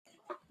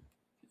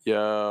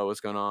Yo,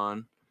 what's going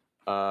on?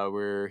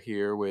 We're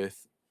here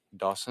with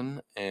Dawson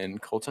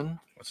and Colton.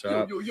 What's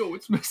up? Yo,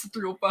 it's Mr.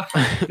 305.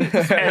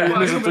 Hey,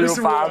 Mr.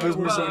 305,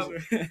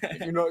 Mr.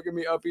 If you're not giving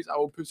me uppies, I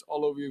will piss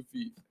all over your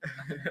feet.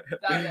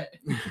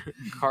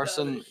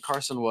 Carson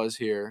was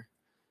here,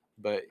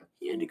 but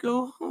he had to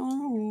go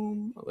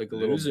home like a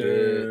little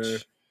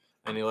bitch.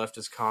 And he left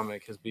his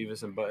comic, his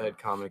Beavis and Butthead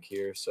comic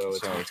here, so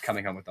it's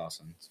coming home with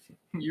Dawson.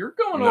 You're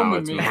going home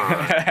with me.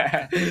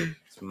 Mine.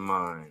 It's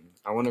mine.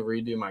 I want to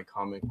redo my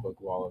comic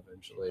book wall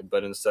eventually,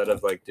 but instead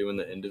of like doing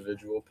the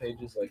individual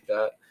pages like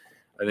that,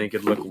 I think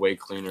it'd look way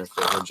cleaner if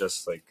it were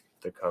just like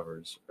the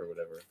covers or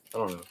whatever. I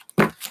don't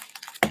know.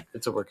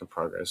 It's a work in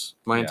progress.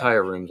 My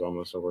entire room's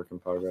almost a work in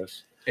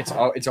progress. It's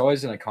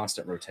always in a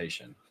constant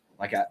rotation.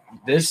 Like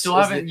this, you still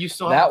haven't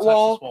touched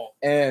wall, this wall,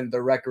 and the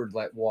record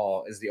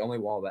wall is the only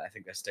wall that I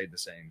think that stayed the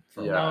same.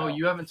 No,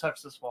 you haven't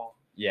touched this wall.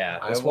 Yeah,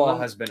 this wall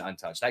has been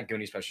untouched. That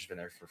Goonies poster's been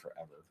there for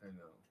forever. I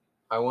know.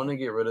 I want to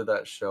get rid of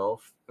that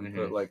shelf and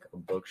put like a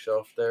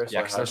bookshelf there. So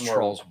yeah, because those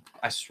trolls,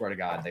 I swear to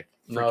God, they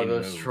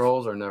those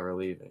trolls are never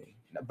leaving.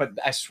 But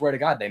I swear to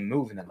God, they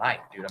move in the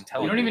night, dude. I'm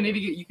telling you. You don't even need to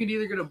get. You can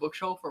either get a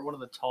bookshelf or one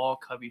of the tall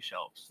cubby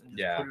shelves and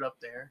just put it up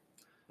there.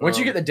 Once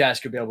you get the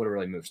desk, you'll be able to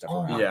really move stuff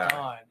around. Oh my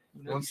God.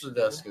 Once the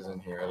desk is in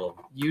here, it'll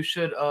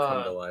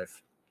come to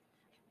life.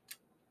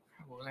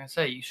 What was I gonna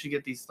say? You should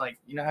get these, like,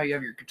 you know how you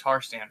have your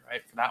guitar stand,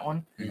 right? For that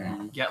one,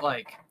 get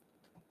like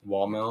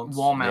wall mounts.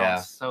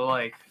 Yeah. So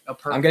like a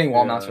perfect. I'm getting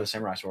wall mounts for the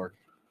samurai sword.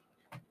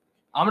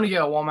 I'm gonna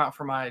get a wall mount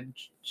for my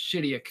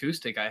shitty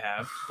acoustic I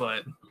have,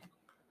 but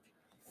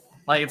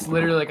like it's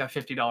literally like a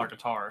 $50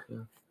 guitar. Yeah.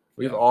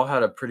 We've all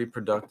had a pretty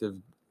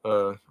productive,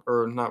 or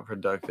not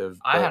productive.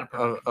 I had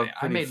a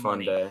pretty fun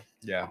day.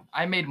 Yeah,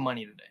 I made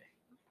money today.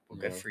 Well,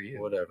 good for you.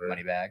 Whatever.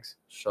 Money bags.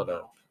 Shut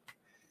up.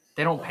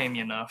 They don't pay me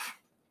enough.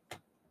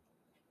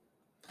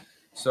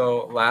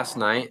 So last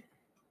night,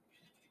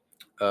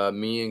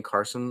 me and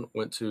Carson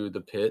went to the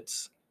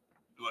pits.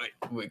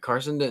 Wait,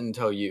 Carson didn't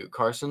tell you.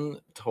 Carson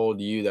told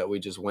you that we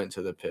just went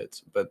to the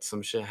pits, but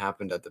some shit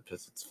happened at the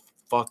pits. It's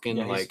fucking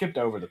he skipped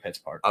over the pits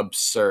part.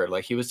 Absurd.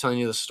 Like he was telling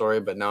you the story,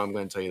 but now I'm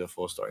going to tell you the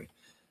full story.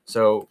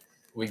 So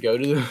we go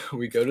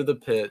to the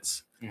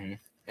pits,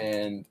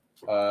 and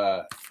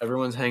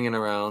everyone's hanging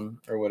around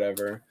or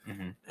whatever,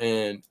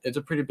 and it's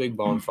a pretty big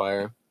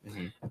bonfire.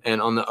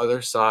 And on the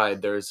other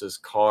side, there's this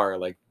car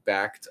like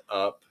backed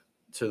up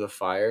to the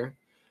fire,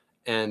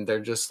 and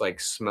they're just like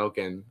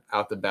smoking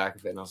out the back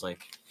of it. And I was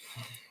like,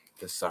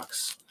 this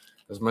sucks.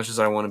 As much as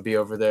I want to be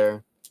over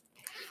there,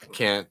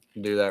 can't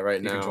do that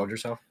right now. You controlled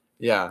yourself?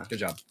 Yeah. Good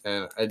job.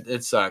 And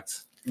it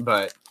sucked,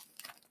 but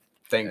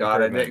thank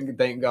God I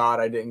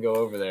didn't go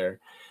over there,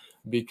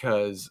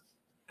 because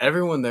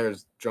everyone there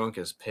is drunk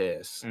as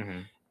piss.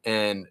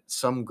 And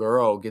some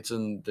girl gets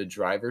in the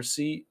driver's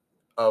seat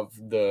of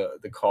the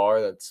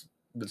car that's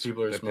the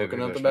people are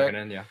smoking out the back,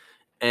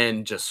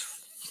 and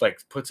just like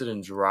puts it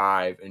in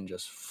drive and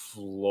just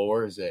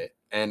floors it.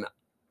 And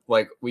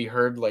like we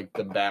heard like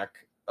the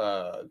back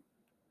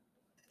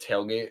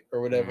tailgate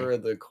or whatever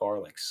of the car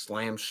like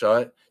slam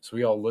shut. So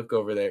we all look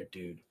over there,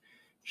 dude.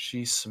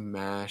 She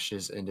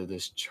smashes into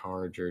this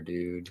Charger,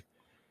 dude.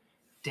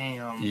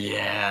 Damn.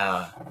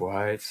 Yeah.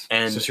 What?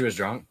 And so she was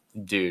drunk?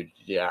 Dude,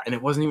 yeah. And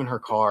it wasn't even her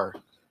car.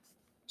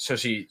 So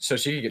she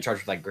could get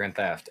charged with like grand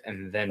theft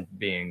and then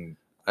being...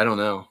 I don't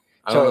know.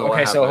 So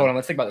hold on.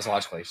 Let's think about this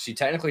logically. She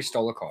technically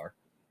stole a car.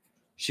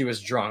 She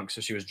was drunk,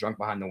 so she was drunk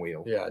behind the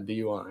wheel. Yeah,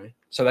 DUI.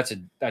 So that's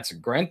a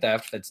grand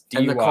theft. That's DUI.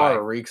 And the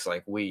car reeks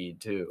like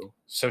weed too.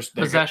 So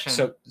possession.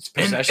 So it's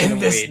possession of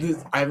weed.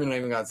 I haven't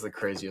even got to the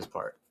craziest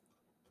part.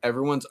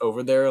 Everyone's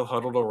over there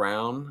huddled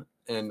around,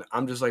 and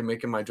I'm just like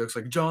making my jokes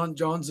like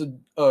John's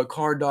a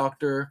car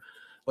doctor.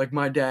 Like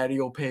my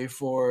daddy will pay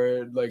for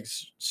it. Like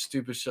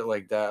stupid shit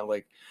like that.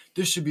 Like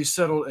this should be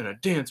settled in a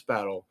dance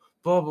battle.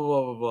 Blah blah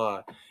blah blah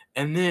blah.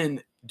 And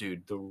then,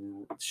 dude,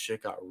 the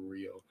shit got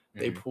real.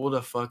 They pulled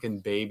a fucking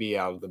baby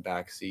out of the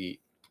back seat.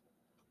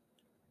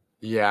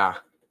 Yeah.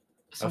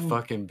 A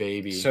fucking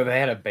baby. So they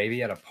had a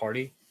baby at a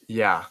party?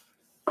 Yeah.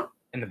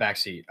 In the back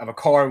seat of a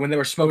car when they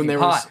were smoking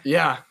pot.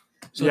 Yeah.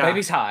 So the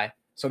baby's high.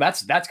 So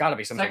that's got to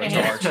be some sort of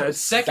charge.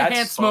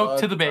 Secondhand smoke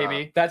to the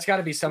baby. That's got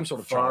to be some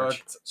sort of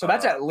charge. So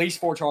that's at least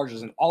 4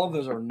 charges, and all of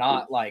those are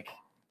not like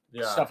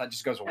stuff that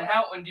just goes away.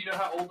 And do you know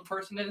how old the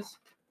person is?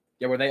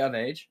 Yeah, were they of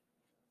age?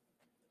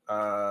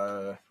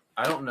 I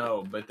don't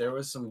know, but there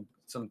was some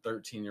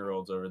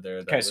 13-year-olds over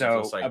there. That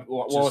so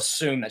we'll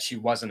assume that she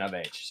wasn't of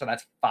age. So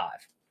that's 5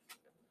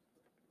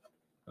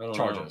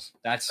 charges.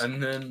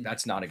 Know.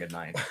 That's not a good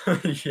night.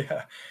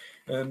 Yeah.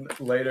 And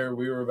later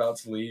we were about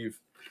to leave,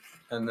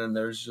 and then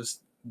there's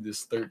just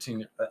this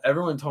 13.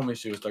 Everyone told me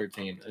she was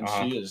 13, and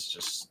she is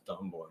just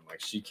stumbling.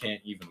 Like she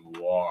can't even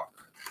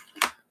walk.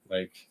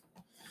 Like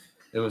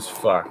it was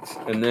fucked.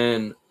 And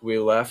then we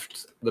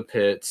left the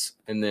pits,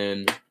 and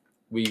then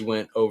we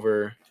went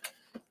over,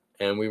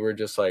 and we were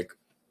just like,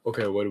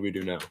 okay, what do we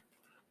do now?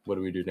 What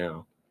do we do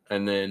now?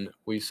 And then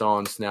we saw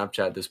on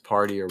Snapchat this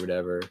party or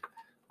whatever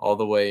all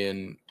the way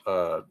in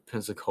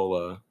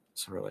Pensacola.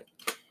 So we're like,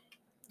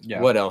 Yeah.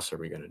 What else are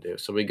we gonna do?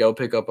 So we go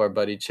pick up our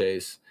buddy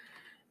Chase,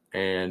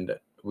 and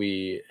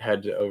we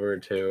head over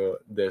to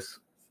this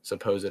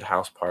supposed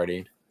house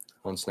party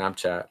on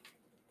Snapchat.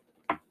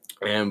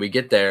 And we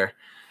get there,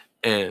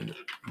 and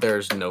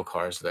there's no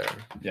cars there.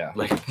 Yeah.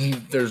 Like,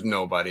 there's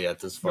nobody at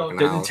this fucking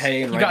Didn't house.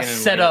 Tay and You got Reagan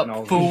and set Wyatt up, and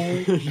all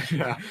fool.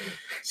 Yeah.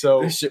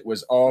 So This shit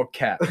was all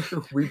cap.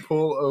 we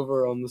pull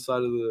over on the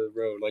side of the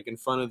road, like in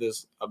front of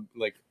this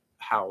like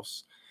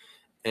house,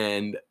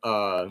 and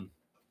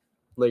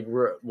like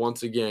we're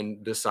once again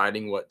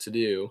deciding what to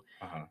do,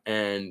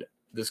 and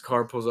this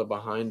car pulls up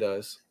behind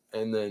us,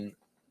 and then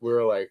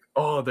we're like,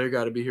 oh, they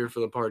got to be here for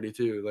the party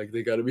too. Like,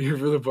 they got to be here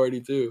for the party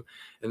too.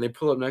 And they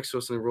pull up next to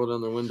us and they roll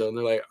down their window and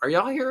they're like, are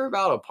y'all here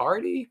about a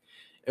party?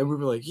 And we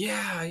were like,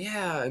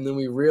 yeah. And then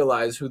we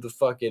realized who the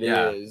fuck it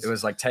is. It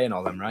was like Tay and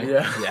all them, right?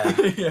 Yeah.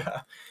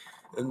 Yeah.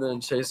 And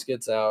then Chase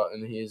gets out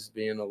and he's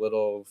being a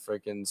little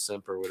freaking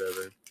simp or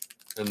whatever.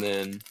 And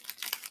then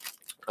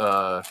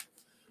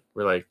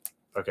we're like,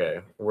 okay,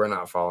 we're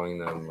not following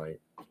them.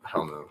 Like,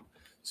 hell no.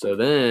 So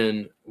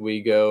then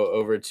we go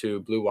over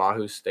to Blue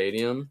Wahoo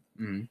Stadium,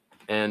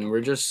 and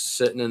we're just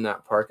sitting in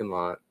that parking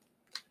lot,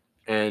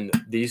 and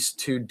these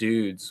two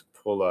dudes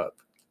pull up,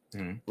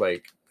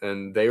 like,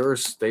 and they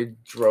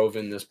drove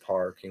in this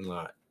parking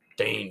lot.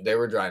 They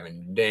were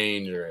driving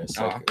dangerous.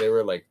 Like, they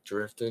were like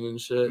drifting and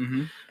shit.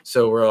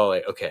 So we're all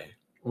like, okay,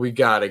 we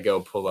gotta go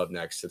pull up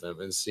next to them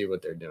and see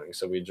what they're doing.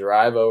 So we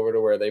drive over to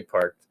where they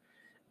parked,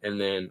 and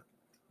then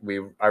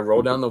I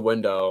roll down the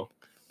window.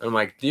 And I'm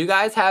like, do you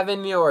guys have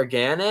any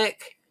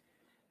organic?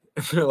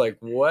 And they're like,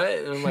 what?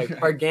 And I'm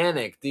like,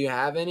 organic. Do you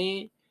have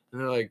any?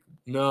 And they're like,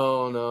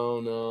 no.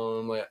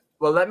 I'm like,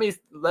 well, let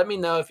me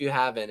know if you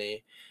have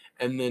any.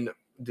 And then,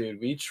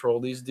 dude, we troll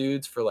these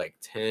dudes for like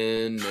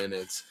 10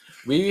 minutes.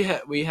 We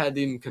had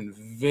them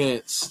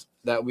convinced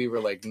that we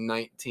were like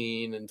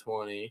 19 and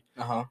 20,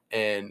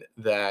 and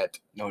that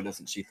it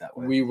doesn't cheat that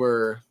way.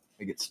 We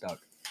get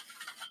stuck.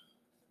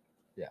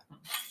 Yeah.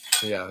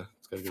 Yeah.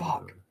 It's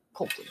gotta Fuck.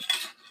 Colton.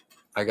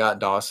 I got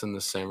Dawson the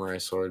samurai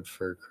sword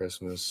for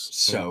Christmas.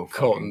 So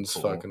Colton's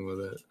cool. fucking with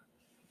it.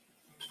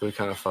 We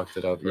kind of fucked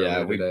it up.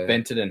 Yeah, we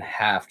bent it in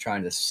half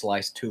trying to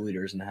slice 2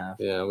 liters in half.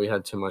 Yeah, we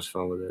had too much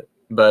fun with it.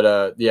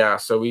 But yeah,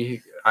 so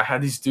I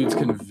had these dudes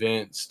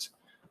convinced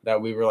that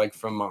we were like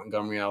from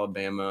Montgomery,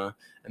 Alabama,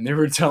 and they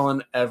were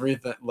telling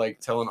everything, like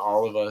telling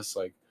all of us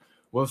like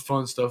what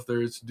fun stuff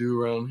there is to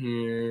do around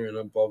here and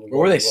blah blah blah.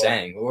 What were they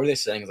saying? What were they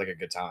saying? It was like a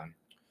good time.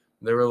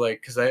 They were like,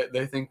 because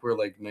they think we're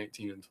like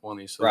 19 and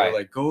 20. So they're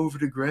like, go over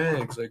to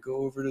Greg's. Like, go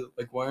over to,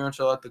 like, why aren't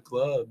y'all at the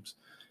clubs?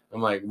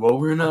 I'm like, well,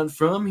 we're not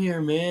from here,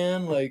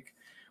 man. Like,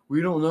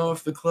 we don't know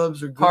if the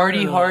clubs are good.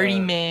 Hardy,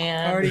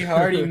 man.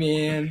 Hardy,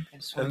 man.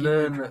 And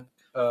then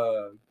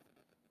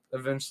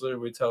eventually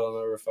we tell them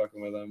that we're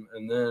fucking with them.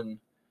 And then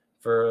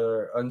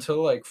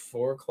until like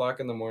 4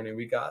 o'clock in the morning,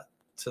 we got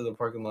to the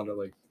parking lot at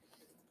like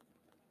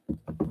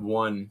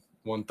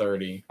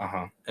 1:30.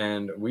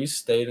 And we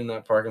stayed in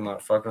that parking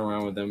lot fucking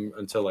around with them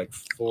until like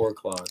 4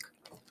 o'clock.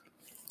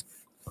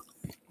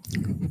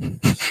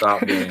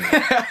 Stop doing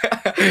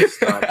that.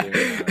 Stop doing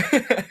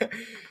that.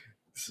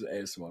 This is an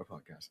ASMR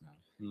podcast now.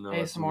 No,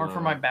 ASMR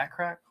for my back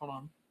crack. Hold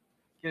on.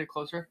 Get it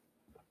closer.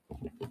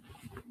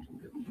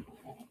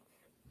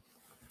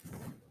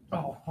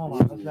 Oh,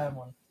 hold on. That's that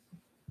one.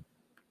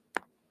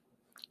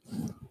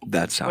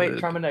 That sounded Wait,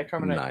 try my neck.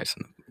 nice.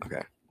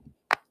 Okay.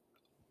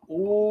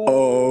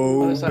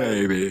 Oh, Oh,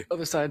 baby.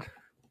 Other side.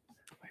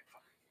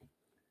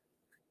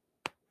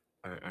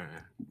 All right.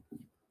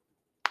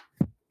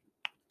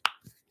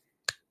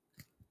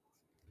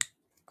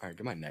 All right,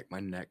 get my neck. My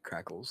neck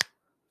crackles.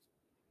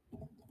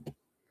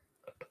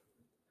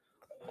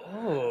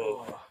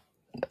 Oh.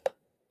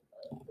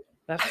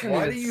 That's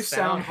Why do you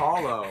sound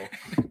hollow?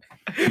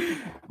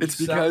 It's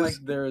You because sound like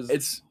there's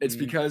it's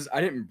because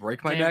I didn't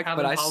break my Damn, neck, how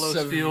but do I hollows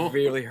feel?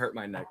 severely hurt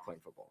my neck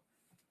playing football.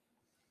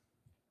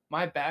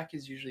 My back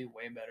is usually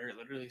way better. It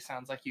literally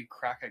sounds like you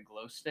crack a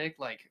glow stick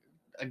like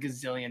a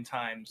gazillion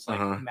times, like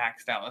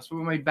maxed out. That's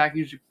what my back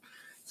usually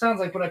sounds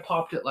like, but I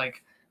popped it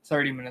like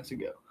 30 minutes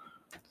ago.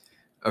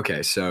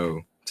 Okay,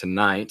 so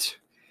tonight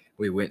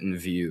we went and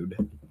viewed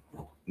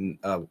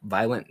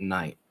Violent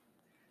Night.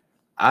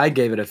 I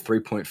gave it a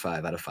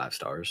 3.5 out of 5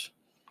 stars.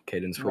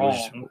 Cadence, what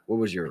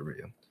was your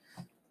review?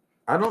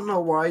 I don't know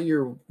why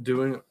you're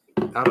doing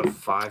out of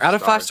 5 Out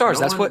of 5 stars.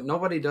 No that's what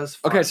nobody does.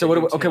 5. Okay, so They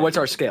do what? Okay, 10. what's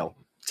our scale?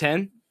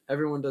 10.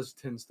 Everyone does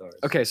 10 stars.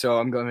 Okay, so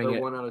I'm going Or to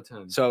 1 out of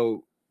 10.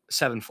 So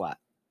 7 flat.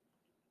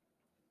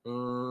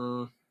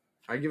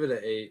 I give it an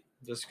 8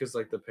 just because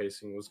like the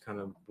pacing was kind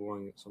of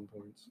boring at some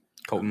points.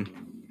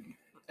 Colton,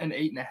 An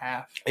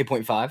 8.5.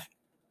 8.5.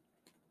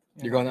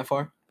 Yeah. You're going that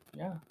far?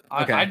 Yeah.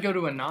 Okay. I'd go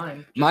to a 9.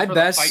 Just My for the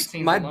fight best,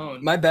 scenes my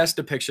alone. my best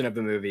depiction of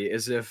the movie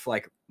is if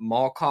like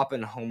Mall Cop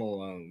and Home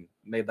Alone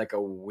made like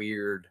a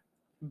weird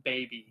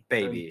baby.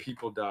 And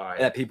people die.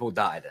 that people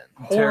died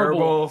in.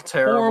 Horrible deaths.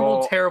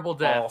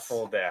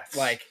 Awful deaths.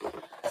 Like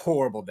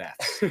horrible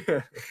deaths.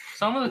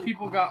 Some of the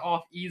people got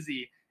off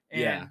easy,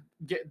 and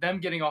Yeah. them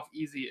getting off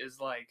easy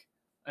is like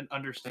an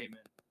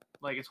understatement.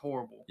 Like, it's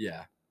horrible.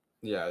 Yeah.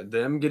 Yeah,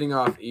 them getting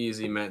off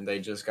easy meant they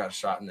just got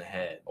shot in the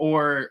head.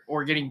 Or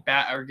getting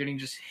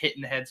just hit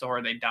in the head so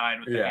hard they died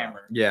with the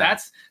hammer. Yeah.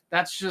 That's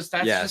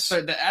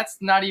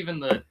not even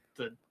the.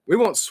 We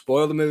won't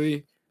spoil the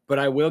movie, but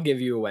I will give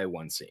you away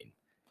one scene.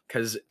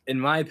 Because in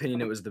my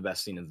opinion, it was the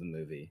best scene of the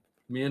movie.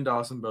 Me and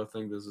Dawson both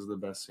think this is the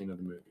best scene of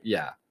the movie.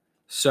 Yeah.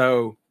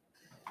 So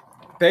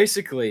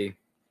basically,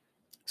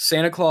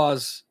 Santa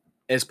Claus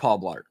is Paul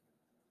Blart.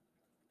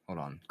 Hold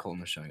on.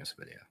 Colton was showing us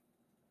a video.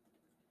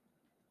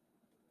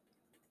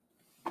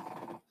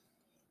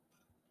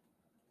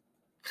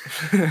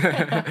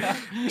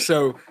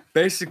 So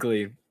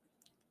basically,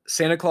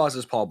 Santa Claus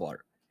is Paul Blart.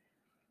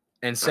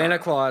 And Santa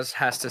Claus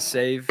has to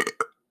save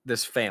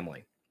this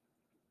family.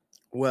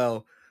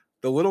 Well,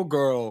 the little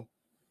girl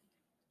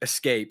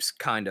escapes,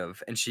 kind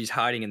of, and she's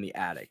hiding in the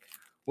attic.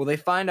 Well, they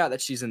find out that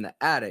she's in the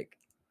attic,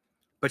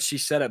 but she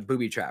set up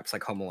booby traps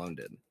like Home Alone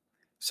did.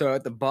 So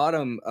at the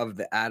bottom of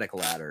the attic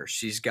ladder,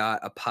 she's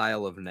got a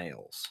pile of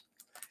nails.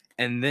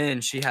 And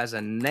then she has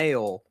a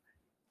nail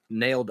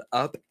nailed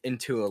up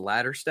into a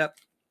ladder step.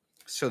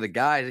 So the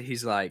guy,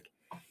 he's like,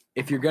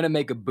 if you're going to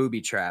make a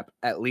booby trap,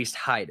 at least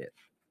hide it.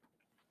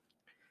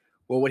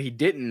 Well, what he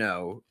didn't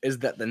know is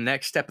that the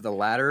next step of the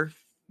ladder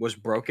was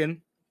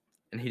broken,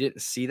 and he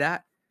didn't see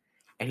that.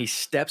 And he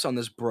steps on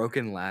this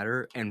broken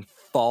ladder and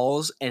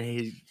falls,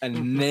 and a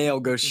nail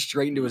goes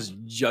straight into his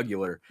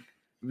jugular.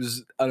 It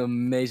was an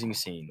amazing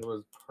scene. It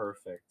was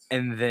perfect.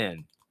 And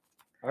then...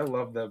 I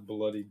love that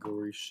bloody,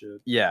 gory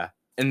shit. Yeah.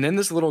 And then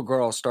this little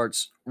girl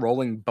starts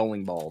rolling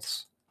bowling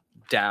balls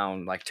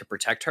down, like, to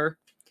protect her.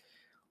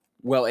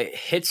 Well, it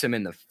hits him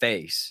in the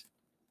face,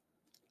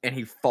 and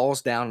he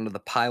falls down into the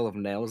pile of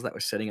nails that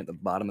was sitting at the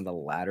bottom of the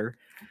ladder.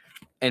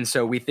 And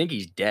so we think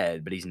he's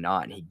dead, but he's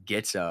not. And he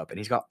gets up, and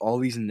he's got all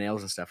these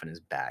nails and stuff in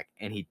his back.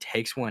 And he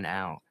takes one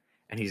out,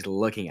 and he's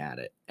looking at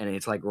it. And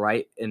it's, like,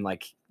 right in,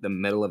 like, the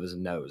middle of his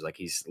nose. Like,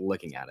 he's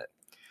looking at it.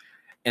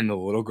 And the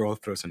little girl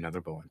throws another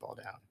bowling ball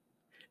down.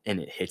 And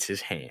it hits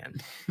his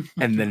hand.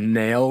 And the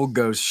nail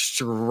goes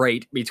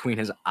straight between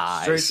his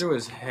eyes. Straight through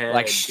his head.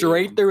 Like,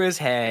 straight through his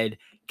head.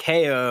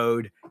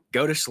 KO'd.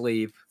 Go to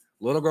sleep.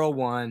 Little girl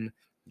 1.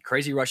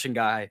 Crazy Russian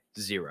guy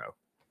 0.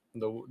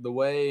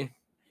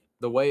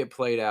 The way it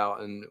played out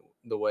and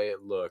the way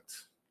it looked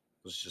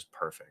was just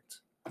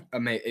perfect.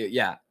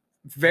 Yeah.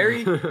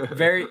 Very,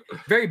 very,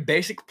 very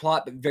basic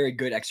plot, but very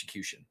good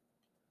execution.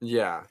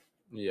 Yeah.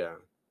 Yeah.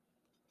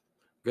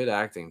 Good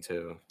acting,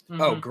 too.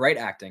 Mm-hmm. Oh, great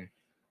acting.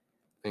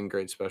 And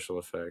great special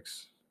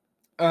effects.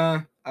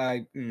 What?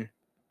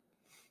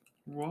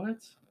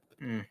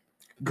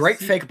 Great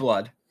fake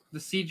blood. The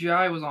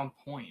CGI was on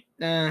point.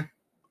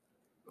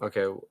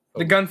 Okay.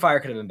 The gunfire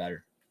could have been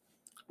better.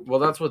 Well,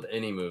 that's with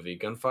any movie.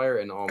 Gunfire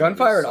in all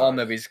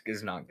movies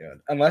is not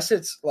good. Unless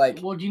it's like...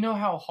 Well, do you know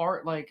how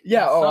hard, like...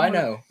 Yeah, I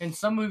know. In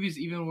some movies,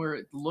 even where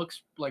it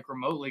looks, like,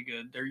 remotely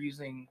good, they're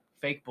using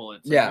fake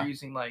bullets. Yeah. They're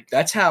using, like...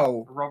 That's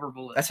how... Rubber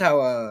bullets. That's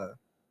how,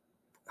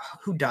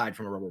 who died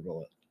from a rubber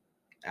bullet?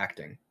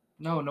 Acting.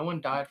 No one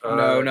died from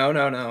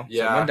No.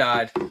 Yeah. Someone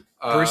died.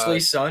 Bruce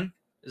Lee's son?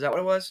 Is that what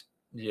it was?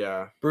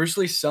 Yeah. Bruce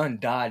Lee's son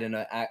died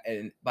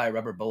by a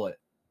rubber bullet.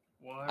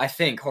 What? I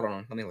think. Hold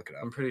on. Let me look it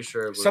up. I'm pretty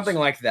sure it was... Something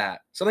like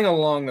that. Something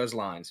along those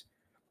lines.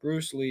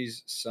 Bruce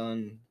Lee's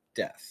son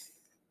death.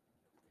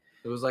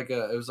 It was like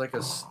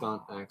a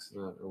stunt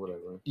accident or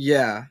whatever.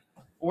 Yeah.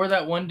 Or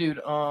that one dude,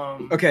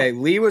 Okay,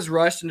 Lee was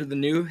rushed into the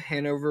New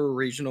Hanover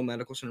Regional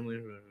Medical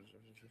Center.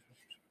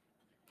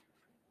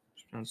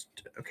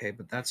 Okay,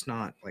 but that's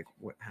not like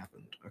what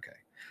happened. Okay.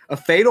 A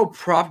fatal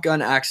prop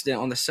gun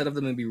accident on the set of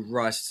the movie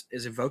Rust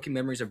is evoking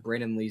memories of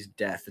Brandon Lee's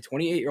death. The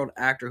 28-year-old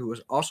actor who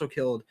was also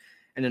killed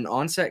in an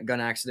on-set gun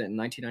accident in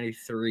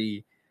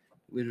 1993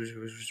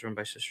 was run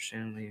by Sister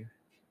Shannon Lee.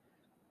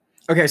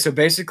 Okay, so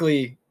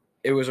basically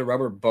it was a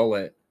rubber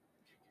bullet,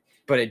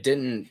 but it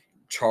didn't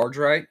charge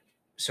right,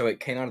 so it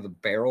came out of the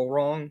barrel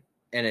wrong,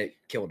 and it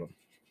killed him,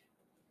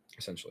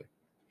 essentially.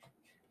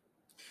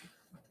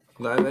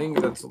 I think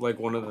that's like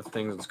one of the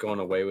things that's going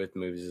away with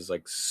movies is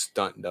like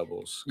stunt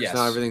doubles. Yes.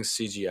 Now everything's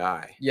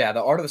CGI. Yeah,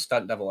 the art of the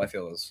stunt double, I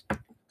feel, is...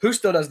 Who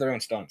still does their own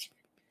stunts?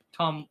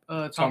 Tom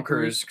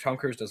Cruise. Tom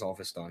Cruise does all of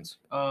his stunts.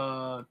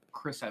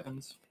 Chris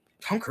Evans.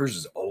 Tom Cruise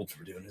is old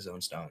for doing his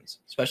own stunts,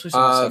 especially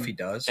some of the stuff he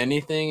does.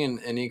 Anything in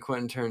any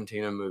Quentin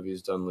Tarantino movie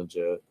is done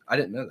legit. I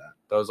didn't know that.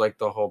 That was like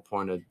the whole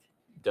point of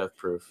Death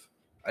Proof.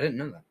 I didn't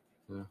know that.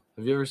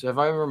 Yeah. Have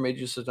I ever made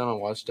you sit down and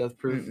watch Death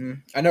Proof?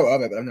 Mm-mm. I know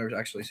of it, but I've never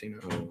actually seen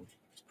it. Oh,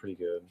 it's pretty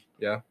good.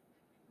 Yeah.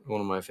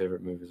 One of my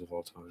favorite movies of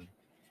all time.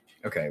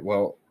 Okay,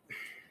 well,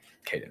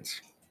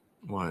 Cadence.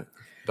 What?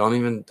 Don't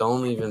even.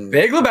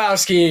 Big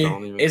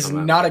Lebowski is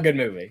not a good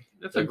movie.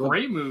 That's a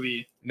great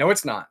movie. No,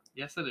 it's not.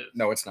 Yes, it is.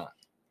 No, it's not.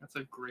 That's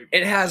a great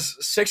movie. It has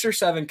 6 or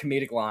 7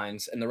 comedic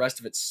lines, and the rest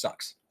of it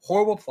sucks.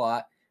 Horrible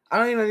plot. I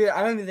don't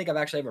even think I've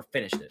actually ever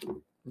finished it.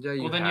 Yeah,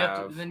 you then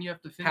have. you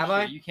have to finish Have it.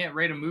 I? You can't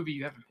rate a movie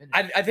you haven't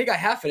finished. I think I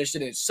have finished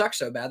it, and it sucks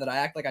so bad that I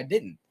act like I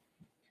didn't.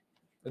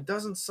 It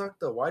doesn't suck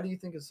though. Why do you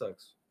think it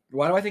sucks?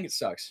 Why do I think it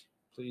sucks?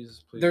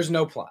 Please. There's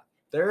no plot.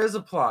 There is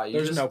a plot.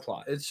 There's no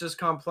plot. It's just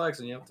complex,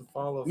 and you have to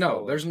follow.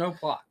 No, there's no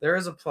plot. There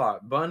is a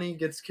plot. Bunny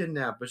gets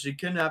kidnapped, but she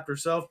kidnapped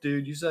herself,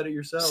 dude. You said it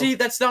yourself. See,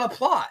 that's not a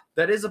plot.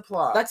 That is a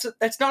plot.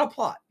 That's not a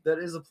plot. That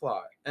is a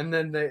plot. And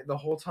then the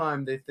whole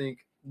time they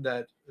think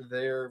that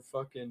they're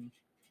fucking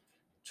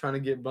trying to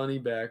get Bunny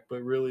back,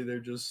 but really they're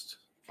just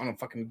on a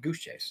fucking goose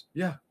chase.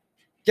 Yeah.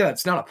 Yeah,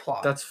 that's not a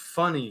plot. That's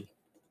funny.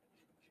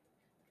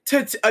 To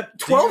a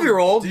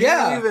 12-year-old, do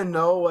yeah. you even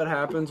know what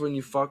happens when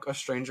you fuck a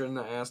stranger in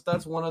the ass?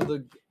 That's one of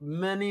the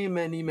many,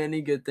 many,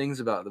 many good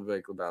things about the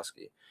Big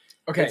Lebowski.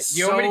 Okay, do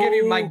you want me to give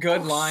you my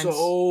good lines?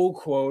 So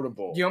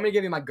quotable. Do you want me to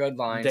give you my good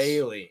lines?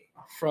 Daily.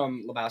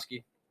 From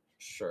Lebowski?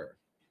 Sure.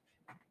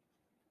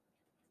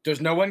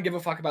 Does no one give a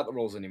fuck about the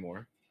rules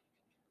anymore?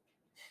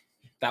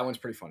 That one's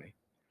pretty funny.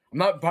 I'm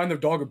not buying their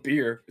dog a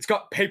beer. It's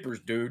got papers,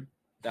 dude.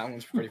 That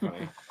one's pretty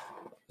funny.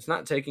 It's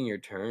not taking your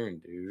turn,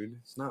 dude.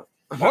 It's not.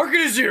 Market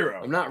is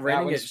 0. I'm not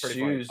renting it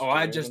shoes. Oh,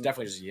 I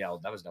definitely just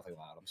yelled. That was definitely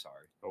loud. I'm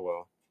sorry. Oh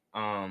well.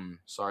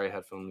 Sorry,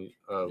 headphone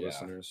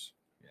listeners.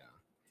 Yeah.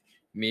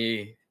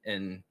 Me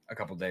in a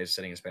couple days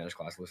sitting in Spanish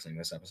class listening to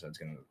this episode is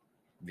gonna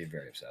be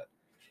very upset.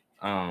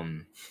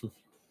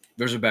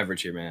 There's a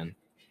beverage here, man.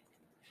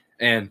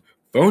 And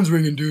phone's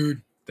ringing,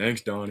 dude.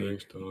 Thanks, Donnie.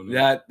 Thanks, Donnie.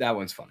 That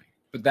one's funny.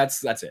 But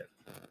that's it.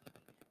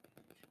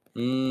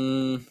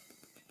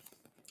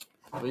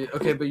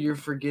 Okay, but you're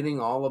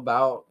forgetting all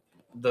about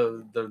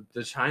the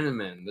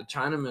Chinaman. The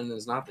Chinaman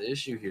is not the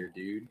issue here,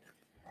 dude.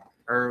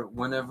 Or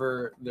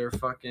whenever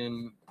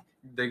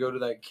they go to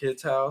that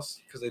kid's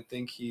house because they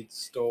think he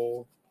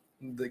stole,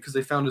 because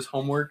they found his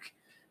homework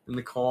in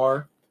the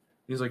car.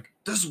 He's like,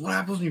 "This is what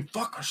happens when you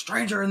fuck a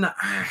stranger in the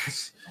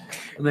ass,"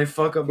 and they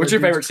fuck up. What's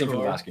your favorite scene from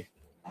Lebowski?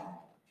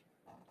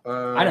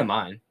 I know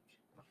mine.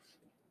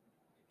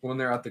 When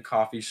they're at the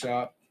coffee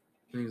shop,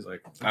 and he's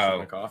like,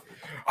 my coffee.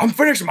 I'm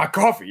finishing my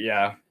coffee.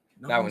 Yeah.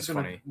 No that one's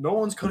funny. No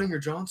one's cutting your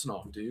Johnson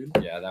off, dude.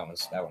 Yeah, that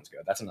one's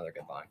good. That's another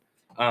good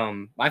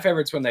line. My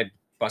favorite's when they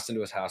bust into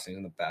his house and he's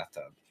in the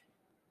bathtub,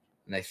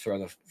 and they throw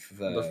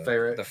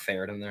the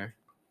ferret in there.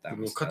 That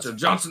will cut your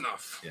Johnson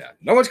off. Yeah,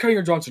 no one's cutting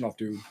your Johnson off,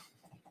 dude.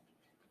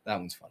 That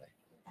one's funny.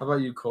 How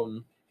about you,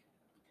 Colton?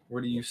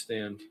 Where do you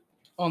stand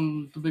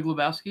on the Big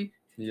Lebowski?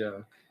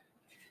 Yeah.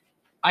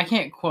 I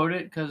can't quote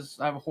it because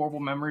I have a horrible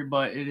memory,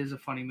 but it is a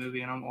funny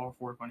movie, and I'm all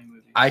for funny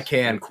movies. I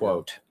can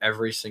quote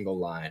every single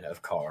line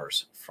of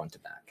Cars front to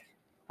back.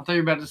 I thought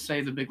you were about to say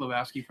the Big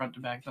Lebowski front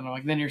to back. Then I'm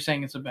like, then you're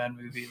saying it's a bad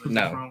movie.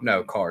 Like,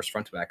 no, Cars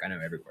front to back. I know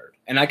every word,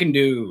 and I can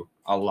do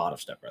a lot of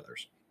Step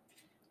Brothers.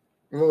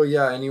 Well,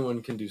 yeah,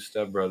 anyone can do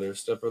Step Brothers.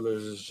 Step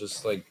Brothers is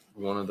just like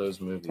one of those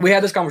movies. We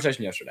had this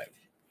conversation yesterday.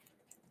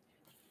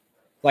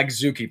 Like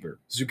Zookeeper.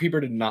 Zookeeper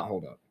did not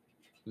hold up.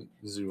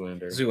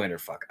 Zoolander,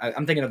 fuck.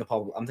 I'm thinking of the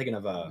public. I'm thinking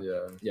of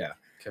yeah.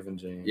 Kevin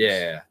James.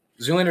 Yeah.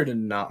 Zoolander did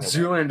not. Not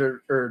Zoolander.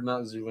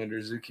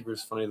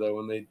 Zookeeper's funny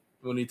though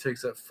when he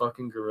takes that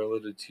fucking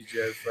gorilla to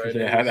TGI Fridays.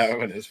 Yeah, that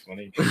one is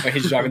funny. When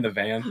he's driving the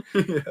van.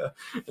 Yeah.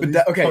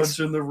 But okay. Punch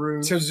in the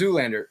room. So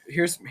Zoolander,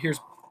 here's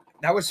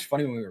that was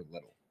funny when we were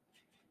little.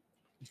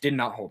 Did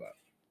not hold up.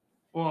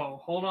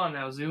 Whoa, hold on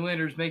now.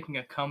 Zoolander's making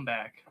a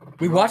comeback.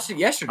 We watched it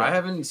yesterday. I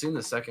haven't seen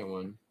the second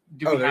one.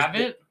 Do we have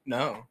it?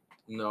 No.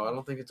 No, I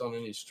don't think it's on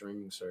any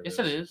streaming service. Yes,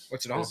 it is.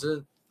 What's it on? Is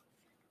it?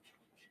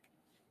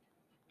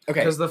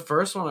 Okay. Because the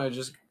first one,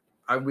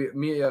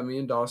 me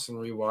and Dawson,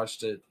 we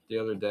watched it the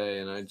other day,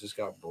 and I just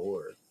got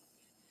bored.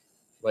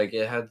 Like,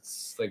 it had,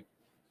 like,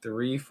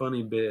 3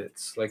 funny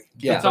bits. Like,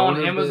 yeah. It's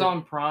on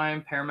Amazon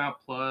Prime, Paramount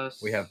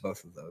Plus. We have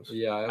both of those.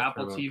 Yeah, I have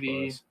Apple Paramount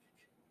TV. Plus.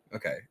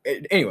 Okay.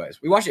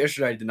 Anyways, we watched it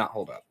yesterday. It did not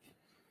hold up.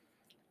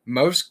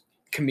 Most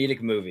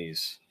comedic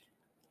movies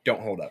don't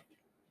hold up.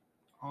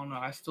 Oh no,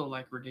 I still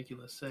like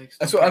Ridiculous 6.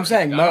 That's what I'm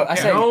saying.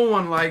 No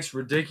one likes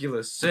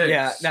Ridiculous 6.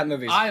 Yeah, that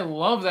movie. I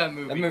love that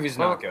movie. That movie's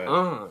not good.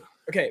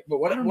 Okay,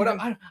 but I don't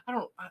want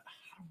to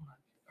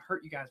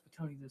hurt you guys by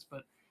telling you this,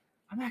 but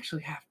I'm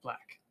actually half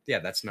black. Yeah,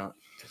 that's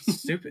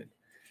stupid.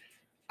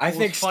 I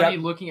think it's funny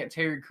looking at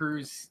Terry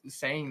Crews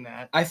saying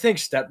that. I think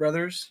Step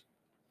Brothers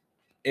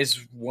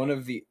is one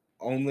of the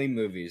only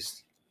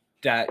movies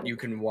that you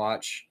can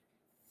watch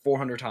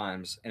 400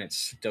 times and it's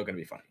still going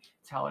to be funny.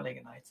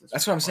 Talladega Nights.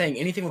 That's what I'm saying.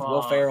 Anything with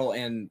Will Ferrell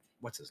and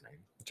what's his name?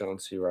 John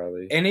C.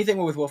 Reilly. Anything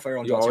with Will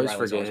Ferrell and John C. Reilly. You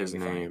always forget his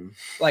name.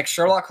 Like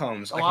Sherlock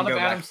Holmes. A lot of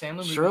Adam Sandler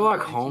movies.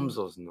 Sherlock Holmes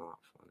was not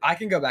funny. I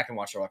can go back and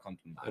watch Sherlock Holmes.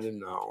 I didn't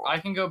know. I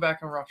can go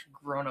back and watch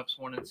Grown Ups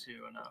 1 and 2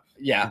 enough.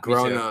 Yeah,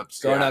 Grown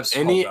Ups. Not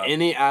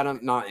any Adam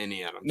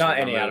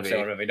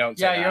Sandler movie. Don't.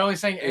 Yeah, you're only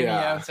saying any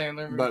Adam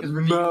Sandler movie. But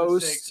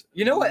most.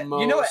 You know what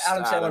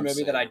Adam Sandler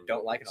movie that I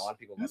don't like and a lot of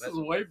people love it. This is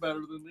way better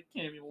than the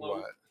Candy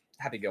Love.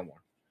 Happy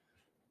Gilmore.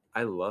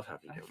 I love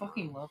Happy Gilmore. I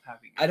fucking love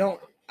Happy Gilmore.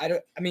 I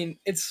mean,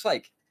 it's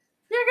like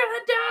you're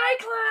gonna die,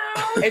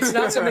 clown. It's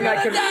not something I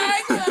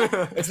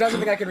can. It's not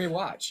something I can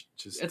rewatch.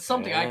 It's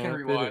something I can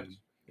rewatch.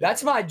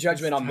 That's my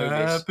judgment on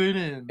movies.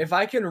 If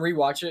I can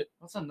rewatch it,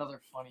 that's another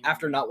funny.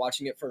 After not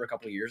watching it for a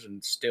couple of years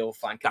and still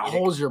find that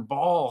holds your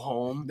ball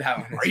home.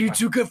 Are you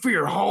too good for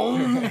your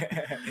home?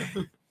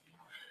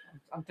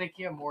 I'm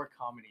thinking of more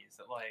comedies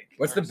that like.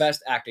 What's the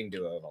best acting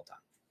duo of all time?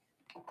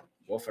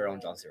 Will Ferrell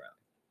and John C. Reilly.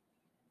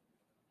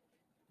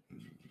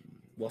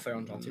 Will Ferrell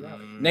and John C.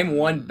 Reilly. Name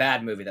one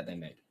bad movie that they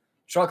made.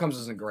 Sherlock Holmes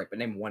isn't great, but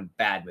name one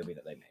bad movie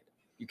that they made.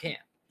 You can't.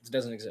 It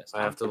doesn't exist.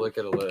 I have to look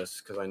at a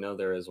list because I know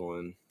there is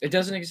one. It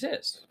doesn't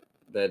exist.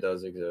 That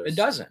does exist. It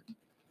doesn't.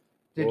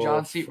 Was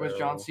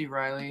John C.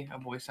 Reilly a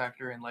voice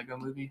actor in Lego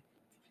Movie?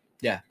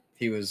 Yeah,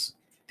 he was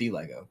the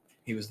Lego.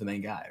 He was the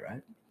main guy,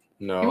 right?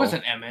 No. He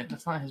wasn't Emmett.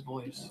 That's not his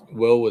voice.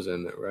 Will was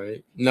in it,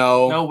 right?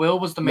 No. No, Will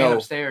was the man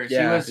upstairs.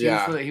 Yeah,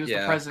 he was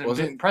the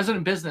president.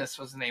 President Business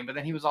was the name, but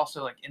then he was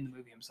also like in the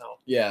movie himself.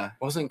 Yeah.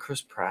 Wasn't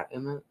Chris Pratt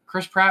in it?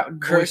 Chris Pratt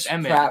was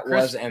Emmett.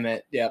 Was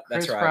Emmett. Yep,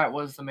 that's Chris right. Pratt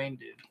was the main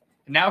dude.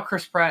 And now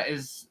Chris Pratt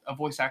is a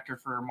voice actor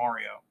for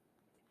Mario.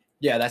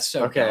 Yeah, that's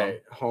so okay.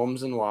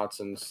 Holmes and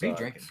Watson. What are you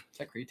drinking? Is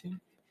that creatine?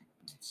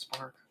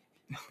 Spark.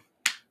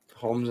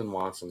 Holmes and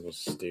Watson was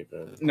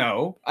stupid.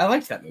 No, I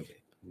liked that movie.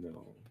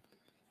 No.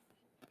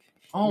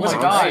 Oh Was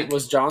my god.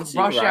 Was John C.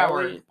 Rush Reilly?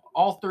 Hour.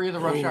 All three of the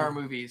Rush Hour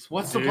movies.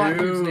 What's the black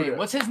dude's name?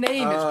 What's his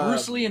name? It's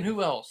Bruce Lee and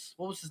who else?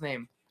 What was his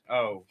name?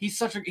 Oh. He's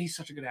such a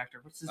good actor.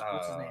 What's his name?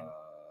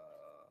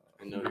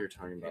 I know who you're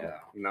talking about. Yeah.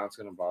 Now it's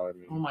gonna bother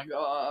me. Oh my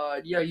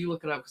god. Yeah, you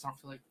look it up because I don't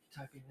feel like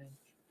typing it in.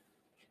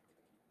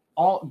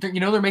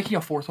 They're making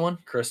a fourth one?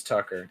 Chris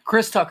Tucker.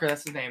 Chris Tucker,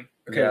 that's his name.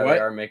 Okay, yeah, what? They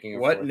are making a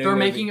What fourth. new They're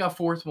movie? making a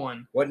fourth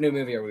one. What new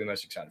movie are we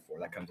most excited for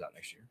that comes out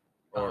next year?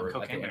 Or at the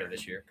Cocaine end Bear. of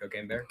this year?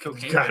 Cocaine Bear?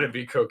 Cocaine It's gotta Bear.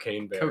 be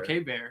Cocaine Bear.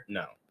 Cocaine Bear.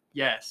 No.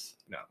 Yes.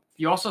 No.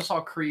 You also saw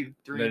Creed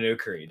 3. The new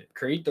Creed.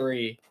 Creed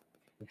 3.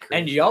 Creed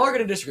And y'all are Bear.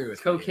 going to disagree with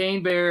me.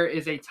 Cocaine Bear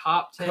is a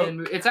top 10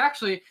 movie. It's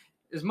actually,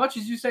 as much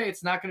as you say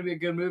it's not going to be a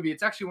good movie,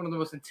 it's actually one of the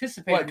most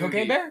anticipated What,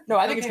 Cocaine movies. Bear? No,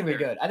 I think it's Cocaine going to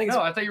be Bear. good. I think it's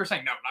No, I thought you were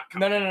saying no,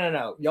 not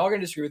No. Y'all are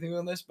going to disagree with me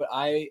on this, but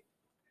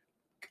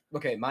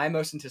okay, my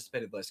most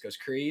anticipated list goes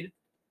Creed,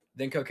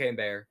 then Cocaine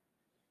Bear,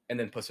 and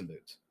then Puss in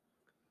Boots.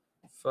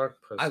 Fuck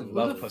Puss I in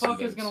love Who Boots. the Puss in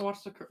fuck is Boots. going to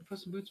watch the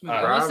Puss in Boots movie?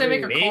 Uh, Unless they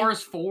make a Robbie.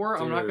 Cars 4,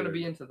 I'm not going to Dude,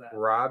 be into that.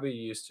 Robbie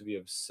used to be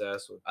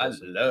obsessed with I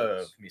Puss in love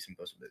Boots. me some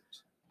Puss in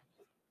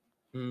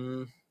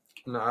Boots.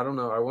 No, I don't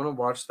know. I want to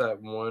watch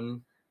that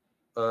one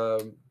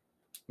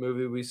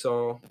movie we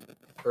saw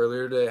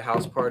earlier today,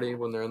 House Party,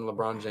 when they're in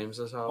LeBron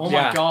James's house. Oh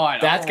Yeah, my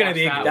god. That's I going wanna to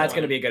be watch that's that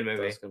going to one. be a good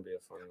movie. That's gonna be a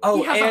fun one. Oh,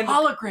 He has and- a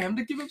hologram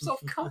to give himself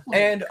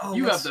compliments. And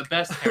you have what's- the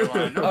best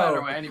hairline, no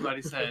matter what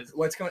anybody says.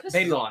 What's going This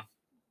Babylon.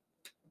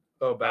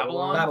 Oh,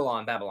 Babylon.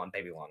 Babylon.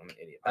 I'm an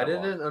idiot. I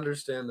Babylon. didn't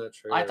understand that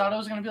trailer. I thought it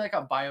was gonna be like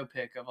a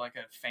biopic of like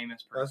a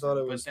famous person. I thought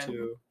it but was then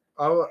too.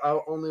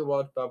 I'll only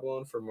watch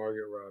Babylon for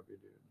Margaret Robbie,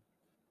 dude.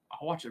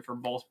 I'll watch it for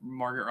both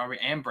Margaret Robbie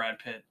and Brad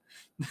Pitt.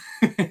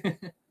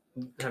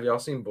 Have y'all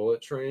seen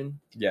Bullet Train?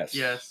 Yes.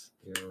 Yes.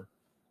 Yeah. It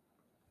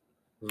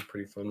was a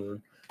pretty fun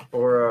one.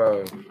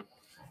 Or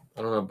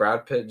I don't know,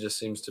 Brad Pitt just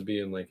seems to be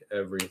in like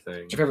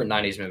everything. What's your favorite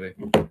 90s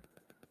movie?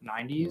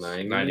 90s?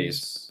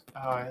 90s.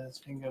 Oh, let's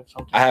think of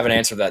something. I have an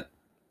answer that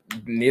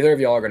neither of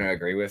y'all are going to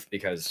agree with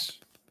because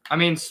I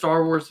mean,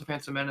 Star Wars: The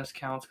Phantom Menace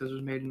counts because it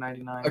was made in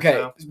 '99. okay,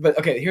 so. but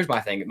okay, here's my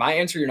thing. My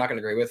answer you're not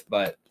going to agree with,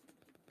 but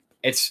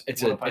it's What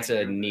if I a agree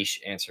with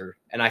niche answer,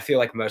 and I feel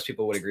like most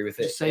people would agree with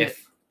it. Just say it.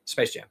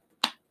 Space Jam.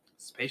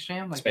 Space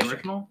Jam, like Space the Jam.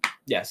 original.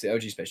 Yes, the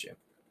OG Space Jam.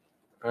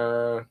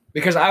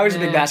 Because I was a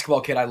big Eh.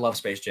 basketball kid. I love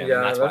Space Jam. yeah,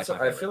 and that's why it's my I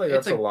favorite. feel like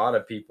It's that's a a- lot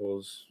of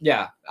people's.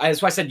 Yeah,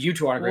 that's why I said you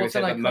two aren't agree Well, with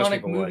it's it, an but most iconic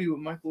people movie would.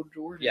 with Michael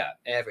Jordan. Yeah,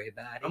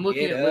 everybody. I'm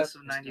looking get at lists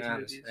up, of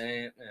 90s it's movies.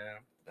 yeah.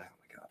 Oh my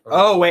god.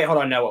 Oh wait, hold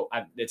on. No,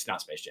 it's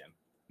not Space Jam.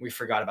 We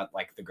forgot about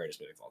like the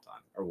greatest movie of all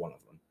time, or one of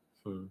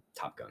them.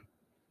 Top Gun.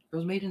 It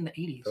was made in the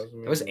 80s.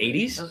 It was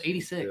 80s? That was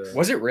 86. Yeah.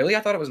 Was it really?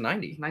 I thought it was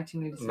 90.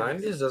 1986.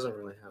 90s doesn't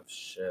really have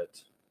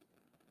shit.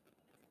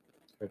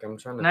 Like I'm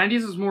trying to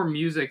 90s is more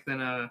music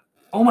than a.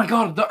 Oh my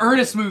god, the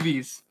Ernest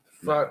movies.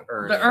 fuck The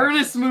Ernest.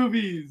 Ernest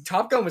movies.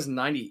 Top Gun was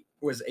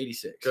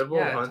 86. Good Will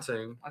Yeah.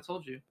 Hunting. I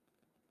told you.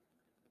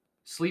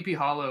 Sleepy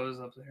Hollow is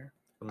up there.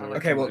 American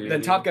Okay, well then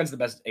Beauty. Top Gun's the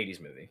best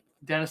 80s movie.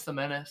 Dennis the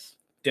Menace.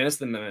 Dennis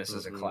the Menace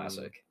is a Mhm.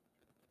 classic.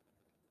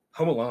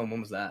 Home Alone, when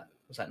was that?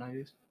 Was that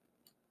 90s?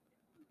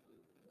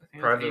 I think it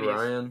was Private 80s.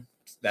 Ryan.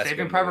 That's a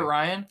Saving good Private movie.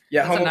 Ryan.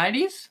 Yeah, That's Home, the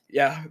 90s.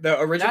 yeah, the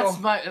original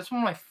That's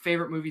one of my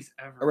favorite movies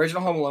ever.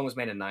 original Home Alone was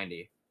made in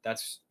 90.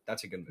 That's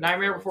a good movie.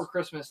 Nightmare Before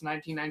Christmas,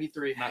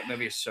 1993. That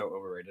movie is so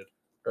overrated.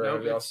 Or No,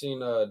 have y'all it's- seen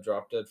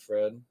Drop Dead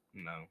Fred?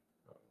 No.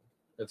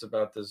 It's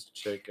about this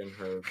chick and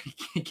her.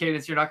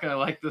 Cadence, you're not gonna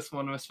like this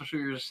one, especially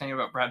what you were just saying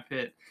about Brad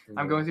Pitt.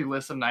 I'm going through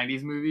lists of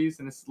 90s movies,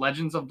 and it's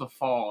Legends of the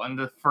Fall, and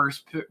the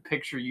first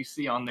picture you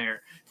see on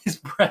there is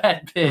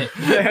Brad Pitt.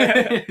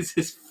 It's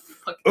his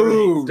fucking.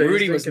 Ooh, Dazed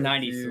Rudy and was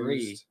 93.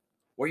 Confused.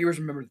 What year was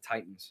Remember the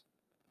Titans?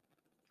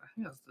 I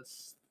think that was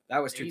this.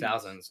 That was 80s.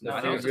 2000s. No, I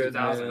that think was it was 2000.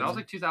 That was Man.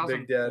 like 2004.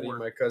 Big Daddy,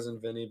 My Cousin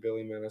Vinny,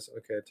 Billy Menace.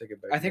 Okay, I take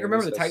it back. I think Menace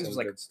Remember the has Titans some was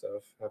like- good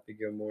stuff. Happy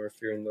Gilmore,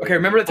 Fear and Loathing. Okay,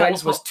 Remember the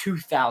Titans Both- was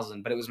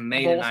 2000, but it was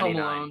made in Both Home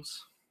 99.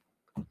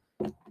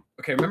 Alones.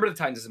 Okay, Remember the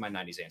Titans is my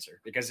 90s answer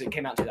because it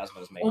came out in 2000, but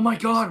it was made. Oh in my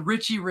 90s. God,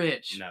 Richie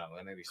Rich. No,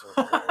 that may be so.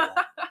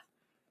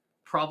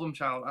 Problem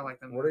Child. I like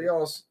that. What are movie.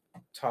 y'all's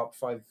top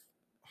 5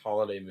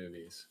 holiday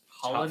movies?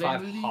 Holiday Top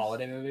 5 movies?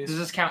 holiday movies. Does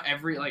this count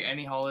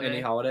any holiday?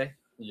 Any holiday?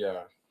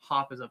 Yeah.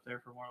 Hop is up there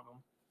for one of them.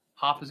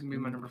 Hop is gonna be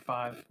my number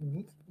 5.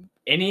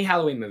 Any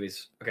Halloween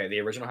movies? Okay, the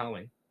original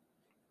Halloween.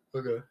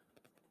 Okay.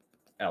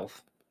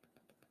 Elf.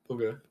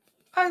 Okay.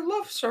 I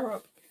love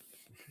syrup.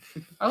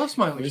 I love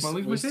Smiley.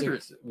 Smiley's my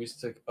favorite.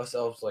 Us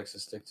elves likes to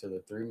stick to the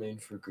 3 main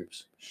fruit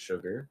groups: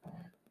 sugar,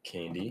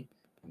 candy,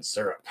 and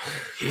syrup.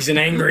 He's an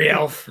angry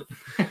elf.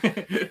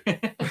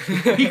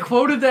 He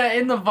quoted that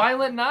in the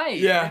Violent Night,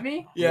 Yeah. didn't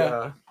he?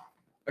 Yeah.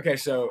 Okay,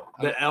 so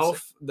The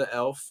elf,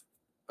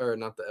 or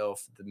not the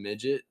elf, the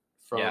midget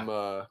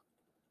from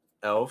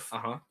Elf.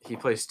 He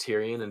plays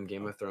Tyrion in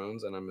Game of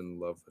Thrones, and I'm in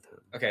love with him.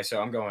 Okay,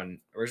 so I'm going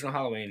original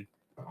Halloween,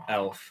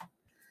 Elf,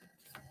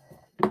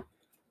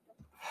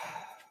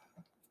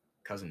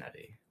 Cousin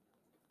Eddie.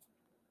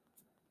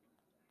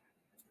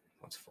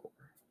 What's 4?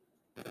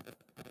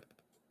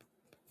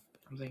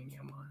 I'm thinking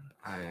of mine.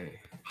 I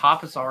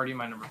Hop is already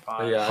my number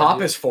 5. Yeah,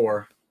 Hop is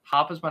 4.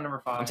 Hop is my number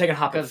 5. I'm taking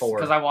Hop at 4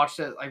 because I watched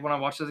it like when I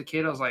watched it as a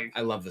kid. I was like,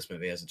 I love this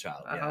movie as a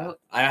child. I Yeah. know.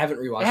 I haven't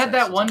rewatched. It had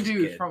that since one I was a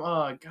dude kid. from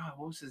God,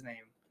 what was his name?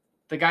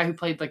 The guy who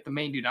played like the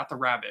main dude, not the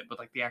rabbit, but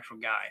like the actual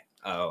guy.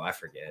 Oh, I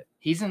forget.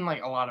 He's in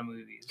like a lot of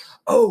movies.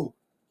 Oh.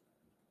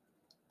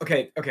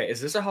 Okay.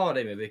 Is this a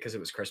holiday movie? Because it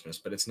was Christmas,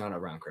 but it's not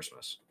around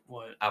Christmas.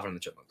 What? Alvin and the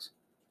Chipmunks.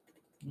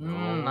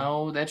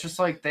 No, that's just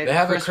like they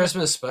have a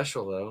Christmas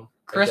special though.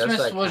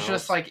 Christmas was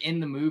just like in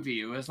the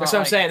movie. It was. That's not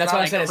what I'm saying. That's what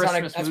I'm like saying. It's not.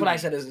 Christmas That's what I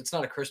movie. said. Is it's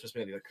not a Christmas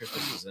movie. Like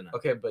Christmas is in it.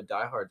 Okay, but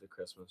Die Hard's a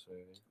Christmas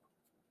movie.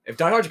 If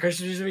Die Hard's a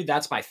Christmas movie,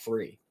 that's my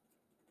 3.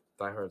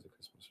 Die Hard's a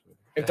Christmas movie.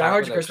 If It Die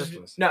Hard's a happened at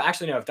Christmas, no,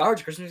 actually no. If Die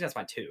Hard's a Christmas movie, that's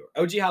my 2.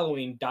 OG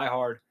Halloween, Die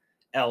Hard,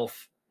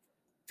 Elf,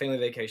 Family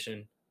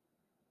Vacation,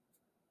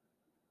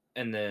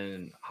 and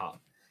then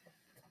Hop.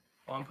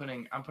 Well, I'm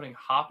putting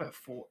Hop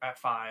at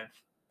 5.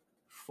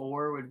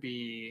 4 would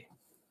be.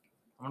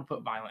 I'm gonna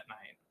put Violent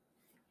Night.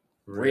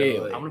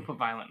 Really? I'm gonna put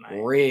Violent Night.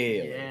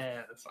 Really?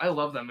 Yes, I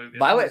love that movie.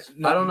 Violet.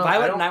 I don't know.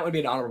 Violet Night would be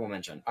an honorable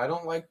mention. I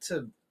don't like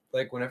to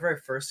whenever I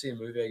first see a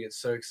movie, I get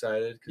so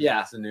excited because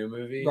Yeah. it's a new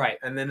movie, Right.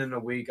 And then in a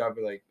week, I'll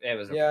be like, It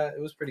was. yeah, it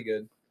was pretty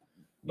good.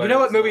 You know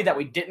what it's movie not- that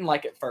we didn't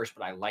like at first,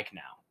 but I like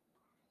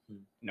now?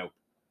 Nope.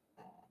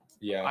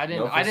 Yeah, I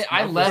didn't- Nope I is- didn't- I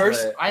Nope is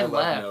left- lit. I love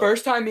left. Nope.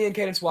 First time me and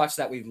Cadence watched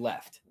that, we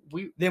left.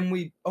 we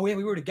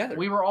We were together.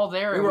 we were all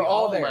there. We and were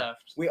all there.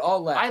 Left. We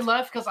all left. I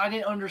left because I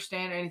didn't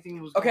understand anything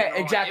that was Okay, going on.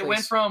 exactly. It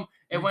went from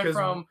Because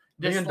me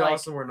this and like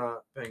Dawson were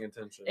not paying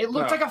attention. it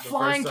looked No, like a the first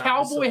flying time we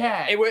cowboy saw it.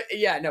 hat.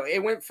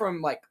 It went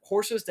from like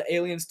horses to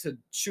aliens to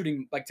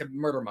shooting like to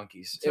murder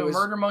monkeys. to It a was,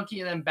 murder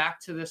monkey and then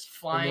back to this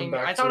flying.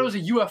 back I thought to- it was a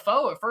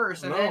UFO at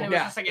first, and No. then it was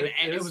Yeah, just like it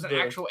it is was an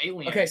the- actual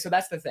alien. Okay, so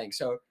that's the thing.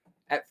 So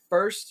at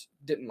first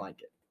didn't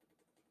like it.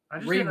 I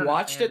just didn't Rewatched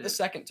understand it the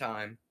second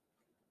time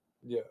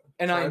Yeah,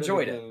 and I Tried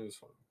enjoyed again, it was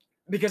fun.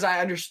 because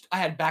I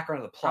had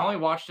background of the I only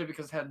plot. watched it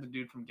because it had the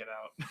dude from Get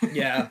Out.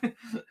 Yeah.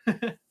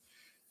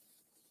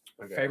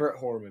 Okay. Favorite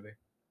horror movie.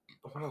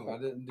 Hold on, I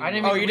didn't. Do I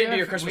didn't my- Oh, even- you we didn't do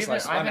your haven't- Christmas we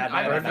list. haven't- My bad, I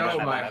my haven't- bad, my no, bad,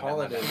 my my bad,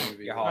 holiday my bad.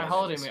 movie. Your my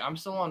holiday movies. movie. I'm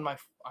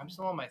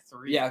still on my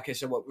 3. Yeah, okay,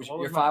 so what was What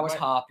your was 5 my- was my-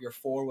 Hop, your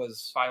 4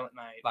 was Violent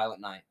Night. Violet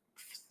Night.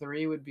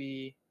 3 would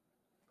be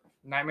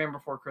Nightmare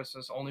Before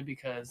Christmas, only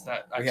because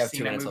that We I've have seen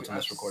 2 that minutes movie. left on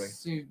this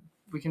recording.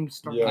 We can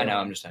start. Yeah. I know,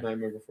 I'm just saying.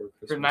 Nightmare Before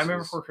Christmas. Nightmare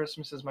is- Before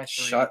Christmas is my 3.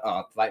 Shut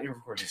up. Nightmare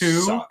Before Christmas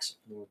 2? sucks.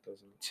 No, it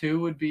doesn't. 2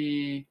 would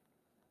be.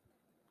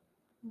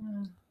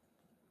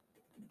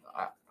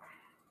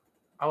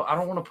 I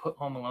don't want to put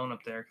Home Alone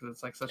up there because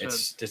it's like such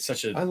It's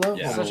such a I love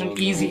yeah. Home such an Alone,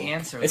 easy though.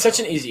 answer. It's such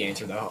an easy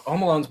answer though.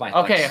 Home Alone's my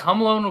Okay, like,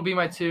 Home Alone will be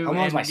my 2. Home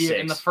Alone's and my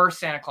and the 6. first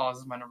Santa Claus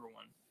is my number 1.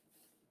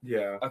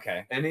 Yeah.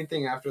 Okay.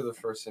 Anything after the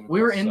first. Santa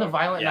We were Claus in the sucked.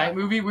 Violent Yeah. Night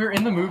movie. We were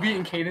in the movie,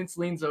 and Cadence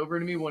leans over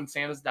to me when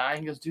Santa's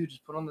dying. He goes, "Dude,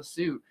 just put on the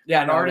suit.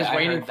 Yeah, Bernard no, is I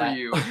waiting heard for that.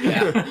 you."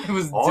 Yeah. It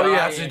was All you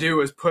have to dying. do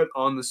is put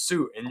on the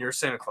suit, and you're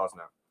Santa Claus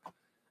now.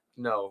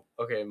 No.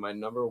 Okay, my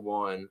number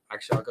 1.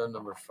 Actually, I'll go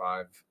number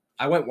 5.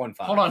 I went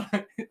 1-5. Hold on.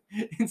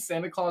 In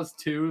Santa Claus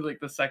 2, like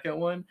the second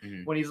one,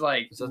 Mhm. when he's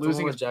like Is that the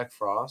losing one his with Jack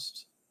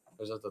Frost?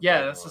 Or is that the yeah,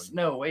 third that's one? just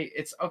no wait.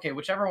 It's okay,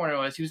 whichever one it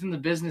was. He was in the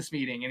business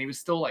meeting and he was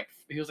still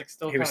He was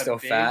kinda still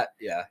big. fat.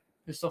 Yeah.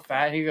 He was still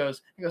fat. He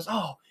goes,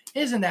 "Oh,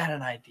 isn't that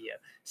an idea?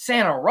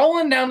 Santa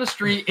rolling down the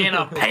street in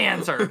a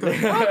Panzer."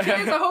 Well,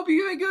 kids, I hope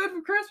you get good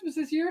for Christmas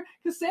this year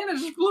because Santa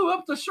just blew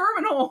up the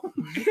Sherman home.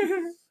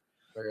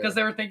 Okay. Because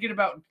they were thinking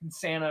about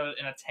Santa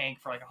in a tank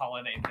for like a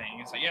holiday thing.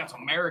 It's like, yeah, it's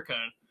America.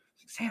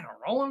 It's like, Santa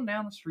rolling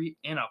down the street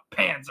in a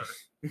Panzer.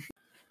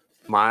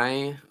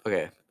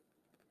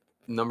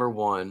 Number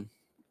 1.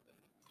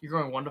 You're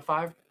going 1 to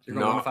 5? You're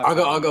going No, 1 to 5.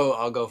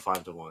 I'll go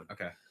 5 to 1.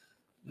 Okay.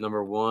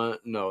 Number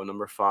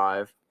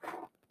 5.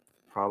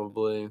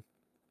 Probably.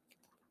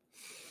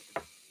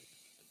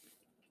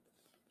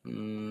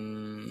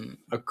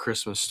 A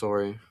Christmas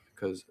Story,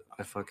 because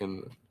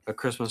A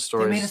Christmas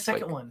Story. They made a is,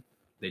 second like, one.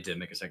 They did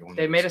make a second one.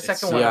 They made a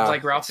second one. yeah. It's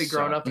like Ralphie It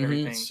growing up and sucked.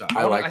 everything. sucked.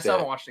 I liked still it.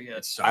 haven't watched it yet.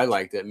 It sucked. I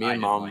liked it. Me I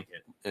and didn't Mom like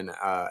it. and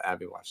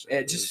Abby watched it.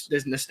 It just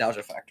there's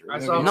nostalgia factor. I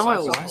saw- No, I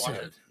it still have to watch wasn't.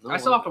 it. No, I it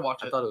still have to wasn't. watch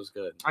I it. thought it was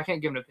good. I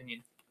can't give an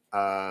opinion.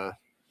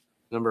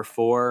 Number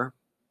 4,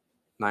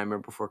 Nightmare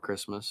Before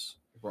Christmas.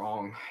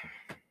 wrong.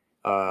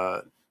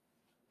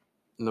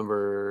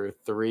 Number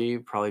 3,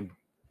 probably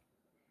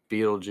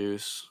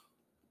Beetlejuice.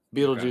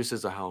 Beetlejuice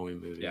is a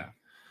Halloween movie.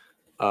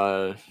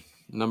 Yeah.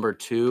 Number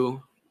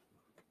 2,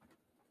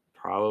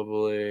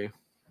 probably.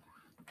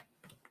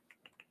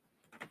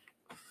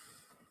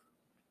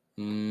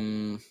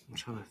 I'm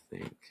trying to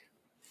think.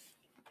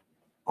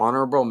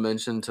 Honorable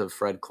mention to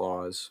Fred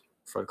Claus.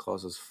 Fred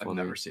Claus is funny. I've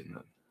never seen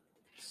that.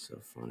 So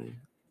funny.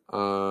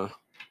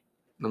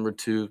 Number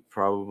 2,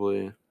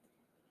 probably.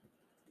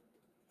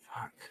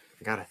 Fuck.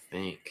 I gotta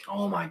think.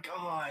 Oh my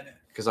god.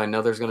 Because I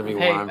know there's gonna be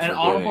Hey, one I'm an forgetting.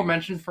 honorable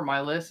mention for my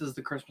list is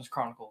the Christmas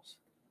Chronicles.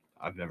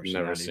 I've never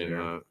seen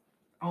that.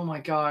 Oh my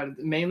god.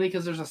 Mainly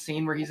because there's a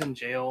scene where he's in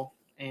jail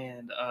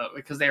and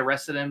because they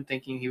arrested him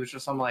thinking he was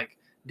just some like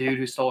dude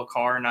who stole a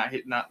car and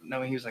not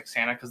knowing he was like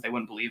Santa because they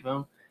wouldn't believe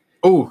him.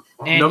 Oh,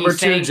 And number 2,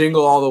 sang,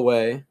 Jingle All the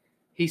Way.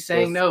 He's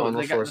saying with Arnold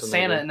they got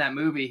Santa Schwarzenegger. in that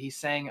movie. He's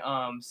saying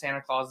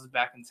Santa Claus is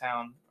back in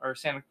town or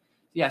Santa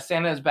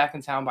is back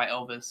in town by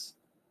Elvis.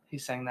 He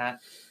sang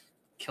that.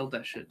 Killed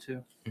that shit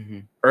too. Mm-hmm.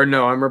 Or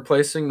no, I'm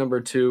replacing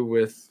number 2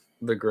 with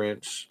The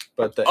Grinch.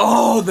 But the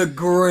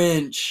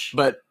Grinch.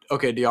 But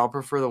okay, do y'all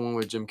prefer the one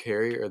with Jim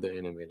Carrey or the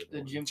animated The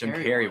one? Jim Jim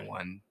Carrey Carrey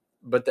one.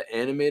 But the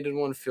animated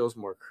one feels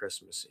more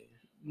Christmassy.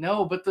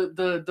 No, but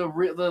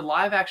the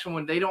live action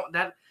one, they don't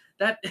that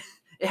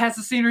it has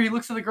the scene where he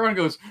looks at the girl and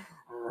goes.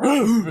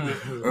 You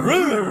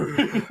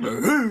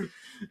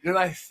know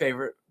my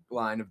favorite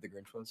line of the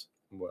Grinch was?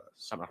 What?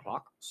 7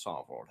 o'clock,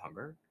 solve world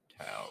hunger,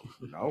 tell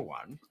no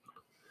one.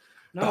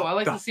 No, I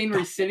like the scene where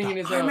he's sitting in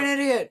his. I'm an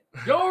idiot.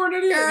 You're an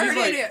idiot. You're He's an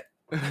like, idiot.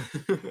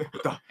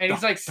 and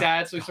he's like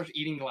sad, so he starts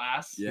eating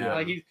glass. Yeah.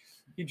 Like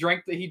he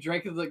drank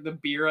the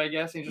beer, I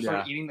guess, and he just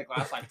started eating the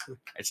glass. Like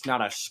It's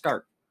not a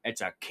skirt, it's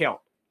a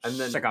kilt. And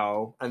then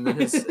Sicko. And then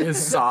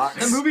his socks.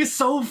 the movie is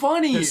so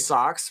funny. His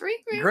socks.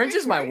 Grinch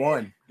is my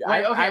one.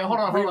 Wait, okay, hold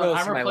on.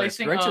 I'm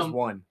replacing. Grinch is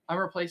one. I'm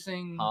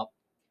replacing. Hop.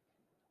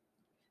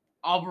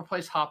 I'll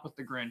replace Hop with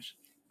the Grinch.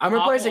 I'm Hop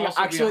will replacing also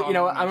be a actually, you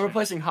know what? I'm honorable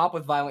replacing Hop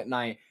with Violent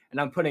Night, and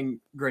I'm putting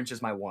Grinch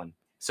as my one.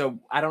 So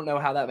I don't know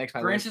how that makes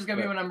my Grinch list. is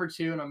gonna be my number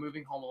 2, and I'm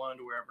moving Home Alone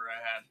to wherever I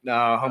had.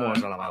 No, Home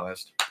Alone's not on my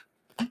list.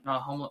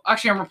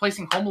 Actually, I'm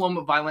replacing Home Alone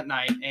with Violent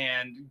Night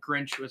and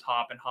Grinch with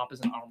Hop, and Hop is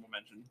an honorable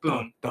mention.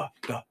 Boom.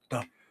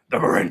 The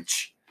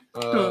Grinch.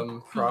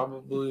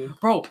 Probably.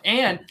 Bro,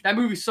 and that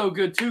movie's so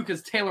good too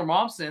because Taylor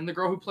Momsen, the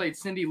girl who played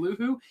Cindy Lou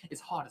Who,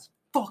 is hot as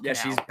fuck. Yeah, now.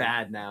 she's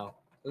bad now.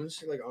 Isn't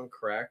she like on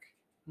crack?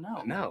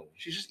 No,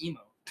 she's just emo.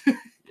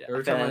 Yeah.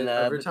 Every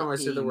time I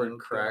say the word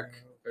crack,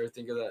 or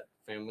think of that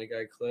Family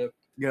Guy clip.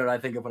 You know what I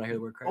think of when I hear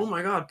the word crack? Oh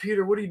my God,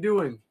 Peter, what are you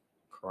doing?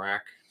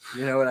 Crack.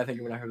 You know what I think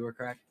of when I hear the word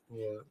crack?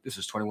 What? This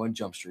is 21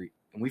 Jump Street,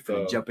 and we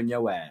finna jump in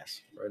your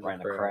ass right in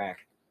the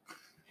crack.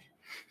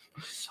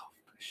 She's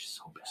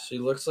so bad. She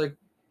looks like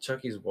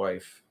Chucky's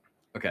wife.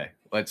 Okay,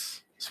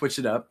 let's switch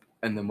it up,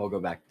 and then we'll go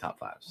back to top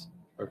 5s.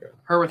 Okay.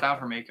 Her without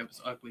her makeup is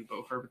ugly,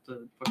 but her with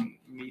the fucking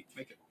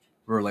makeup.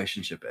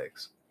 Relationship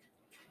eggs.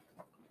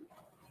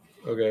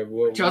 Okay.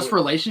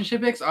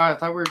 Relationship picks? Oh, I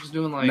thought we were just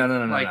doing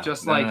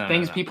like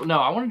things people. No,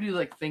 I want to do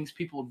like things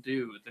people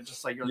do. They're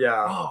just like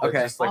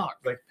okay. Just fuck.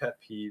 like pet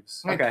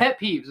peeves. Like pet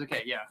peeves.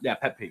 Okay, yeah. Yeah,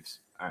 pet peeves.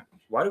 All right.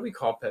 Why do we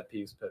call pet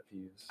peeves?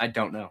 I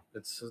don't know.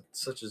 It's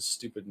such a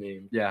stupid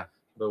name. Yeah.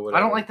 But I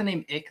don't like the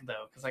name ick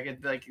though, because I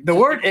get like the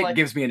word ick like,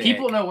 gives me an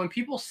people ick. know when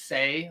people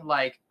say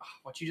like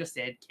what you just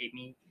said gave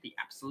me the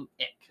absolute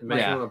ick.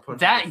 Yeah.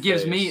 That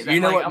gives me.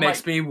 You know what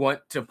makes me want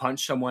to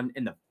punch someone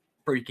in the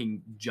freaking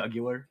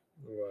jugular?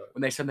 What?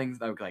 When they say things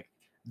like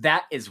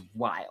that is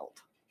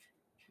wild.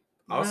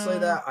 I'll say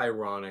that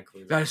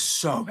ironically. That is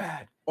so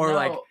bad. Or No,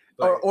 like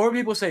or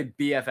people say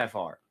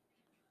BFFR.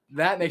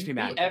 That makes me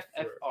mad.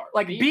 BFFR.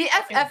 Like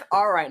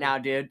BFFR right now,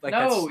 dude. Like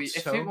no,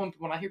 that's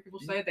when I hear people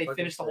say it, they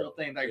finish the whole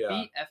thing. Like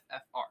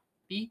BFFR.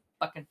 Be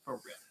fucking for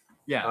real.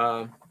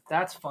 Yeah.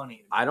 That's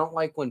funny. I don't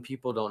like when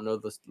people don't know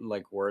the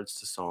like words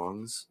to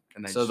songs,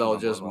 and so they'll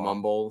just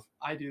mumble.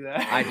 I do that.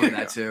 I do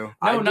that too.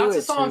 No, not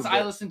the songs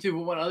I listen to,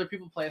 but when other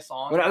people play a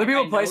song. When other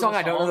people play a song,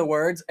 I don't know the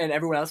words, and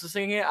everyone else is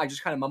singing it. I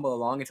just kind of mumble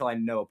along until I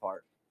know a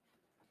part.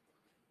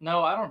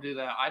 No, I don't do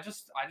that. I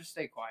just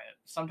stay quiet.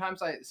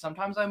 Sometimes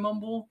I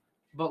mumble,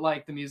 but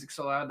like the music's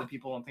so loud that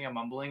people don't think I'm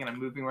mumbling, and I'm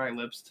moving my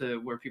lips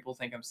to where people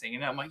think I'm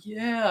singing it. I'm like,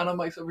 yeah, and I'm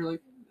like, so really.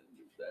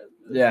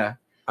 Yeah.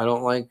 I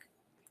don't like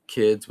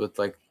kids with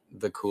like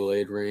the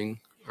Kool-Aid ring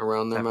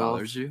around their mouth.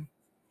 Bothers you?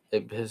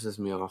 It pisses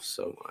me off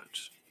so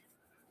much.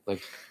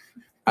 Like,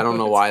 I don't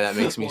know why that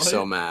makes me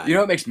so mad. You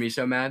know what makes me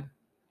so mad?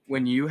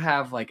 When you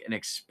have like an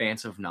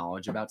expansive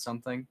knowledge about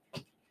something,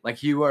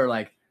 like you are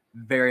like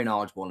very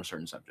knowledgeable in a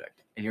certain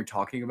subject, and you're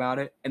talking about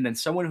it, and then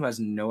someone who has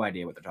no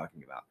idea what they're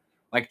talking about,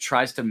 like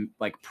tries to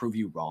like prove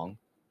you wrong.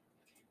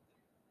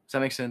 Does that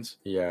make sense?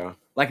 Yeah.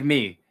 Like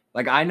me,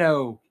 like I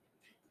know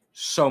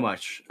so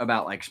much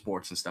about like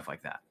sports and stuff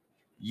like that.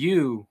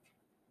 You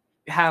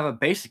have a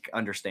basic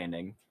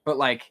understanding, but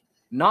like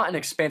not an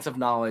expansive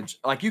knowledge.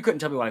 Like you couldn't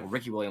tell me why like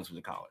Ricky Williams was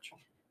in college.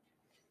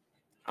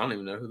 I don't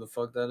even know who the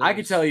fuck that is. I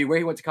could tell you where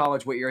he went to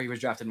college, what year he was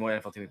drafted, and what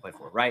NFL team he played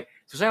for, right?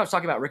 So say I was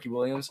talking about Ricky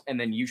Williams, and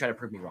then you try to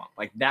prove me wrong.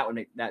 Like that would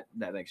make that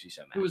makes you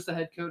so mad. Who was the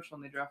head coach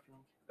when they drafted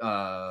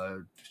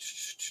him?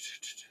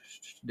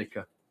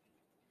 Ditka.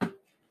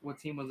 What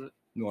team was it?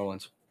 New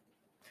Orleans.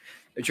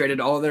 They traded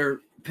all their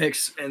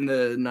picks in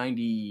the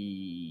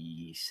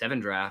 97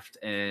 draft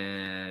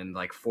and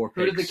like 4 picks.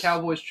 Who did the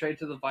Cowboys trade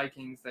to the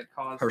Vikings that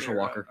caused Herschel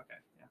Walker. Okay,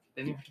 yeah.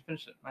 They didn't even have to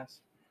finish it. Nice.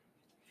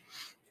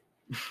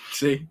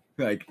 See?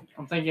 Like,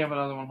 I'm thinking of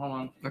another one. Hold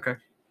on. okay.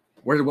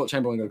 Where did Wilt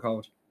Chamberlain go to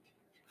college?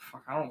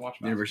 Fuck, I don't watch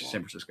basketball. University of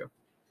San Francisco.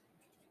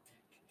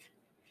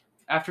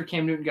 After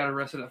Cam Newton got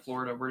arrested at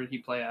Florida, where did he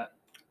play at?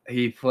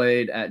 He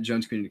played at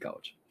Jones Community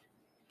College.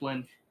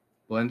 Blinn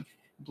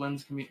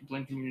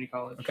Community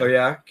College. Oh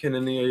yeah, can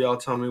any of y'all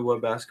tell me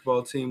what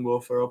basketball team Will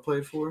Ferrell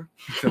played for?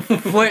 The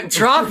Flint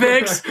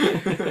Tropics.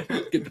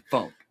 Get the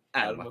funk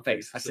out of my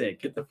face. I said,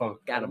 get the funk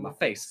out of my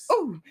face.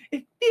 Oh,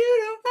 if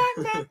you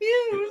don't like my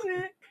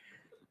music.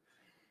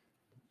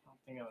 I'm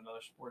thinking of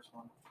another sports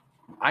one.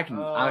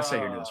 I'll stay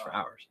here and do this for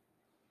hours.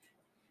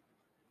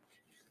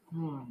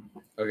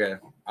 Okay.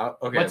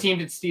 Okay. What team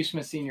did Steve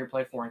Smith Sr.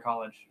 play for in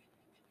college?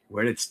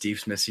 Where did Steve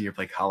Smith Sr.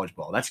 play college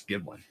ball? That's a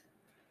good one.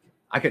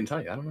 I couldn't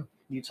tell you. I don't know.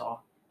 Utah.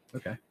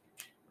 Okay.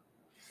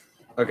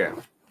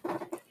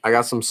 I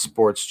got some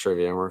sports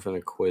trivia, and we're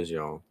gonna quiz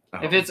y'all.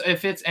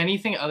 If it's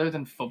anything other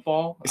than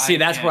football, see,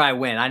 that's where I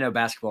win. I know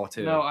basketball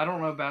too. No, I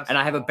don't know basketball. And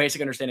I have a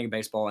basic understanding of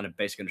baseball and a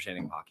basic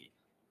understanding of hockey.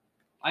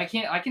 I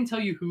can tell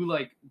you who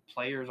like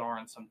players are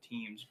on some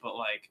teams, but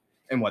like.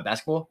 And what,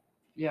 basketball?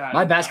 Yeah.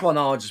 My basketball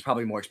knowledge is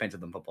probably more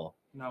expensive than football.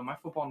 No, my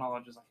football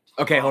knowledge is like.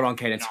 Okay, hold on,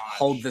 Cadence.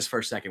 Hold this for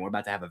a second. We're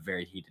about to have a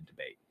very heated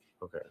debate.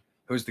 Okay.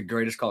 Who's the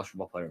greatest college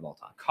football player of all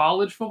time?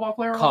 College football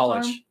player of all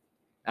time? College.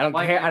 I don't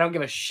care. I don't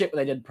give a shit what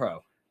they did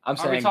pro. I'm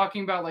saying. Are we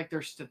talking about like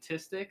their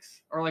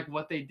statistics or like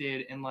what they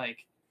did in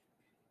like.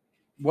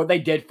 What they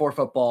did for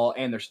football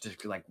and their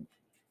statistics, like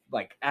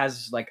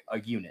as like a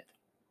unit.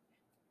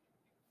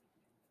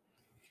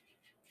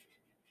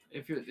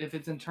 If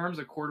it's in terms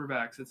of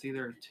quarterbacks, it's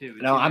either two.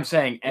 No, I'm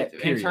saying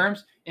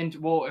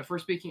if we're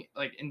speaking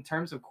like in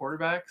terms of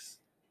quarterbacks,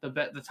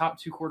 the top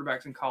 2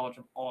 quarterbacks in college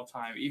of all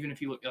time, even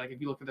if you look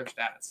at their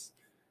stats,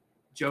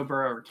 Joe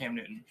Burrow or Cam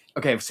Newton.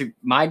 Okay, see,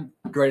 my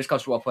greatest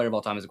college football player of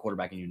all time is a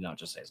quarterback, and you do not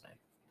just say his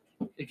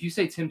name. If you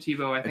say Tim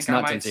Tebow, I think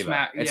I might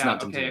smack. It's not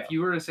Tim Tebow. If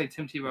you were to say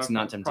Tim Tebow,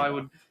 I probably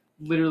would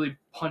literally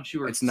punch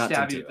you or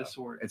stab you with the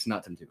sword. It's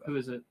not Tim Tebow. Who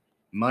is it?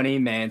 Money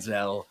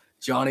Manziel.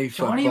 Johnny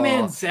Football. Johnny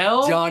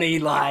Manziel? Johnny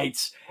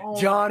Lights. Oh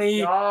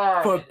Johnny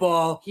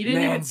Football.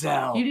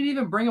 Manziel. He didn't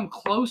even bring him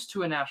close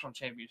to a national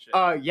championship.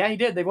 Yeah, he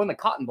did. They won the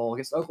Cotton Bowl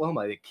against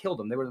Oklahoma. They killed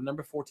them. They were the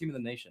number 4 team in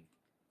the nation.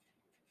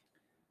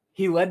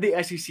 He led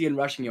the SEC in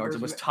rushing yards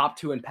and was top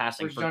 2 in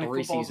passing for Johnny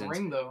 3 Football's seasons.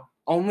 Ring, though?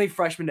 Only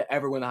freshman to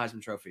ever win the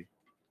Heisman Trophy.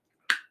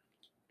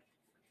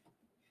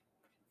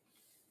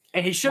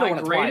 And he should have won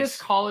it twice. My greatest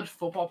college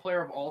football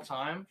player of all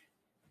time,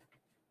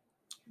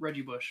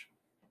 Reggie Bush.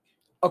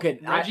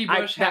 Okay,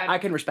 I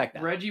can respect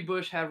that. Reggie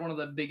Bush had one of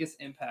the biggest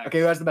impacts.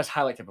 Okay, who has the best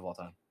highlight tape of all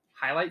time?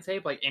 Highlight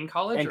tape, like in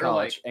college? In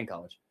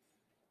college.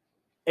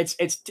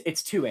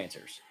 It's 2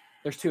 answers.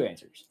 There's 2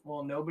 answers.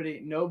 Well,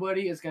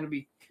 nobody is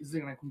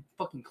gonna come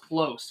fucking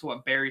close to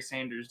what Barry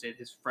Sanders did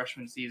his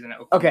freshman season at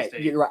Oklahoma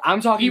State. You're right. I'm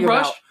talking He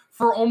rushed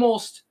for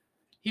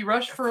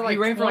like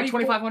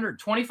 2,500.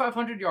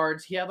 2,500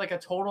 yards. He had like a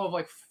total of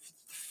like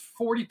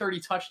 30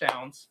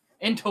 touchdowns.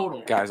 In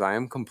total. Guys, I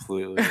am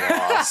completely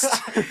lost.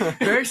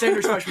 Barry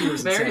Sanders' freshman year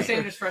was insane. Barry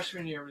Sanders'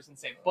 freshman year was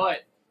insane. But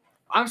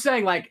I'm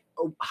saying like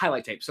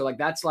highlight tape. So like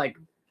that's like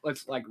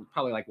let's like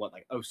probably like what,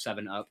 like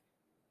 07 up.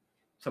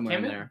 Somewhere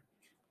in there.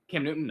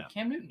 Cam Newton? No.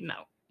 Cam Newton?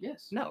 No.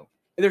 Yes. No.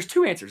 There's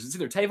 2 answers. It's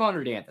either Tavon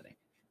or D'Anthony.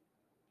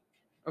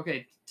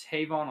 Okay,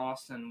 Tavon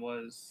Austin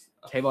was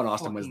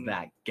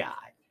that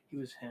guy. He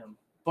was him.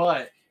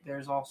 But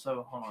there's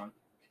also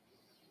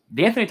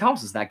D'Anthony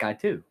Thomas is that guy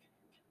too.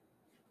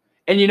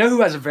 And you know who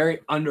has a very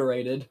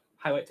underrated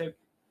highlight tape?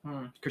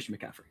 Christian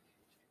McCaffrey.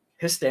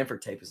 His Stanford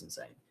tape is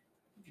insane.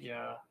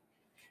 Yeah.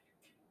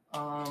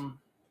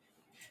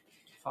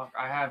 Fuck.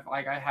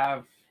 I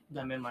have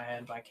them in my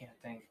head, but I can't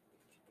think.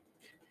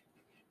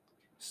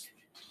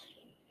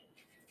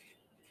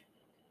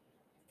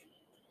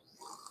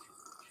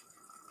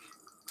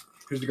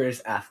 Who's the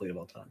greatest athlete of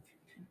all time?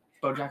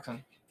 Bo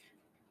Jackson.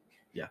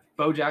 Yeah.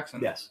 Bo Jackson.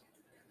 Yes.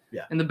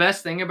 Yeah. And the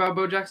best thing about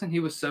Bo Jackson, he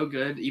was so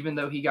good, even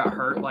though he got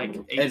hurt like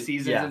 8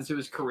 seasons into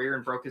his career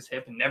and broke his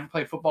hip and never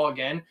played football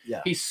again.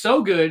 Yeah. He's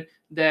so good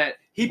that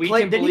he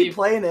played. Didn't he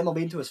play in the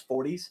MLB into his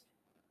 40s?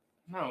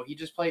 No, he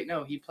just played.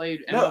 No, he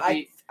played MLB. No,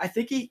 I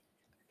think he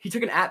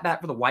took an at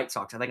bat for the White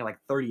Sox. I think at like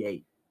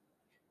 38.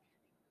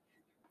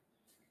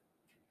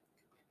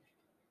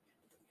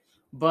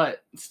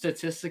 But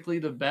statistically,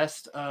 the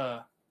best.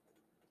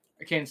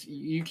 Okay,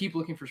 you keep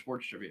looking for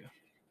sports trivia.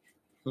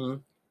 Go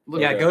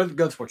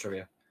to sports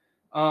trivia.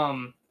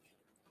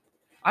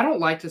 I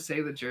don't like to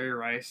say that Jerry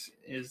Rice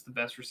is the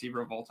best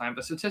receiver of all time,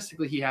 but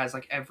statistically, he has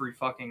like every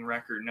fucking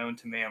record known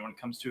to man when it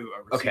comes to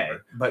a receiver. Okay,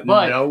 but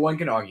no one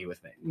can argue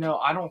with me. No,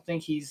 I don't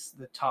think he's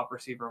the top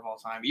receiver of all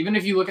time. Even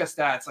if you look at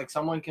stats, like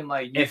someone can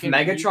like. If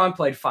Megatron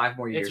played 5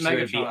 more years, he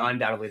would be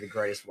undoubtedly the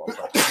greatest of all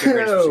time. Receiver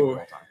of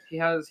all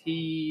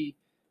time.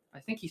 I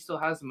think he still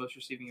has the most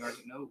receiving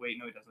yards. No, he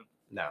doesn't.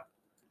 No.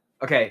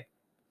 Okay.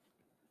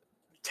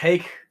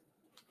 Take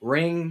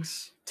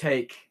rings,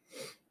 take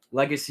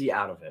legacy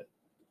out of it.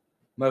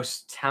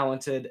 Most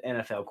talented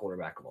NFL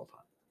quarterback of all time.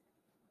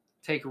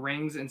 Take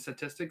rings and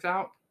statistics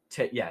out?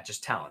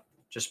 Just talent.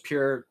 Just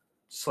pure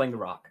sling the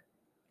rock.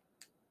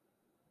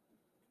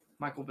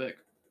 Michael Vick.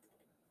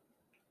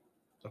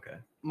 Okay.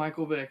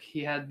 Michael Vick,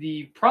 he had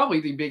probably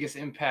the biggest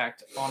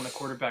impact on the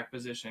quarterback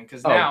position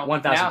because now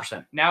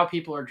 1,000%. Now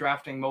people are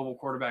drafting mobile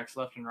quarterbacks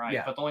left and right.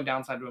 Yeah. But the only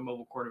downside to a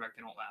mobile quarterback,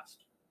 they don't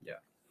last. Yeah.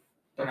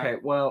 They're Okay.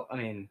 not. Well, I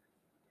mean,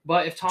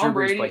 but if Tom Drew Brees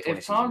Brady, played 20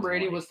 if Tom seasons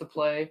Brady in was to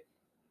play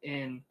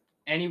in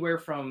anywhere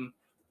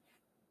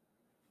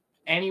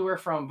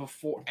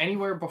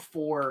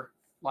before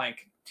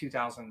like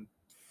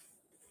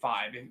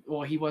 2005,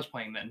 well, he was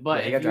playing then.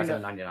 But he got drafted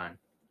in 99.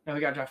 No,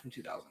 he got drafted in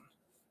 2000.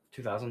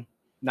 2000.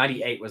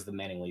 98 was the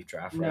Manning Leaf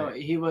draft, right? No,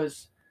 he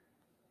was.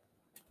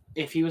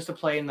 If he was to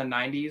play in the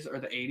 90s or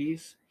the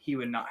 80s, he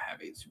would not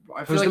have a Super Bowl.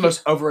 Who's the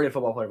most overrated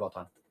football player of all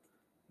time?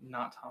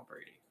 Not Tom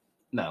Brady.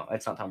 No,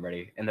 it's not Tom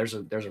Brady. And there's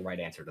a right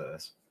answer to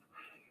this.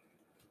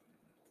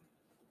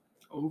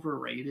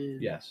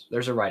 Overrated? Yes,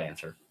 there's a right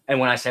answer. And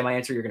when I say my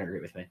answer, you're going to agree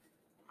with me.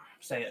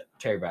 Say it.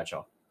 Teir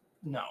Bradshaw.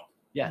 No.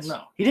 Yes.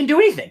 No. He didn't do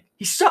anything.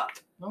 He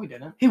sucked. No, he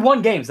didn't. He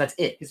won games. That's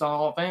it. He's on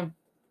Hall of Fame.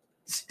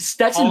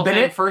 Stetson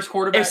Bennett, first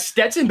quarterback. If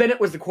Stetson Bennett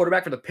was the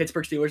quarterback for the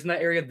Pittsburgh Steelers in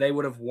that area, they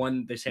would have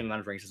won the same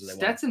amount of rings as they won.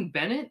 Stetson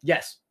Bennett?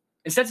 Yes.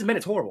 And Stetson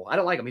Bennett's horrible. I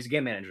don't like him. He's a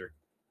game manager.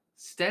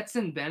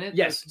 Stetson Bennett?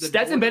 Yes.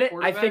 Stetson Bennett,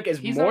 I think,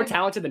 is more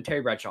talented than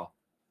Teir Bradshaw.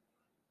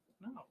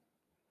 No.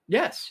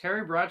 Yes.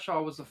 Teir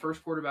Bradshaw was the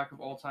first quarterback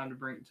of all time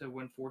to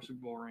win 4 Super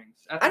Bowl rings.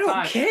 I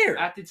don't care.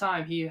 At the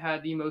time, he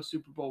had the most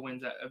Super Bowl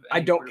wins of any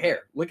I don't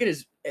care. Look at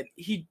his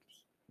he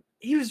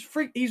was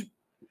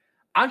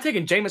I'm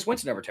taking Jameis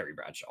Winston over Teir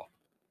Bradshaw.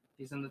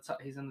 He's in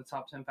the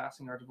top 10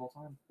 passing yards of all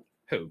time.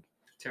 Who?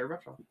 Teir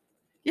Bradshaw.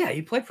 Yeah,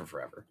 he played for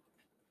forever.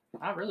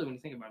 Not really when you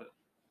think about it.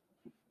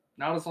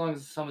 Not as long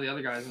as some of the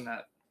other guys in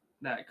that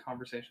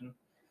conversation.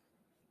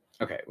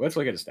 Okay, let's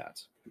look at his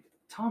stats.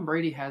 Tom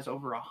Brady has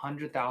over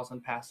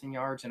 100,000 passing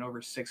yards and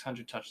over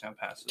 600 touchdown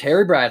passes.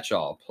 Teir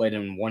Bradshaw played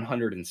in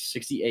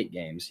 168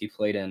 games. He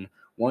played in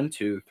 1,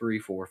 2, 3,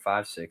 4,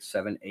 5, 6,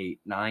 7, 8,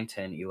 9,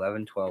 10,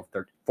 11, 12,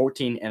 13,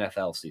 14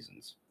 NFL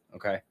seasons.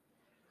 Okay.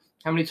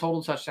 How many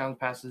total touchdown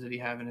passes did he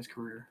have in his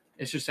career?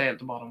 It should say at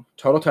the bottom.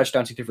 Total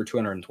touchdowns he threw for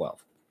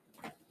 212.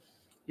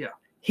 Yeah.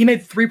 He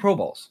made 3 Pro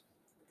Bowls,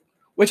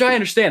 which I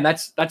understand.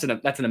 That's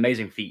an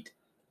amazing feat.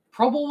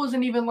 Pro Bowl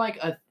wasn't even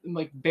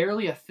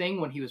barely a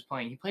thing when he was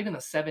playing. He played in the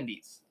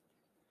 70s.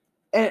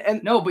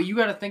 And no, but you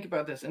got to think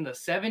about this. In the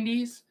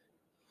 70s,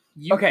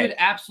 you could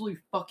absolutely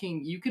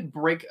you could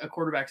break a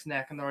quarterback's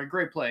neck, and they're like,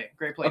 great play.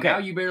 Okay. Now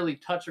you barely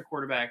touch a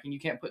quarterback, and you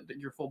can't put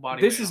your full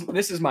body. This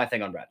is my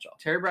thing on Bradshaw.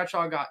 Teir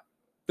Bradshaw got.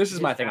 This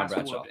is my thing on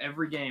Bradshaw.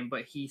 Every game,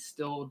 but he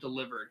still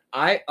delivered.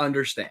 I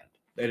understand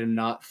they did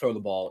not throw the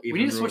ball. We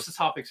need to switch the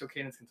topic so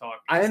Cadence can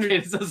talk.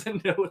 Cadence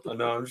doesn't know what.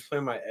 I'm just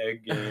playing my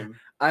egg game.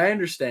 I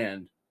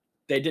understand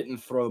they didn't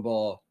throw the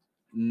ball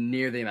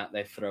near the amount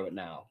they throw it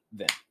now.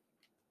 Then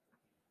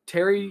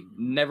Terry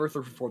never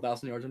threw for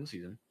 4,000 yards in the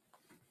season.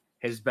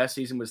 His best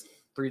season was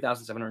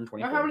 3,724.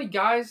 You know how many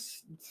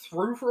guys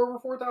threw for over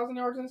 4,000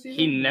 yards in a season?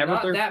 He never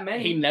Not threw that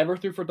many. He never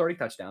threw for 30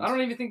 touchdowns. I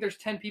don't even think there's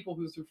 10 people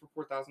who threw for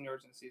 4,000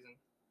 yards in a season.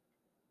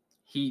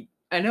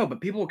 I know, but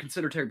people will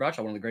consider Teir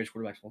Bradshaw one of the greatest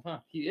quarterbacks of all time.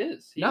 He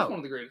is. He's one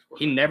of the greatest quarterbacks.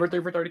 He never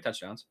threw for 30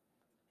 touchdowns.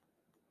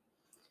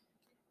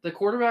 The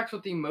quarterbacks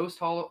with the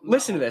most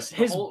Listen to this.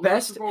 His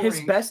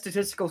best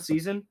statistical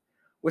season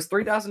was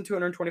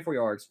 3,224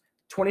 yards,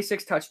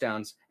 26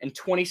 touchdowns, and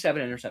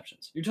 27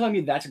 interceptions. You're telling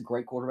me that's a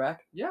great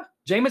quarterback? Yeah.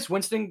 Jameis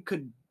Winston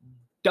could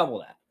double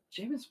that.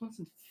 Jameis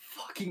Winston's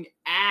fucking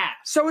ass.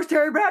 So is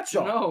Teir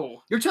Bradshaw.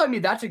 No. You're telling me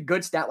that's a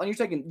good stat line? You're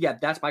taking,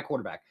 that's my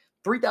quarterback.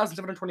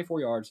 3,724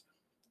 yards,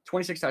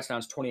 26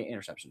 touchdowns, 28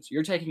 interceptions.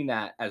 You're taking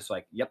that as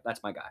yep,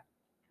 that's my guy.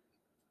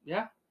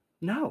 Yeah.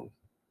 No.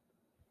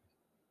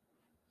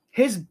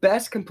 His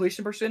best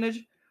completion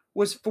percentage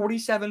was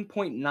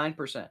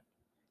 47.9%.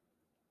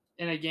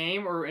 In a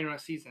game or in a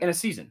season? In a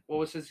season. What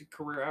was his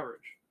career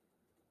average?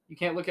 You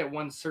can't look at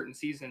one certain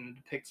season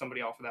and pick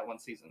somebody off of that one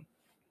season.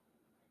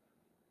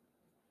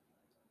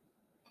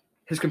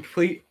 His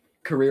complete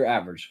career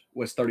average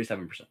was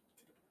 37%.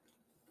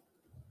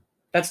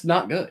 That's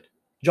not good.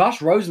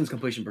 Josh Rosen's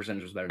completion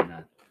percentage was better than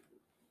that.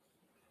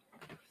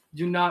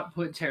 Do not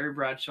put Teir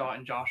Bradshaw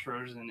and Josh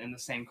Rosen in the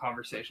same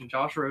conversation.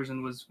 Josh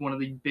Rosen was one of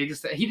the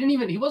biggest.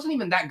 He wasn't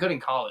even that good in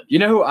college. You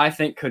know who I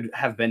think could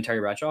have been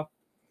Teir Bradshaw?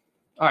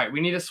 All right, we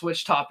need to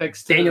switch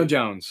topics. Daniel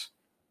Jones.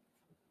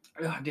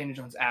 Ugh, Daniel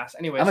Jones' ass.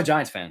 Anyways, I'm a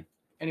Giants fan.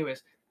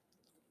 Anyways,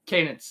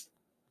 Cadence.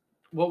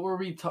 What were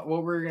we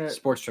gonna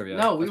sports trivia?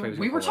 No,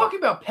 we were talking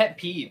about pet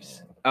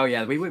peeves. Oh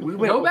yeah, we went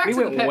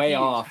way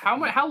off.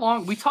 How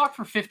long? We talked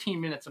for 15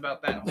 minutes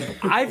about that.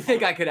 I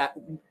think I could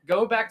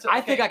go back to.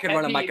 I think I could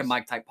run a Mike and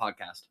Mike type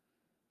podcast.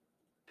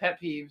 Pet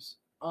peeves.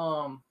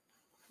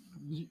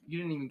 You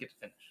didn't even get to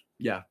finish.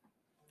 Yeah.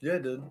 Yeah, I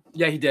did.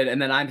 Yeah, he did,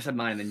 and then I said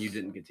mine, and then you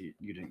didn't get to.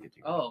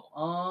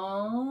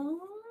 Oh.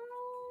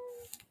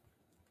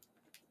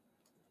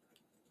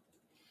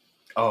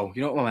 Oh,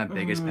 you know what one of my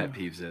biggest pet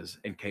peeves is?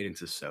 And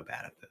Cadence is so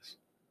bad at this.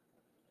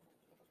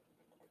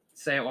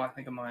 Say it while I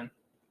think of mine.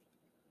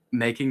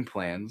 Making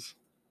plans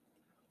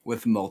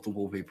with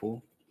multiple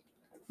people.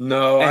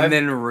 No. And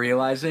then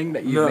realizing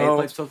that you've made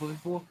plans with multiple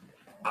people.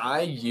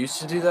 I used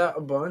to do that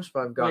a bunch,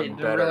 but I've gotten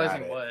better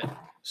at it. What?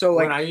 So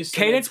When like I used to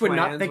Cadence make would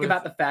not plans think with-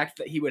 about the fact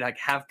that he would like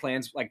have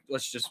plans. Like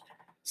let's just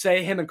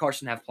say him and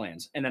Carson have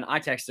plans, and then I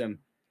text him.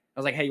 I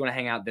was like, "Hey, you want to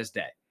hang out this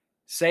day?"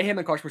 Say him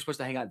and Carson were supposed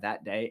to hang out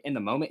that day. In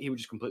the moment, he would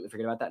just completely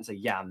forget about that and say,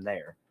 "Yeah, I'm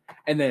there,"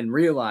 and then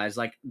realize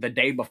like the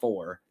day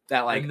before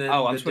that like, And then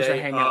 "Oh, I'm the supposed to day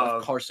hang out of,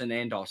 with Carson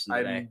and Dawson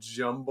today." I'm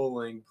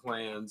jumbling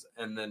plans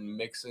and then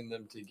mixing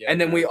them together. And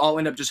then we all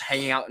end up just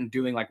hanging out and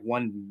doing like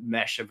one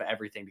mesh of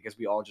everything because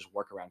we all just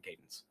work around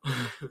Cadence.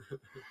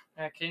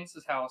 Yeah,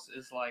 Cadence's house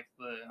is like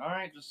all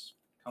right, just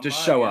come Just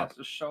by, show I up. guess.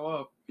 Just show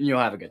up. You'll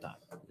have a good time.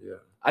 Yeah.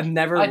 I've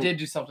never. I did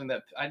do something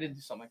like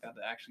that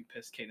that actually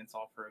pissed Cadence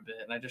off for a bit,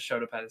 and I just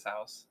showed up at his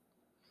house.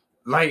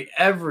 Like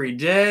every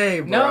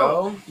day, bro.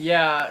 No.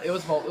 Yeah, it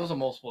was a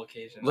multiple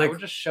occasion. Like- I would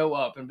just show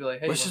up and be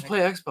like, "Hey, Let's you just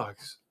wanna play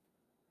Xbox.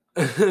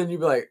 And you'd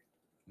be like,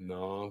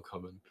 no, I'm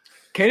coming.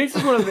 Cadence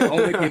is one of the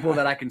only people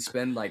that I can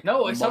spend like.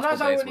 No, like sometimes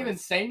multiple I days wouldn't even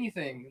with. say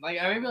anything. Like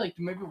I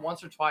maybe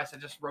once or twice I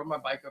just rode my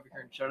bike over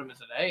here and showed him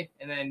it's a day,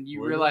 and then you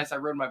Would you? realize I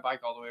rode my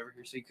bike all the way over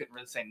here, so you couldn't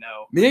really say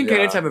no. Me and Yeah.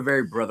 Cadence have a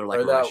very brother-like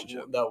Or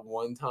relationship. that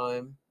one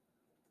time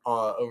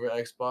over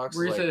Xbox.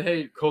 Where you like, said,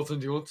 "Hey, Colton,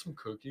 do you want some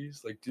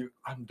cookies? Like,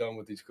 I'm done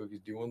with these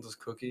cookies. Do you want this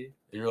cookie?"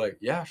 And you're like,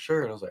 "Yeah,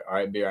 sure." And I was like, "All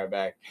right, be right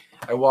back."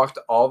 I walked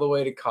all the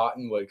way to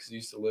Cottonwood because I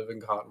used to live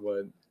in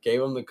Cottonwood. Gave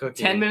him the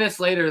cookie. 10 minutes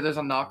later, there's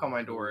a knock on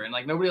my door, and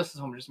like nobody else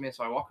is home, just me.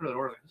 So I walk to the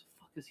door, like, "Who the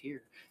fuck is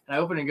here?" And I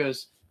open it and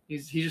goes,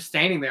 he's just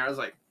standing there. I was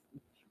like,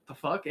 "The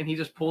fuck?" And he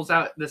just pulls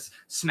out this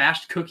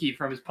smashed cookie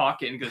from his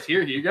pocket and goes,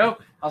 "Here you go."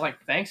 I was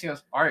like, "Thanks." He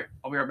goes, "All right,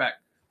 I'll be right back."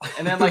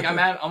 And then like I'm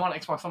on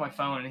Xbox on my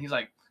phone, and he's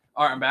like,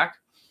 "All right, I'm back."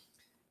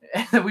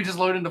 And then we just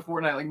loaded into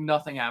Fortnite like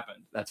nothing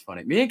happened. That's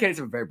funny. Me and Cadence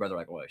have a very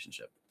brother-like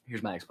relationship.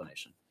 Here's my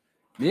explanation.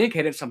 Me and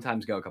Cadence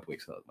sometimes go a couple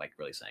weeks without like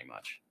really saying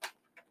much,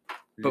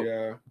 but-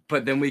 Yeah.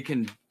 but then we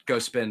can go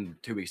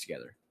spend 2 weeks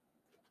together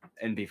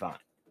and be fine.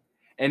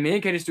 And me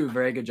and Cadence do a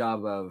very good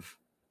job of,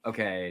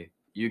 okay,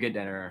 you get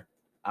dinner,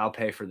 I'll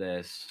pay for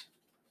this.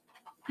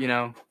 You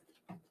know?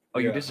 Oh,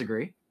 you Yeah.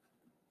 disagree?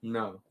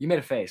 No. You made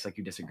a face like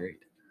you disagreed.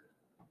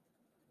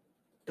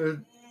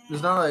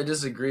 It's not that I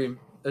disagree.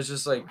 It's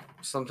just like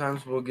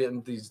sometimes we'll get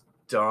into these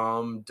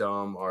dumb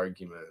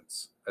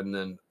arguments, and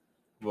then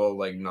we'll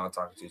like not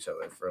talk to each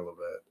other for a little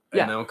bit, and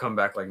Yeah. then we'll come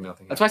back like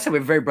nothing. That's why I said we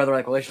have a very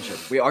brother-like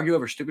relationship. We argue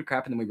over stupid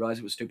crap and then we realize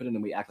it was stupid and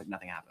then we act like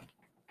nothing happened.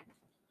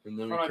 And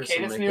then Oh, no, kiss and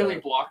Cadence make nearly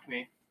up. blocked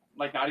me,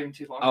 like not even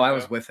too long. Oh, I ago.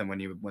 was with him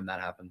when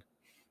that happened.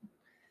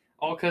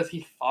 All because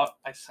he thought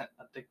I sent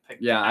a dick pic.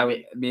 to Yeah,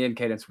 Abby. Me and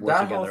Cadence were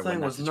That together whole when thing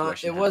that was not.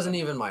 situation It wasn't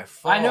happened. even my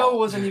fault. I know it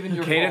wasn't even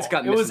your Cadence fault.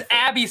 got It was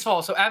misinformed. Abby's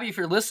fault. So Abby, if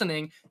you're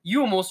listening,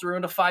 you almost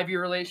ruined a 5-year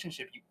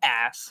relationship. You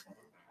ass.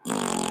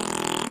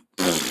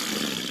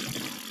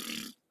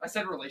 I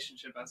said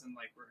relationship as in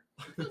like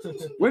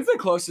we're. When's the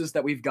closest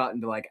that we've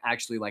gotten to like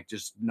actually like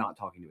just not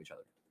talking to each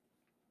other?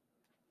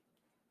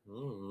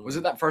 Was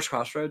it that first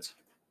Crossroads?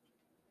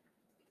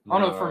 Oh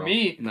no, for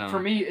me, No.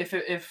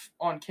 if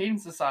on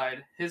Cadence's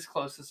side, his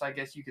closest, I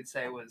guess you could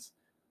say, was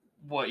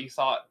what you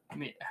thought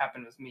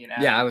happened with me and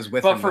Abby. Yeah, I was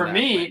with But him for when that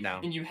me, went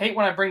down. and you hate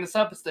when I bring this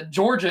up, it's the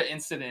Georgia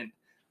incident.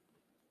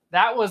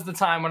 That was the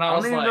time when I I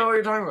was don't even like, know what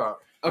you're talking about.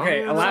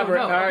 Okay, No, elaborate.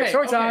 no, All right, okay,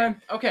 story okay,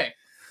 time. Okay.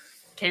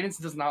 Cadence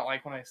does not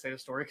like when I say the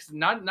story because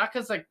not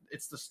because like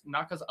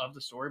not because of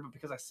the story, but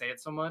because I say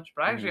it so much.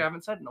 But I actually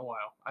haven't said it in a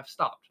while. I've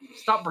stopped.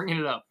 Stop bringing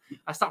it up.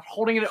 I stopped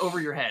holding it over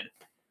your head.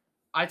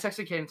 I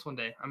texted Cadence one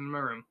day. I'm in my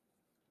room.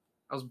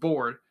 I was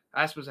bored.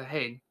 I asked him, I said,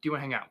 "Hey, do you want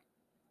to hang out?"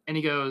 And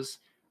he goes,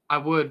 "I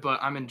would, but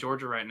I'm in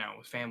Georgia right now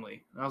with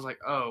family." And I was like,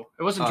 "Oh,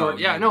 it wasn't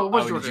Georgia." Yeah, no, it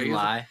was Georgia. Did He you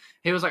was, lie?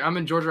 he was like, "I'm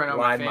in Georgia right now with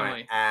my Lied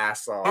family." my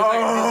ass off. He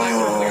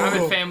was like,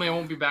 "I'm in family. I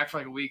won't be back for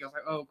like a week." I was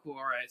like, "Oh, cool.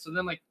 All right." So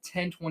then like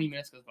 10, 20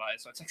 minutes goes by.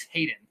 So I text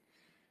Hayden.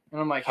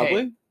 And I'm like, "Hey."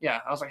 Public?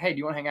 Yeah. I was like, "Hey, do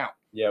you want to hang out?"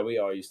 Yeah, we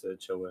all used to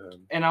chill with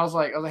him. And I was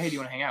like, "Hey, do you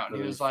want to hang out?" And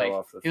Then he he was fell like,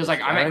 off the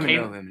 "I'm I at don't even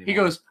know Cadence." him anymore. He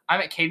goes,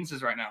 "I'm at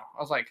Cadence's right now."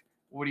 I was like,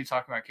 "What are you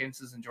talking about? Cadence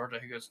is in Georgia."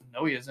 He goes,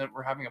 "No, he isn't.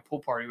 We're having a pool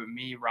party with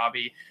me,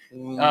 Robbie." Oh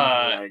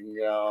my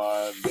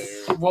god,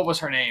 dude. What was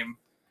her name?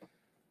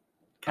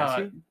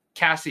 Cassie?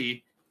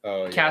 Cassie.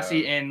 Oh,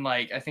 Cassie and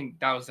like I think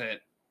that was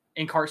it.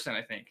 And Carson,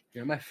 I think.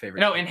 You're my favorite.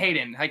 No, and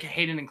Hayden, like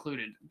Hayden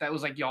included. That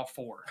was like y'all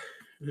four.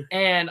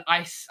 And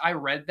I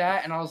read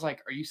that and I was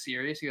like, "Are you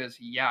serious?" He goes,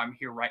 "Yeah, I'm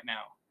here right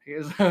now."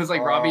 I was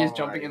like, "Robbie is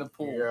jumping in the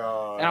pool,"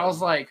 and I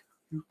was like,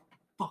 "You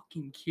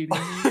fucking kidding me?"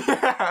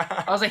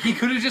 I was like, "He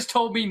could have just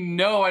told me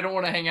no, I don't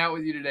want to hang out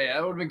with you today.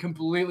 That would have been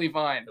completely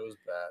fine." It was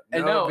bad.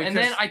 And No, and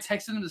then because- I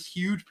texted him this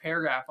huge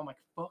paragraph. I'm like,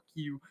 "Fuck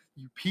you,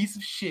 you piece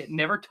of shit.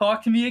 Never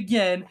talk to me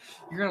again.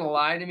 You're gonna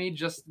lie to me,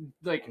 just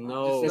like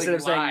No. just, Instead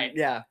like, of lie." saying,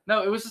 yeah.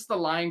 No, it was just the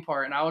lying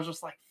part, and I was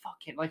just like,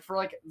 "Fucking!" Like for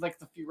like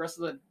the rest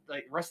of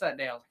that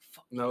day, I was like,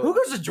 "Fuck." no. Who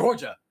goes to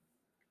Georgia?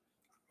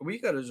 We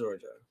go to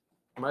Georgia.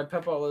 My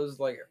Peppa lives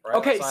like right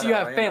Okay, outside so you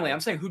have Atlanta. family. I'm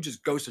saying who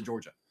just goes to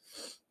Georgia?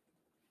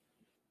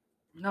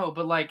 No,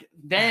 but like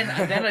then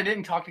I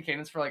didn't talk to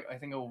Cadence for like I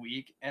think a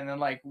week, and then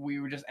like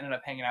we just ended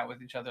up hanging out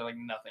with each other like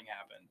nothing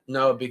happened.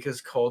 No, because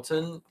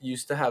Colton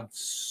used to have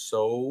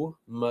so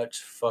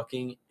much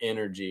fucking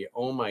energy.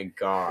 Oh my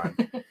god.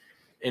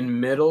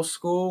 In middle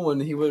school when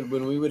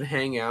we would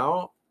hang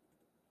out,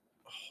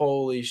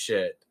 holy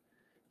shit.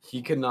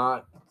 He could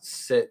not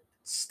sit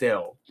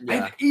still. I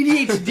have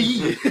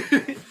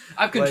ADHD.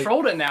 I've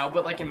controlled it now,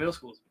 but like in middle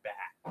school it's bad.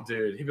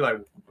 Dude, he'd be like,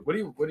 what do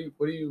you do?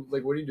 What do you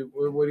want to do?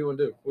 What do you want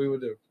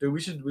to do? Dude,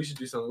 we should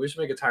do something. We should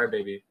make a tire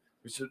baby.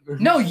 We should.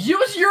 No, it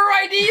was your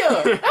idea.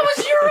 That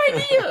was your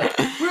idea.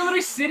 We were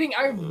literally sitting.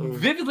 I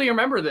vividly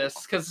remember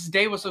this because this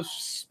day was so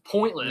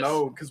pointless.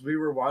 No, because we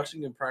were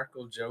watching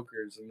Impractical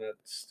Jokers and that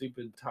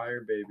stupid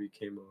tire baby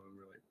came on.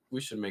 We're like, we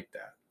should make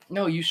that.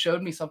 No, you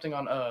showed me something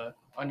on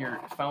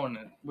your phone,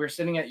 and we were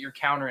sitting at your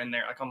counter in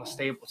there, like on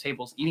the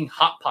tables, eating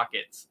Hot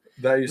Pockets.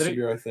 That used to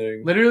be our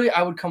thing. Literally,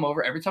 I would come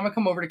over every time I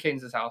come over to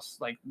Cadence's house.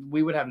 Like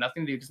we would have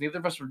nothing to do because neither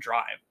of us would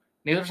drive.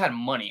 Neither of us had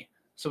money,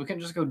 so we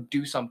couldn't just go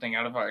do something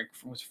out of our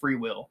with free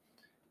will.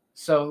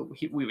 So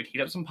we would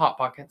heat up some Hot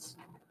Pockets,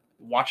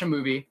 watch a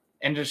movie,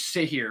 and just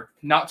sit here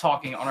not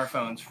talking on our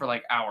phones for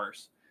like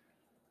hours.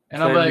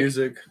 And I'm like,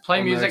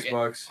 play music,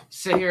 Xbox.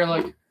 sit here and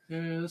like,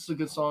 this is a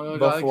good song.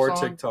 Before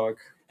TikTok.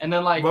 And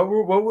then like,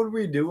 what would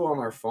we do on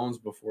our phones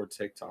before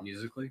TikTok?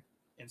 Musically?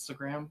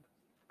 Instagram.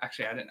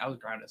 Actually, I didn't. I was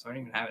grounded, so I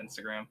didn't even have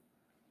Instagram.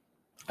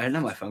 I didn't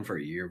have my phone for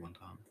a year one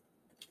time.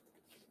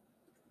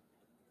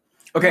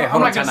 Okay,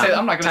 I'm not gonna say this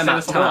on the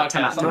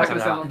podcast. I'm not gonna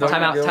say on the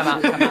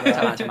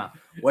podcast. Time out.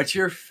 What's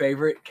your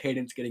favorite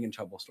Cadence getting in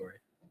trouble story?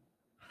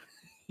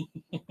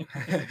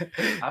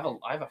 I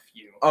have a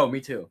few. Oh, me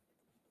too.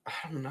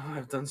 I don't know.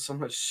 I've done so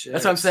much shit.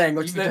 That's what I'm saying.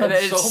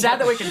 It's sad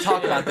that we can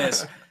talk about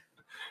this.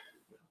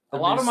 A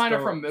lot of mine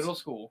are from middle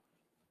school.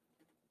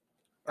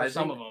 Or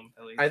some of them,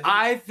 at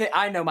least.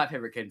 I know my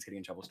favorite Cadence getting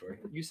in trouble story.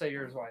 You say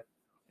yours, why?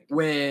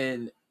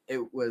 When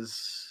it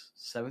was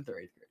 7th or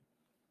 8th grade.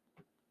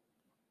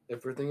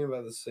 If we're thinking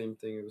about the same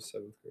thing, it was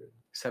 7th grade.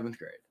 7th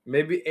grade.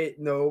 Maybe 8.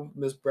 No,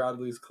 Miss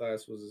Bradley's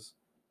class was.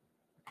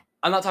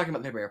 I'm not talking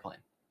about the paper airplane.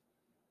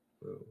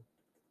 Oh.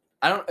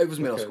 It was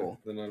middle school.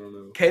 Then I don't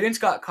know. Cadence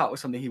got caught with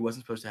something he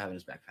wasn't supposed to have in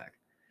his backpack.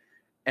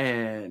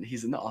 And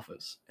he's in the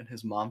office, and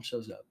his mom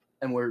shows up.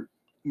 And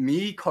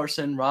me,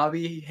 Carson,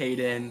 Robbie,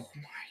 Hayden,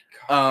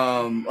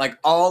 like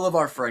all of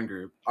our friend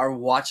group are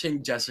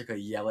watching Jessica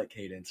yell at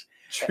Cadence.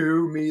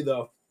 Chew me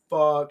the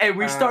fuck And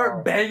we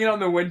start banging on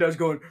the windows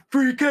going,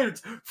 free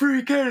Cadence,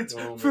 free Cadence,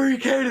 free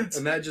Cadence.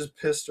 And that just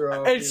pissed her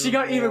off. And she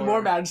got even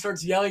more mad and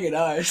starts yelling at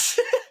us.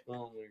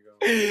 Oh my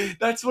god.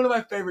 That's one of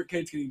my favorite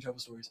Cadence getting in trouble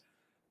stories.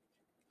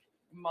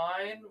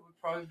 Mine would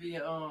probably be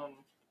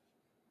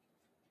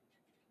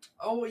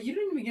oh, you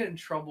didn't even get in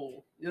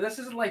trouble. This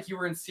isn't like you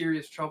were in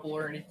serious trouble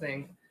or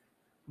anything.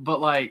 But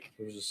like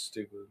it was just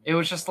stupid. It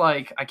was just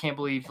like I can't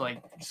believe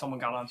like someone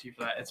got onto you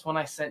for that. It's when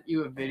I sent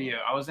you a video.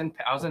 I was in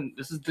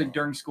this is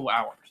during school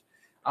hours.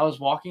 I was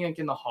walking like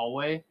in the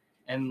hallway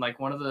and like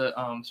one of the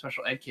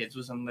special ed kids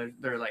was in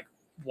their like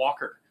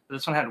walker.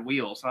 This one had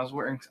wheels and I was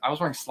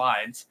wearing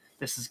slides.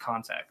 This is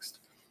context.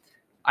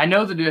 I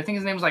know the dude, I think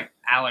his name was like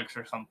Alex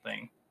or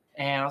something.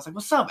 And I was like,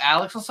 "What's up,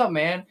 Alex? What's up,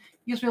 man?"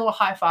 He gives me a little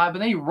high five, but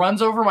then he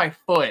runs over my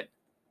foot.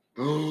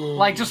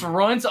 Like just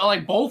runs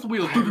like both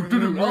wheels.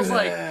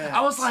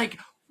 I was like,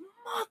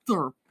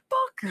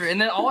 motherfucker. And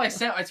then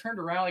I turned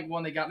around like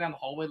when they got down the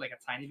hallway like a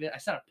tiny bit. I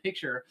sent a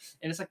picture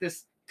and it's like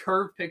this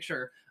curved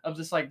picture of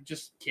this like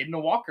just kid in a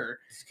walker.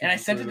 And I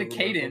sent it to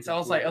Cadence. I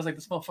was like,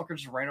 this motherfucker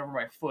just ran over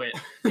my foot.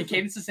 And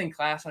Cadence is in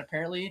class and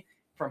apparently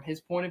from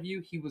his point of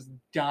view, he was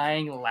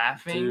dying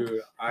laughing.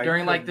 Dude,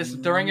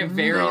 during a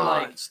very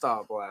like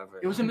stop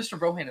laughing. It was in Mr.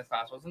 Brohan's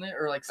class, wasn't it?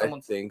 Or like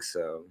someone's I think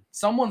so.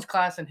 Someone's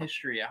class in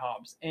history at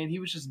Hobbs, and he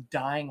was just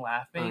dying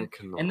laughing.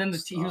 And then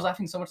he was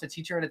laughing so much the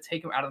teacher had to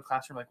take him out of the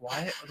classroom. Like,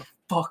 why the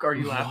fuck are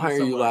you laughing? Why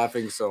are you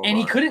laughing so much? And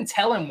he couldn't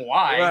tell him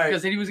why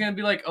because then he was gonna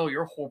be like, "Oh,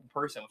 you're a horrible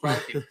person." What's wrong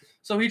with you?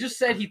 So he just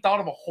said he thought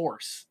of a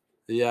horse.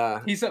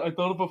 Yeah. He said, "I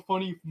thought of a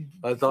funny."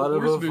 I thought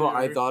of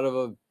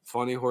a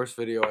funny horse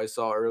video I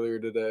saw earlier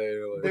today.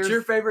 Like, what's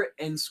your favorite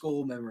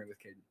in-school memory with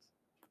Cadence?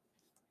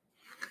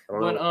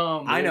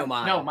 I know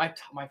mine. No, my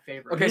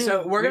favorite. Okay,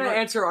 so we're gonna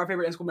answer our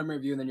favorite in-school memory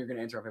of you, and then you're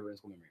gonna answer our favorite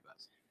in-school memory of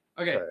us.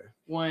 Okay.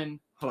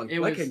 Hold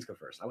on. Let Cadence go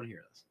first. I want to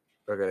hear this.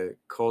 Okay,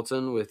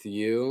 Colton, with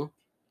you,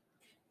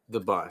 the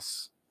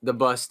bus. The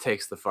bus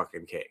takes the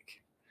fucking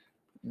cake,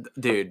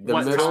 dude.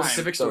 The middle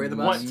specific story of the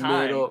bus.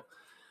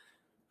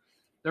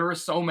 There were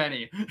so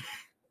many.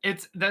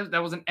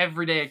 That was an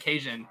everyday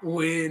occasion.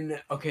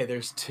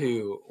 There's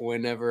two.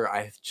 Whenever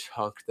I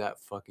chucked that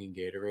fucking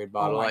Gatorade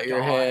bottle at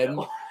your head.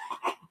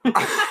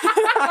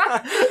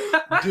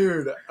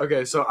 Dude.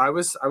 Okay, so I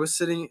was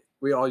sitting.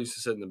 We all used to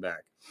sit in the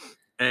back,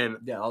 and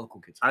yeah, all the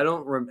cool kids.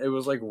 It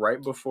was like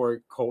right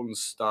before Colton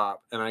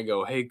stopped, and I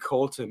go, "Hey,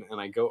 Colton," and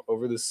I go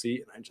over the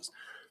seat, and I just.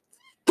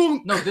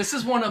 Boom. No, this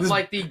is one of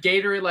like the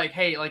Gatorade, like,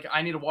 hey, like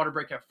I need a water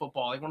break at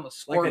football, like one of the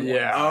scoring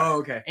ones. Oh,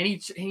 okay. And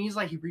he's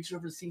like, he reaches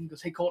over the seat and he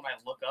goes, "Hey, Colton," I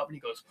look up and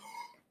he goes,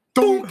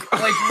 Dunk!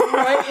 Like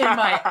right in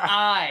my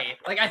eye.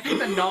 Like I think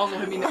the nozzle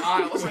hit me in the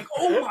eye. I was like,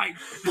 oh my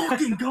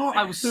fucking god!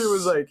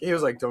 He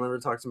was like, don't ever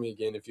talk to me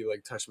again. If you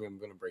like touch me, I'm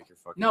gonna break your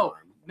fucking arm.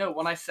 No.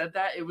 When I said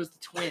that, it was the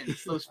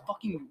twins. Those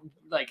fucking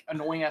like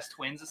annoying ass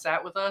twins that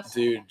sat with us.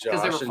 Dude,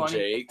 Josh they were and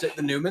funny. Jake.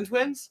 The Newman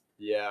twins?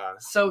 Yeah.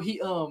 So he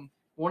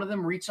one of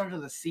them reached under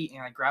the seat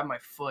and I grabbed my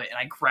foot and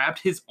I grabbed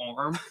his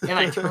arm and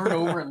I turned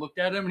over and looked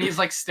at him and he's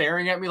like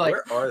staring at me like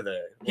where are they?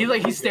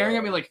 he's staring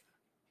at me like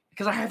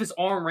because I have his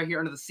arm right here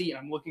under the seat and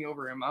I'm looking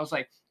over him. I was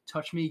like,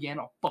 touch me again,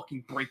 I'll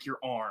fucking break your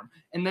arm.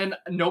 And then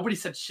nobody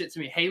said shit to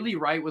me. Haley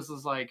Wright was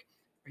like,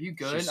 are you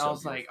good? I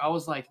was like,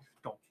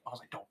 don't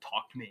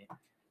talk to me.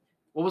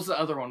 What was the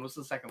other one? What's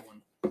the second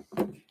one?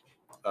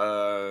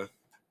 I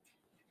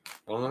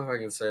don't know if I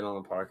can say it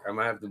on the podcast. I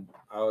might have to.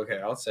 Oh,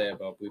 okay, I'll say it,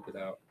 but I'll bleep it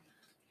out.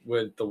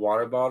 With the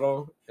water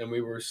bottle, and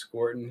we were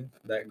squirting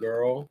that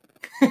girl.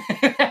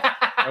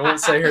 I won't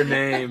say her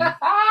name,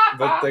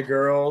 but the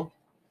girl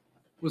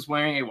was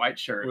wearing a white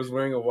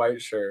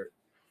shirt.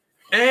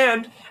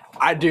 And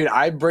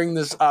I bring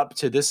this up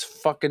to this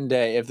fucking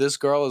day. If this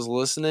girl is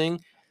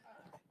listening,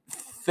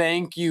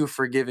 thank you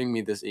for giving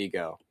me this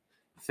ego.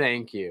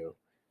 Thank you.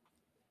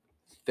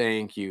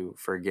 Thank you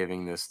for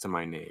giving this to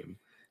my name.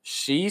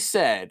 She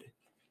said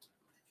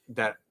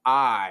that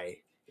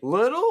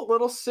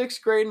little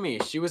sixth grade me,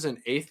 she was in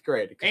eighth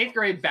grade. Eighth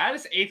grade,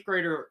 baddest eighth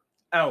grader.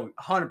 Oh,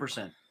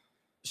 100%.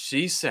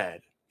 She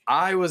said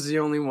I was the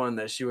only one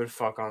that she would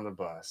fuck on the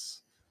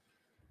bus.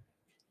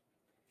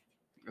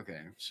 Okay,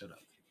 shut up.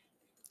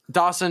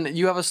 Dawson,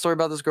 you have a story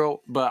about this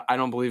girl, but I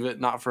don't believe it.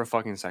 Not for a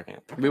fucking second.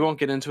 We won't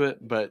get into it,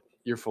 but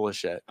you're full of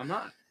shit. I'm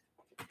not.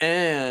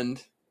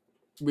 And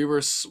we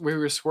were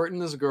squirting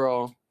this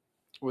girl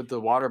with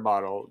the water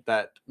bottle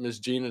that Miss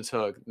Gina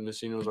took. Miss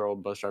Gina was our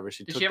old bus driver.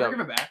 Did she ever give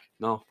it back?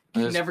 No.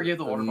 You never gave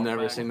the water bottle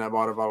Never back? seen that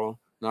water bottle.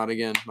 Not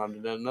again. Not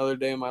another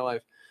day in my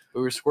life.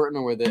 We were squirting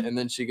her with it, and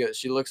then she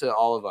looks at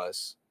all of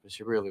us, but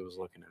she really was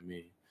looking at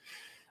me.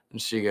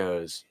 And she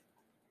goes,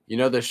 you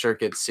know the shirt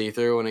gets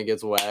see-through when it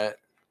gets wet?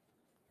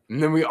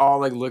 And then we all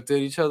like looked at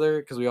each other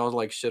because we all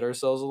like shit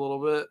ourselves a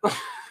little bit.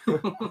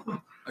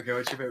 Okay,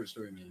 what's your favorite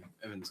story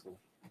in school?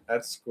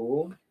 At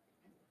school?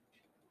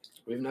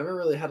 We've never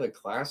really had a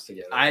class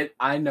together.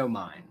 I know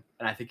mine,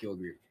 and I think you'll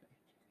agree with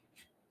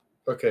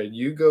me. Okay,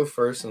 you go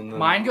first, and then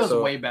Mine goes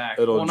way back.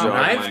 it'll jog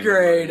my Ninth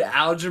grade memory.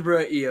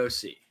 algebra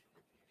EOC.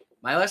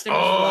 My last name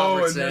is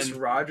Robertson. Miss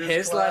Rogers'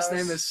 His class? last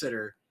name is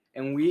Sitter,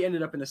 and we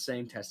ended up in the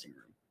same testing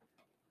room.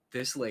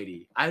 This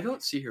lady, I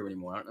don't see her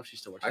anymore. I don't know if she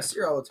still works. I see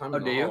her all the time. Oh,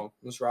 in do the you? hall.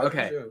 Miss Rogers.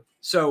 Okay. Yeah.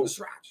 So Miss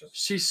Rogers.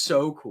 she's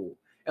so cool,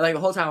 and like the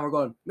whole time we're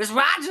going, Miss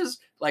Rogers,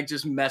 like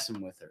just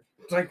messing with her.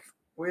 It's like,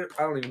 wait,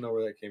 I don't even know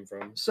where that came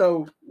from.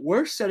 So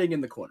we're sitting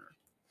in the corner,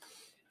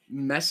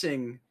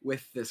 messing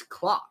with this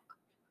clock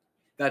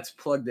that's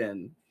plugged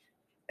in,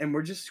 and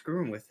we're just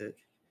screwing with it.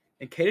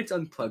 And Cadence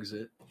unplugs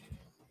it,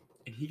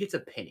 and he gets a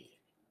penny.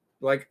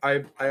 Like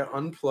I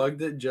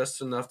unplugged it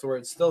just enough to where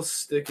it's still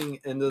sticking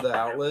into the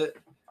outlet,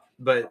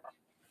 but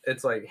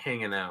it's like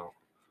hanging out.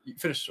 You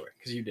finish the story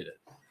because you did it.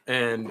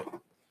 And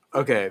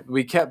okay,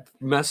 we kept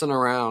messing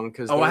around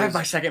because I have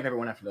my second favorite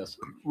one after this.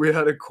 we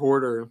had a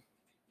quarter,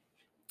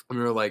 and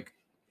we were like,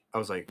 I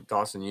was like,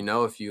 Dawson, you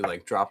know, if you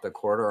like dropped a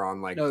quarter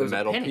on like No, it the was a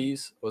metal penny.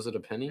 piece, was it a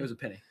penny? It was a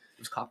penny. It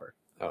was copper.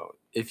 Oh,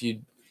 it's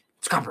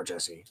copper,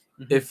 Jesse.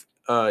 Mm-hmm. If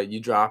you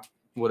drop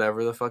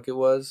whatever the fuck it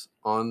was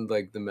on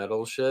like the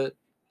metal shit,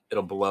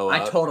 it'll blow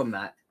up. I told him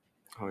that.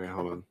 Okay,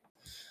 hold on.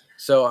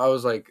 So I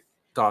was like,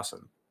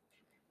 Dawson,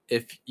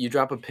 if you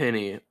drop a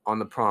penny on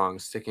the prong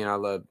sticking out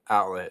of the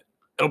outlet,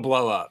 it'll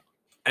blow up.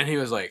 And he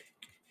was like,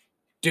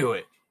 do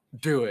it.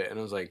 And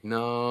I was like,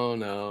 no,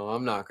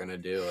 I'm not gonna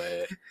do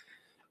it.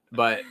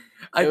 But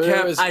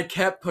I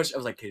kept pushing. I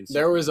was like, Cadence.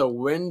 there was a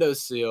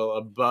windowsill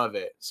above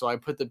it, so I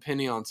put the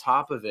penny on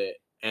top of it,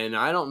 and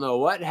I don't know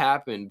what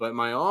happened, but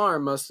my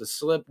arm must have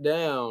slipped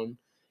down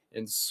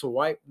and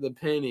swiped the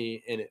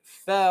penny, and it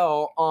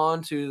fell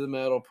onto the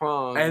metal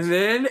prongs. And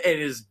then it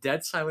is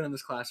dead silent in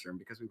this classroom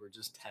because we were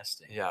just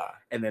testing. Yeah.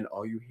 And then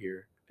all you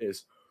hear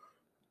is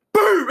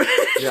boom.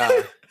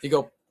 Yeah. You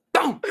go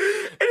boom,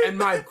 and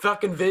my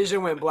fucking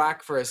vision went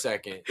black for a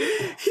second.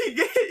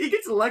 He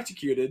gets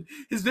electrocuted.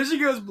 His vision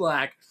goes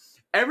black.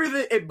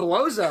 Everything, it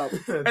blows up,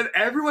 and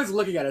everyone's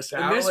looking at us. The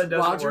And Miss outlet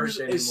doesn't Rogers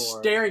work is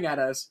anymore. staring at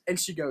us, and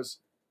she goes,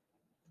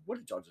 "What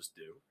did y'all just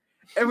do?"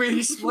 And we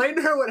explained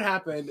to her what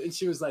happened, and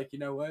she was like, "You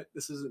know what?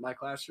 This isn't my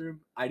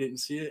classroom. I didn't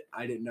see it.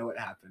 I didn't know what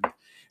happened."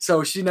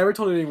 So she never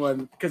told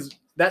anyone because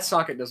that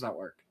socket does not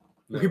work.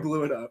 No. We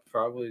blew it up.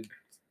 Probably.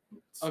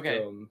 Okay.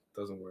 Still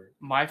doesn't work.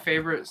 My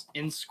favorite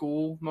in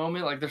school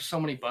moment, like there's so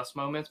many bus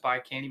moments, but I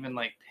can't even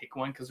like pick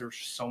one because there's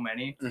so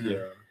many.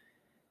 Yeah.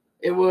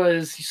 It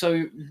was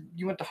so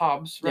you went to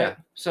Hobbs, right? Yeah.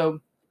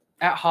 So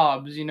at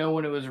Hobbs, you know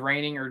when it was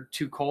raining or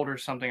too cold or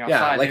something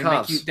outside, like they would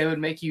Hobbs. they would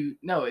make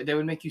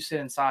you sit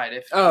inside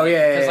if Oh,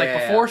 yeah, because yeah, like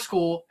yeah, before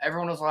school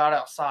everyone was allowed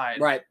outside.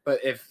 Right,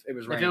 but if it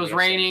was If raining, it was we had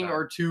to stay raining inside.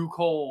 or too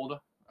cold,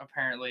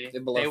 apparently It's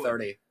below they would-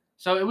 30.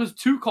 So it was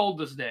too cold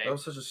this day. That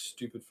was such a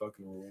stupid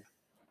fucking rule.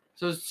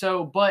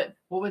 But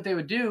what they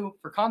would do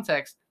for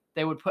context,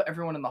 they would put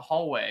everyone in the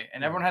hallway,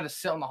 and everyone had to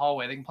sit in the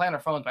hallway. They can play on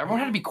their phones, but everyone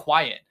had to be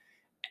quiet.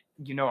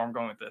 You know where I'm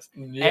going with this.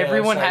 Yes,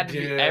 Everyone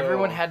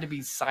had to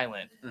be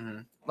silent. Mm-hmm.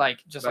 Like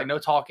no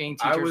talking.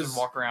 Teachers would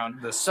walk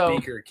around. The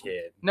speaker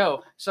kid.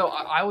 No, so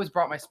I always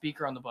brought my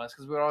speaker on the bus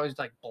because we would always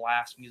like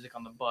blast music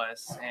on the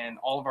bus, and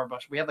all of our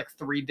we had like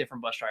 3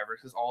 different bus drivers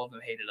because all of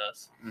them hated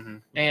us. Mm-hmm.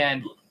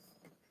 And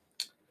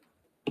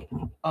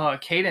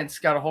Cadence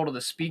got a hold of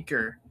the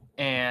speaker,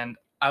 and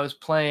I was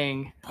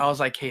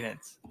like,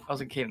 Cadence,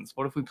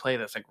 what if we play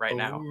this like right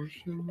now?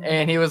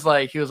 And he was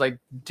like,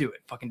 do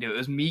it, fucking do it. It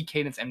was me,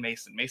 Cadence, and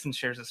Mason. Mason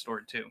shares this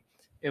story too.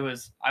 I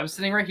was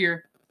sitting right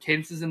here.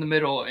 Cadence is in the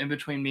middle, in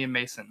between me and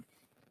Mason,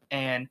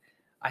 and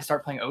I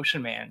start playing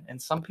Ocean Man, and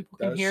some people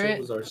can hear it.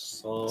 Was our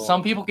song.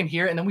 Some people can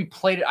hear it, and then we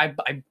played it. I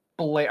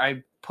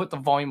put the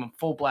volume on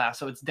full blast,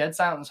 so it's dead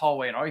silent in this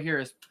hallway, and all you hear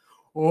is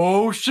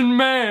Ocean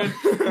Man,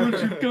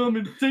 won't you come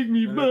and take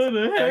me by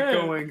the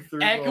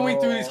hand? Echoing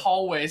through these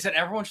hallways, and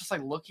everyone's just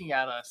like looking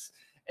at us.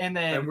 And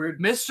then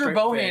Mr.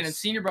 Bohannon,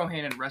 Senior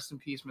Bohannon, rest in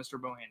peace, Mr.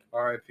 Bohannon.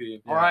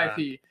 R.I.P. Yeah.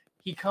 R.I.P.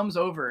 He comes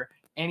over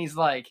and he's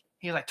like,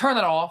 turn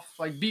that off.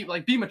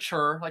 Be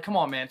mature. Like, come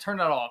on, man, turn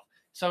that off.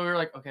 So we were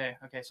like, okay.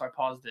 So I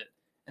paused it.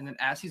 And then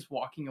as he's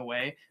walking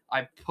away,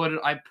 I put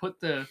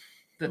the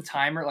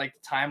timer, like the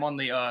time on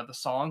the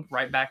song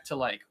right back to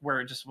like where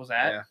it just was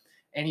at. Yeah.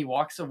 And he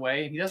walks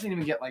away, and he doesn't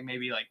even get like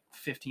maybe like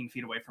 15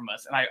 feet away from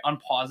us. And I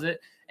unpause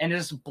it and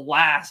just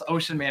blast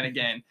Ocean Man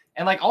again.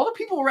 And like all the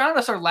people around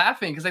us are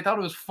laughing because they thought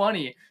it was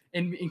funny.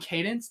 And in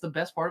Cadence, the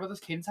best part about this,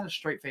 Cadence had a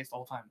straight face the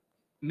whole time.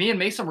 Me and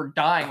Mason were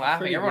dying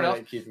laughing. Everyone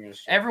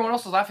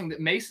else was laughing.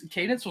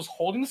 Cadence was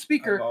holding the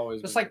speaker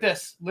just like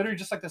this, literally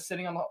just like this,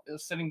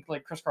 sitting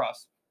like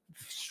crisscross,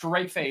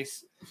 straight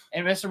face.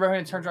 And Mr.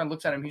 Bohannon turns around, and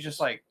looks at him. He's just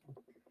like,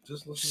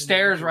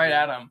 stares right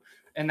at him.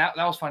 And that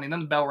was funny. And then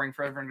the bell rang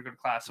for everyone to go to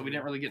class, so we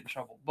didn't really get in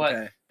trouble.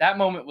 But that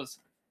moment was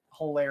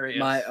hilarious.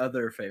 My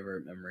other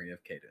favorite memory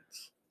of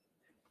Cadence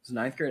was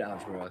 9th grade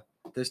algebra.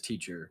 This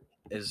teacher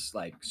is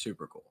like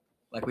super cool.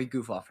 Like we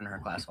goof off in her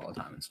class all the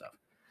time and stuff.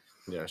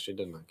 Yeah, she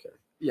did not care.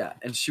 Yeah,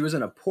 and she was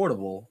in a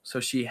portable, so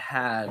she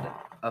had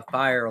a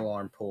fire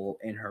alarm pole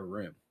in her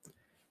room.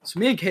 So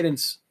me and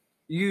Cadence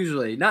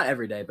usually, not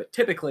every day, but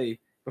typically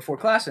before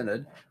class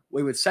ended,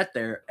 we would sit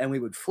there and we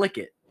would flick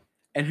it.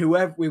 And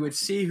whoever we would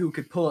see who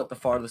could pull it the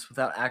farthest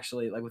without it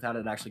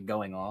actually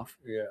going off.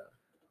 Yeah.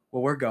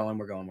 Well, we're going.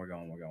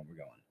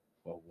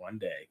 Well, one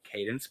day,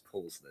 Cadence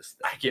pulls this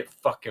thing. I get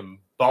fucking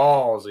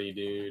ballsy,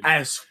 dude.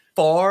 As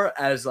far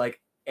as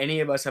like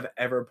any of us have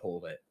ever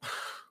pulled it,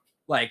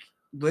 like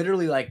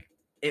literally, like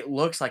it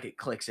looks like it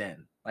clicks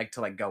in, like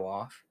to like go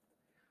off.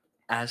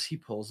 As he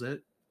pulls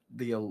it,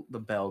 the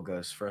bell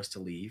goes for us to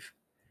leave,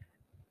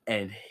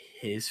 and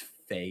his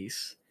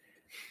face.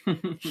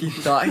 He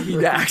thought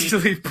he'd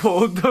actually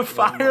pulled the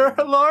fire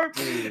alarm,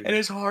 dude. And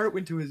his heart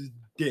went to his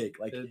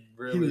dick. Like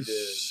he was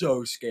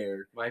so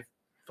scared. My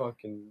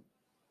fucking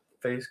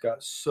face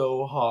got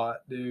so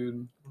hot,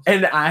 dude.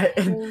 And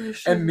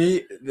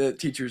me, the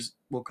teachers,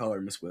 we'll call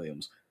her Miss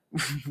Williams.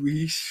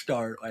 We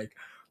start like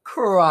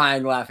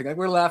crying, laughing. Like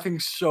we're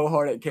laughing so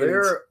hard at Cadence.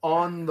 They're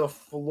on the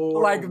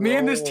floor. Like me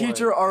and this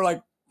teacher are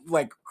like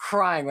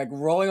crying, like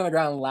rolling on the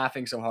ground and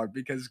laughing so hard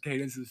because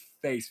Cadence's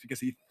face, because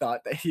he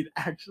thought that he'd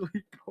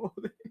actually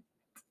pulled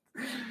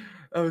it.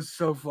 That was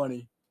so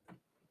funny.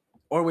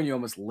 Or when you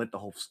almost lit the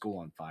whole school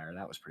on fire.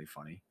 That was pretty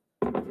funny.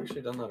 I've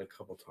actually done that a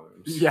couple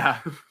times. Yeah.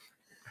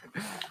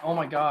 Oh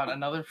my god,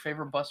 another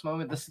favorite bus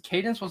moment.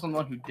 Cadence wasn't the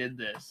one who did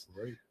this.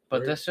 Right.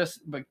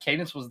 But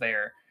Cadence was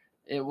there.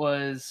 It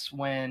was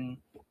when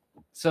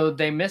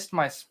they missed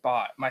my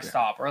stop,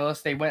 or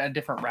else they went a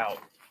different route.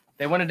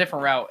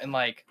 And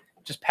like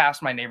just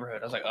past my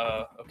neighborhood. I was like,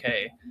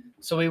 okay.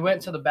 So we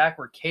went to the back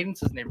where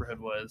Cadence's neighborhood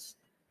was,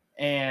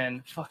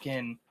 and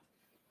fucking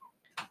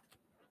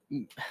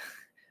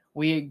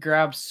we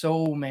grabbed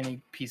so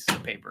many pieces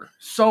of paper.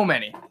 So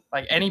many.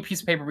 Like any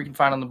piece of paper we can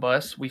find on the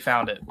bus, we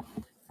found it.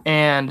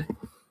 And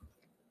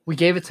we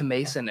gave it to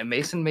Mason, and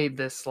Mason made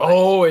this like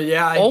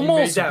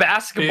almost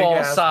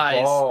basketball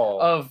size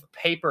of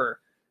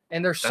paper.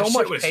 And there's so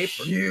much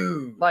paper.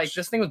 Huge. Like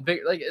this thing was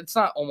big. Like it's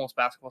not almost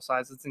basketball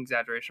size. It's an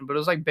exaggeration, but it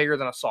was like bigger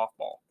than a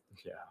softball.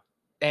 Yeah.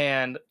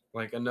 And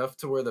like enough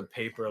to where the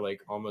paper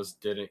like almost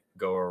didn't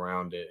go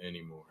around it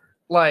anymore.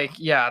 Like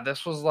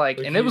this was like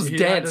and it was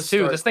dense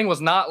too. This thing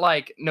was not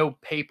like no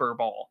paper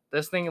ball.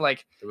 This thing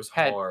like it was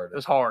hard. It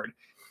was hard.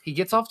 He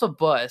gets off the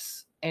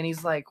bus and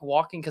he's like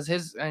walking because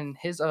his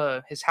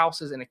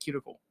house is in a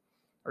cubicle.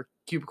 Or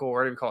cubicle,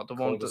 whatever you call it, the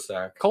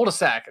cul-de-sac.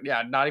 Cul-de-sac,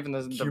 yeah, not even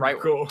the right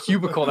word.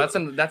 Cubicle. That's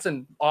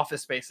in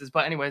office spaces.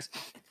 But anyways,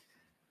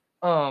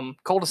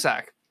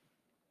 cul-de-sac,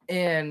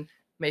 and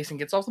Mason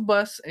gets off the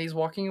bus and he's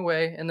walking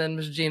away, and then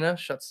Miss Gina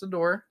shuts the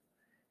door,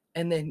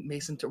 and then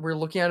Mason, we're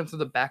looking at him through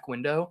the back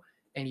window,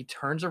 and he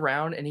turns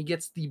around and he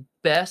gets the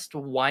best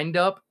wind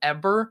up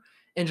ever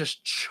and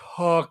just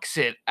chucks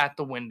it at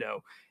the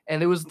window,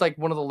 and it was like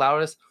one of the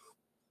loudest,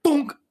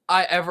 boom.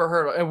 I ever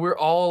heard. And we're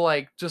all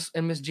like,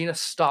 and Miss Gina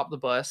stopped the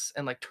bus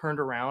and like turned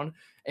around,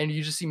 and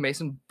you just see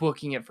Mason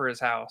booking it for his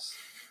house.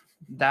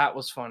 That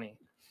was funny.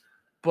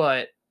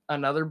 But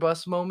another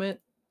bus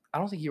moment, I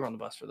don't think you were on the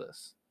bus for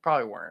this.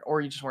 Probably weren't.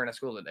 Or you just weren't at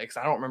school today, because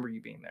I don't remember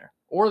you being there.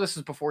 Or this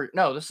is before you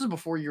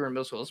were in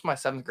middle school. This is my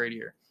 7th grade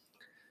year.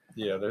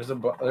 Yeah, there's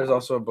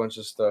also a bunch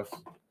of stuff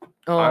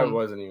I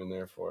wasn't even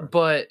there for.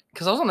 But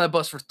because I was on that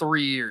bus for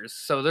 3 years,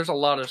 so there's a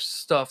lot of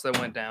stuff that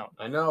went down.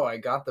 I know, I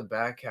got the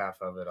back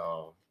half of it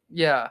all.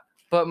 Yeah,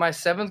 but my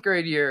 7th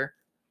grade year,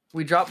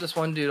 we dropped this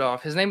one dude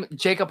off. His name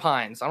Jacob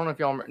Hines. I don't know if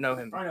y'all know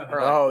him. I know him.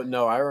 Oh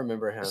no, I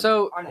remember him.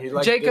 So he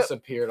like Jacob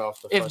disappeared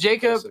off the. If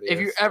Jacob,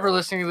 you're ever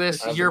listening to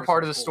this, you're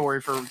part of the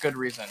story for good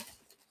reason.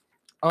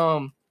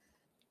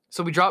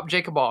 So we dropped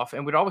Jacob off,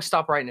 and we'd always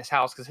stop right in his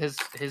house because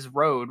his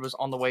road was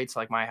on the way to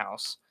like my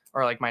house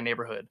or like my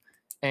neighborhood,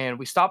 and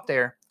we stopped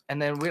there.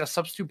 And then we had a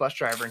substitute bus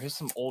driver, and he was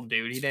some old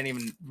dude. He didn't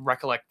even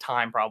recollect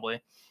time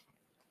probably.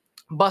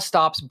 Bus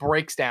stops,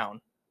 breaks down.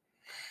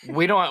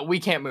 We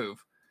can't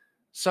move.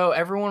 So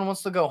everyone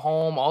wants to go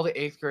home. All the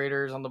 8th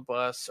graders on the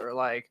bus are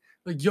like,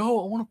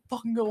 yo, I want to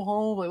fucking go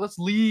home. Like, let's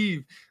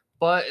leave.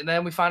 And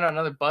then we find out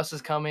another bus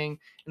is coming.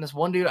 And this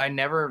one dude, I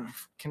never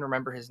can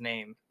remember his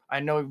name.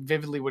 I know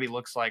vividly what he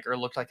looks like or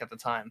looked like at the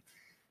time.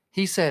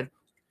 He said,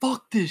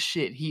 fuck this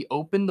shit. He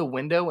opened the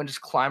window and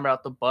just climbed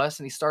out the bus,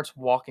 and he starts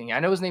walking.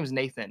 I know his name is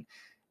Nathan.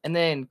 And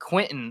then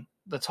Quentin,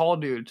 the tall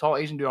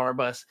Asian dude on our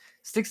bus,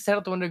 sticks his head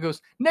out the window and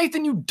goes,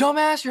 Nathan, you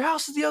dumbass, your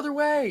house is the other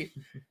way.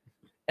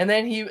 And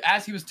then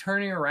as he was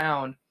turning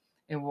around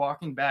and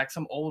walking back,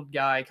 some old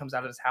guy comes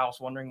out of his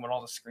house wondering what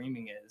all the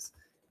screaming is.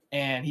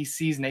 And he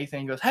sees Nathan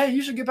and goes, hey,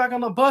 you should get back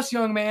on the bus,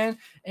 young man.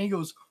 And he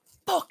goes,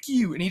 fuck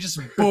you. And he just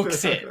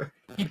books it.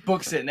 He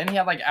books it. And then he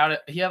had like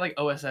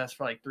OSS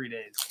for like 3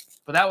 days.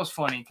 But that was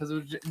funny because it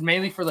was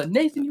mainly for the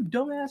Nathan, you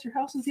dumbass, your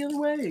house is the other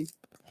way.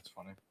 That's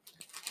funny.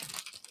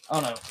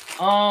 Oh no.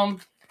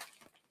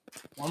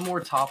 One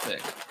more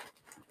topic.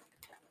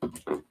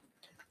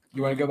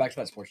 You want to go back to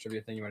that sports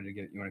trivia thing? You want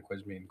to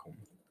quiz me and Colton?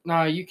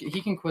 No, he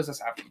can quiz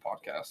us after the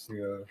podcast.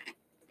 Yeah.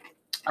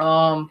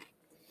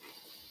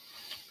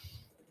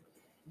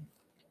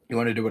 You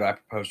want to do what I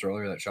proposed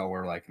earlier that y'all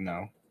were like,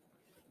 no?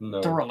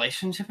 No. The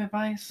relationship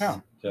advice? Yeah.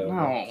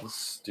 No. That's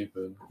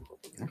stupid.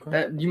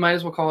 Okay. You might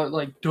as well call it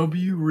like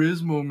W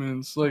Riz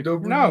moments. Like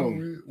No.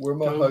 Where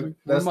my hug?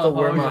 That's the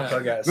where my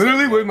hug at.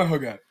 Literally, where's my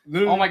hug at?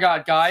 Oh my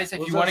god, guys, if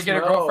Let you want to us get a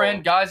know.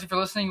 girlfriend, guys, if you're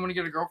listening, you want to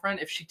get a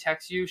girlfriend, if she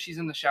texts you, she's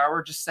in the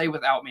shower, just say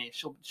without me.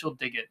 She'll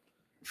dig it.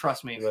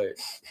 Trust me.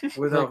 Wait,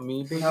 without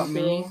me, baby Without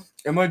me. girl?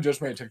 Emily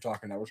just made a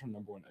TikTok and that was her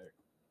number 1 egg.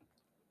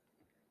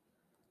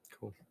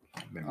 Cool.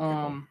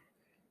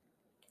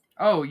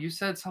 Oh, you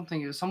said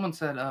something. Someone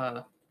said,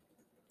 oh,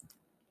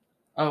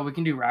 we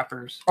can do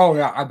rappers. Oh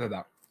yeah, I did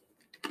that.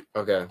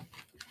 Okay,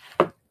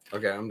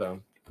 I'm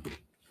done.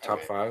 Top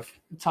 5.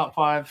 Top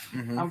 5.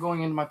 Mhm. I'm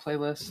going into my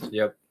playlist.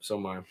 Yep. So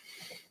mine.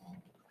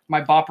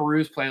 My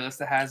Bopperoos playlist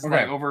that has Okay.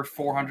 like over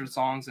 400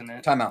 songs in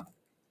it. Time out.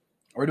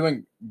 Are we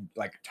doing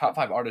like top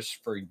 5 artists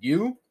for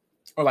you,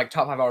 or like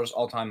top 5 artists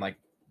all time, like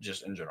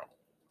just in general?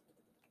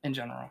 In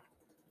general.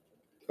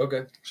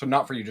 Okay. So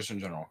not for you, just in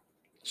general.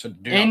 So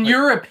In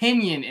your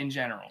opinion, in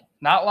general.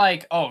 Not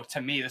like, oh,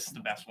 to me, this is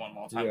the best one of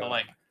all time. Yeah. But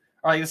like,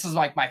 or like, this is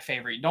like my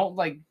favorite. Don't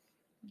like,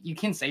 you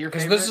can say your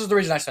because favorite. this is the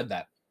reason I said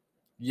that.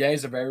 Ye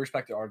is a very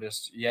respected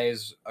artist. Ye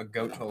is a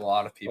goat to a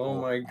lot of people.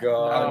 Oh my A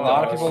god.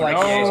 lot of people like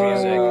No. Ye's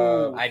music.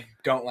 No. I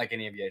don't like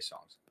any of Ye's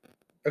songs.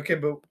 Okay,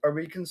 but are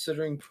we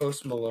considering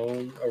Post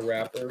Malone a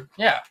rapper?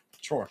 Yeah.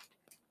 Sure.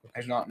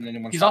 He's not in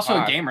anyone's He's top also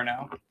 5. a gamer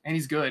now, and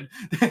he's good.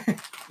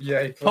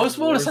 Yeah. Post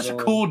Malone is such a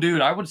cool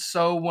dude. I would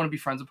so want to be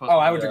friends with Post Oh,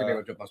 Malone. I would drink a Yeah.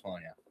 beer with Post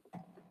Malone,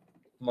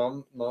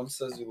 yeah. Mom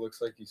says he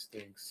looks like he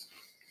stinks.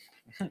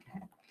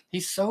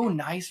 He's so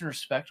nice and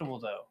respectable,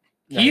 though.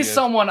 Yeah, he He's is.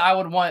 someone I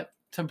would want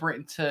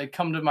to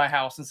come to my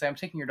house and say, I'm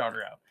taking your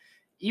daughter out.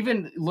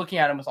 Even looking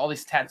at him with all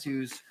these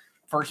tattoos,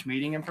 first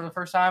meeting him for the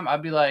first time,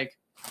 I'd be like,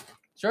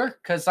 sure.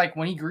 Because like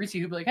when he greets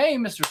you, he'd be like, hey,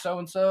 Mr.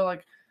 So-and-so,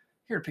 like,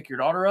 here to pick your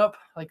daughter up.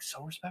 Like,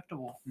 so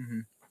respectable.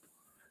 Mhm.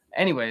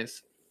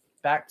 Anyways,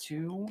 back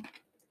to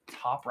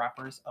top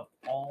rappers of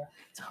all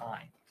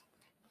time.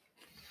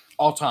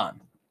 All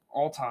time.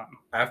 All time.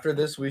 After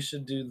this, we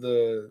should do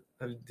the.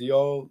 Have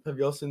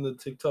y'all seen the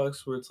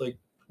TikToks where it's like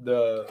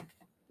the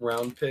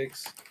round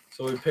picks?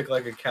 So we pick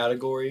like a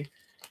category,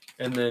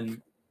 and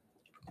then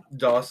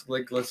Dawson,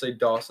 like let's say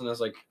Dawson has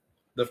like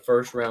the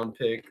first round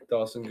pick.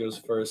 Dawson goes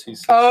first. He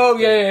says Oh,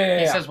 something. yeah.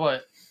 He says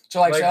what? So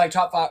like, Like- say like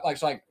top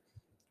 5,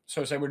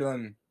 so say we're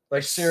doing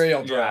like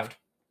cereal yeah. draft.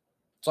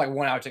 It's like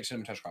 1 hour takes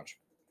Cinnamon Toast Crunch.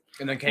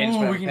 And then Caden's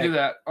Ooh, we can do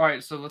that. All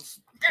right, so let's.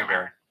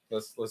 Okay.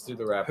 Let's do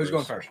the rappers. Who's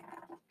going first?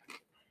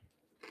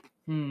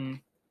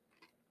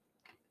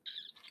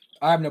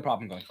 I have no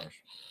problem going first.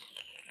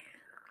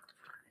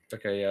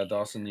 Okay, yeah,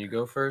 Dawson, you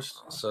go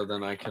first, so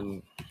then I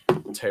can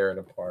tear it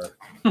apart.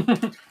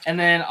 And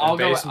then I'll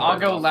go. base I'll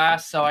go model.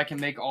 last, so I can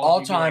make all. All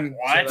of you be like, time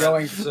what?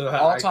 going So I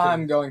all could-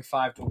 time going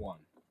 5 to 1.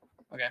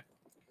 Okay.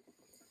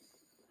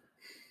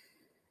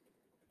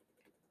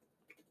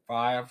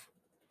 5,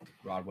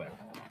 Rod Wave.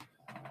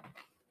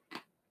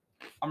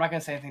 I'm not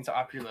gonna say anything to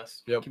off your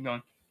list. Yep. Keep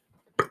going.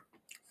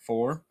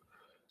 4.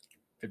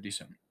 50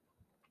 Cent.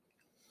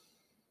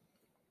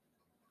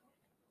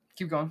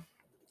 Keep going.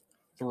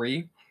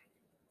 3.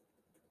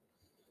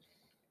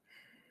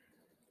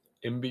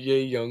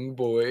 NBA young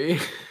boy.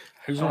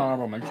 Who's an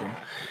honorable mention?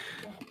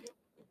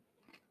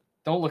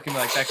 Don't look at me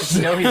like that, because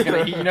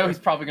you know he's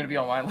probably gonna be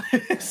on my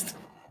list.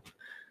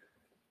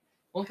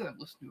 Look at that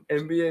list.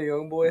 NBA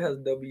young boy has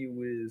W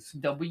Wiz.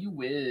 W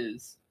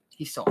Wiz.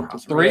 He's still in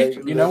house. 3.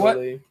 Like, You know what?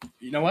 literally.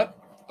 You know what?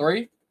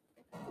 3.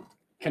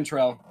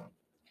 Kentrell.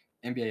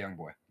 NBA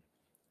Youngboy.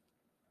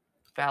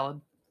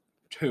 Valid.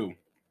 2.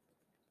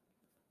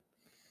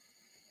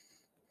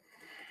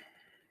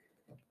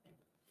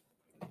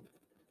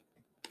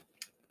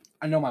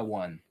 I know my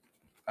 1.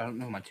 I don't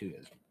know who my 2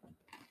 is.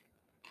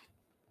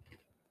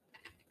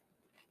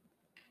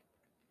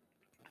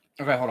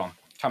 Okay, hold on.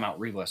 Time out.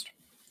 Relist.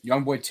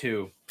 Youngboy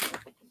 2.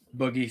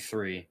 Boogie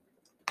 3.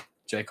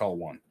 J. Cole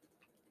 1.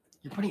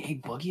 You're putting A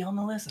Boogie on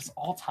the list? It's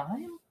all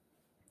time?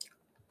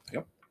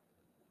 Yep.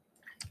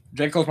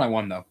 J. Cole's my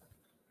 1, though.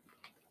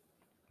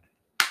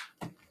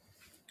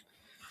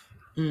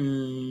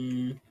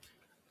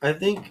 I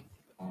think.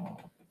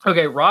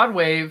 Okay, Rod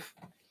Wave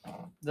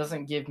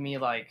doesn't give me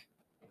like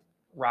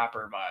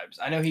rapper vibes.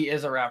 I know he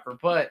is a rapper,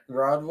 but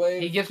Broadway.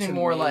 he gives me to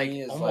more me like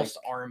is almost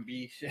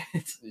R&B shit.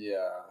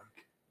 Yeah.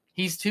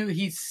 He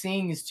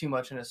sings too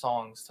much in his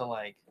songs to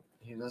like.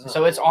 He doesn't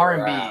So it's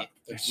R&B. rap.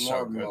 It's It's so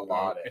more good, though.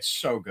 melodic. It's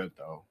so good,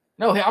 though.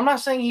 No, I'm not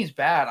saying he's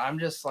bad. I'm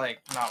just like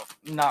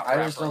not. I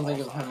just rapper don't think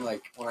of level. him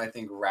like when I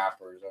think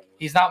rappers.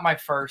 He's not my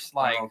first I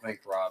like. don't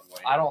think Broadway.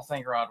 I don't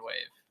think Rod Wave.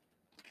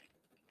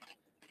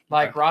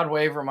 Like Rod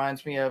Wave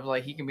reminds me of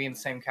like he can be in the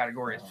same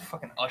category as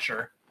fucking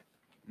Usher.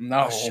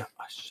 No. Usher.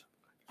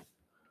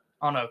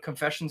 I don't know.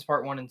 Confessions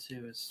Part 1 and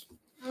 2 is.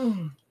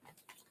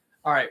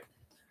 All right.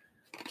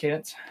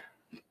 Cadence.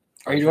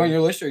 Are you doing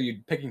your list or are you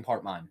picking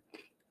part mine?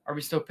 Are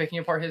we still picking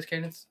apart his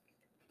cadence?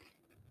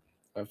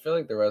 I feel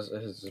like the rest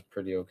of his is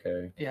pretty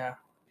okay. Yeah.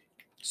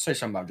 Say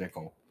something about J.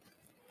 Cole.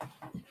 J.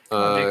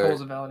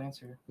 Cole's a valid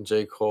answer.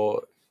 J.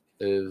 Cole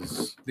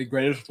is The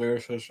greatest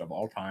lyricist of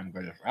all time,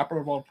 greatest rapper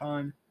of all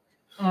time.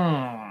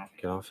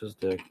 get off his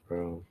dick,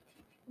 bro.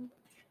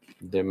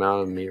 The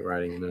amount of meat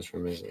riding in this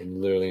room is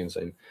literally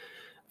insane.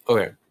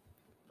 Okay.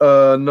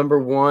 Number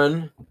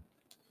 1,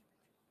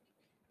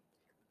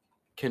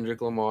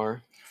 Kendrick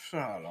Lamar.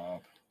 Shut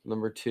up.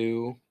 Number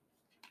 2,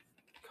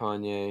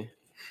 Kanye.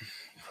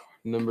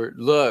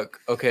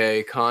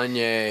 Okay,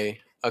 Kanye.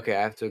 Okay,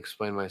 I have to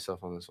explain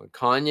myself on this one.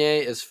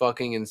 Kanye is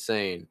fucking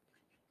insane,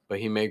 but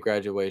he made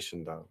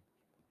Graduation though.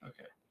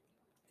 Okay.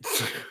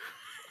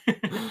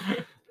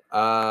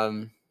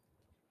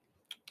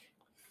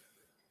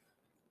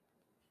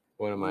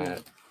 What am I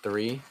at?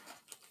 3?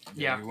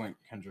 Yeah. You went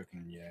Kendrick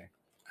and Ye.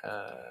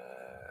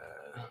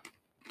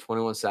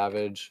 21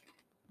 Savage.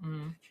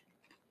 Mm.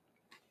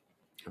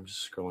 I'm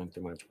just scrolling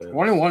through my playlist.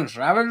 21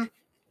 Savage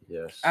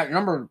Yes. at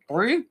number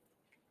 3?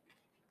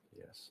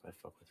 Yes, I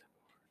fuck with him.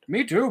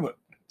 Me too, but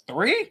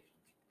 3?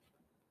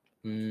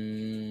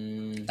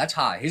 Mm, That's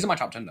high. He's in my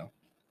top 10 though.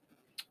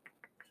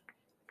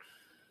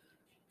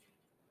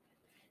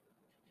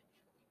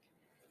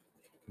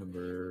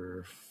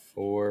 Number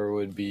 4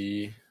 would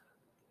be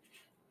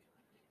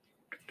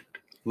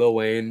Lil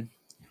Wayne.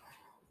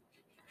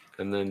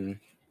 And then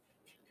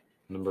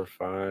number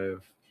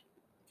 5.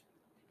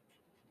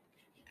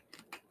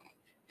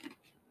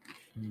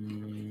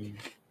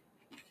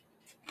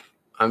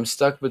 I'm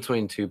stuck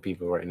between 2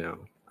 people right now.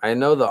 I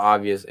know the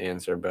obvious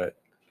answer, but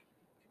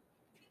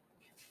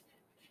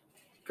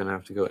gonna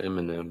have to go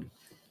Eminem.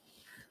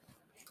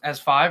 As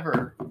 5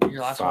 or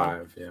your last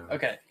 5, yeah. one?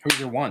 Okay. Who's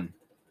your 1?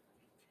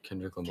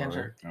 Kendrick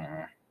Lamar.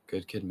 Kendrick.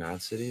 Good Kid, Mad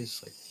City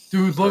is like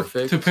Dude, look,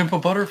 perfect. To Pimp a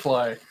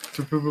Butterfly.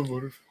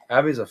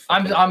 Abby's a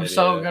fucking I'm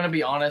so idiot. gonna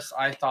be honest.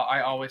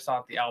 I always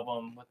thought the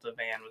album with the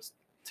band was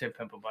To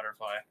Pimp a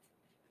Butterfly.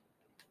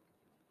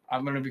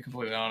 I'm gonna be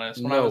completely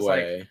honest. When I No was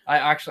way.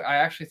 like, I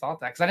actually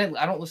thought that because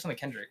I don't listen to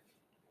Kendrick.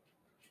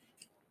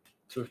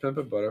 To Pimp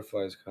a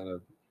Butterfly is kind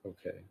of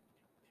okay.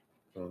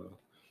 I don't know.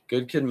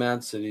 Good Kid,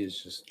 Mad City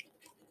is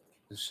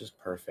just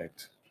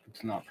perfect.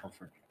 It's not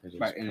perfect. It is.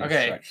 By any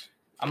Okay. stretch.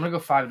 I'm gonna go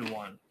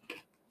 5-1.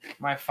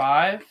 My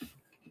 5.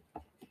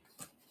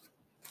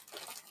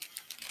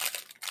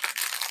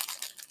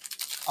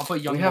 I'll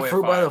put Young We Boy have at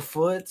Fruit by 5. the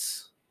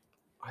Foots.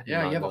 I did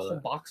Yeah, not you have a know whole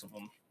that. box of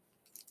them.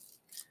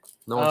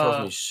 No one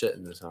tells me shit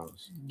in this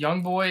house.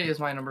 Young Boy is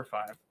my number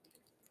 5.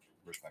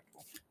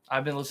 Respectable.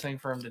 I've been listening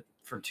for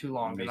too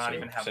long to Me not too,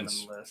 even have him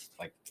since- on the list.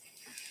 Like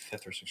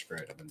 5th or 6th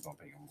grade, I've been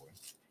bumping Youngboy.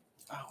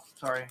 Oh,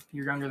 sorry.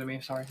 You're younger than me.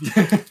 Sorry.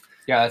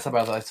 Yeah, that's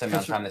about the same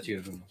amount of time that you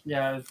have been.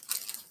 Yeah.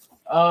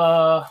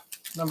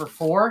 Number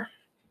 4.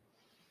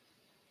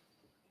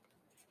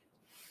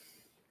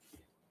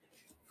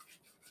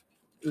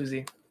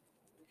 Uzi.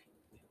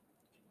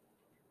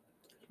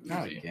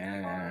 Not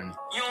again.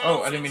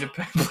 Oh, I didn't mean to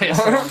play a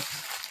song.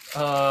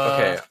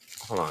 Okay,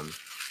 hold on.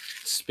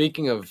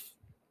 Speaking of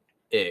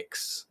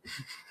icks,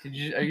 Are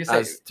you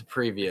saying? As to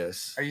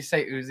previous. Are you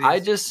saying Uzi? I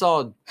just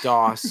saw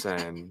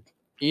Dawson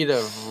eat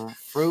a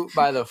fruit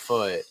by the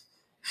foot.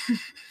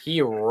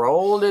 He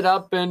rolled it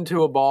up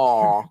into a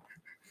ball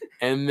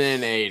and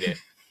then ate it.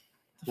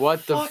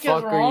 What the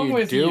fuck are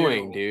you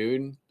doing,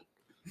 dude?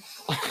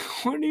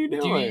 What are you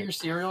doing? Do you eat your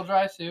cereal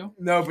dry too?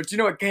 No, but you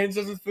know what Caden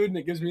does with food and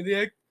it gives me the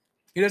egg?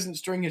 He doesn't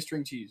string his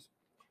string cheese.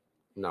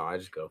 No, I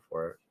just go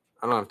for it.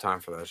 I don't have time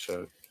for that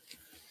shit.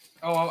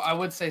 Oh, I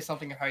would say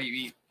something of how you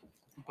eat,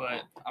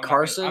 but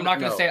Carson? I'm not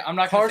gonna say. I'm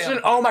not gonna say.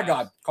 Carson, oh my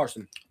God,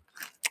 Carson.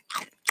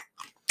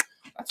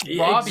 That's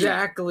Robbie.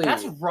 Exactly.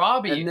 That's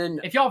Robbie. And then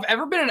if y'all have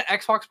ever been in an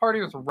Xbox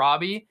party with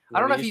Robbie, I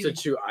don't know if he used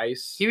to chew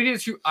ice. He would either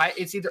chew.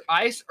 It's either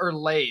ice or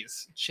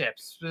Lay's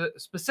chips,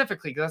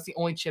 specifically because that's the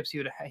only chips he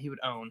would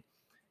own.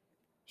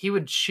 He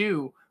would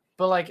chew,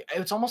 but like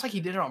it's almost like he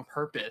did it on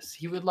purpose.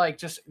 He would like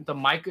just the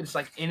mic is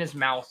like in his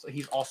mouth. So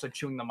he's also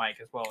chewing the mic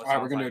as well. All right,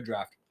 we're gonna do a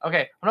draft.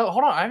 Okay, no,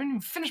 hold on. I haven't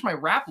even finished my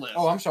rap list.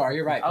 Oh, I'm sorry.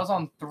 You're right. I was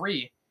on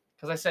 3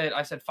 because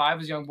I said 5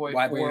 was Young Boy,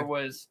 4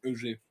 was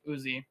Uzi.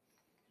 Uzi.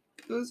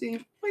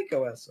 Wake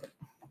your ass up.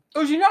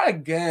 Uzi, not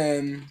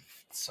again.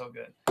 It's so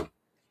good.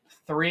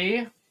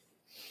 3.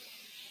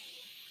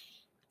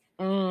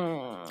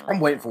 I'm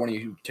waiting for one of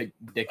you to take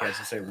dickheads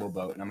to say Lil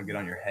Boat, and I'm gonna get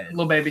on your head.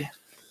 Lil Baby.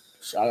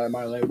 Shout out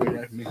my lady.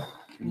 That's me.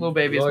 Lil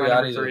Baby is Lil my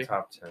number Yachty's 3. in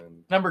top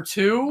 10. Number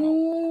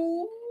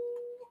 2.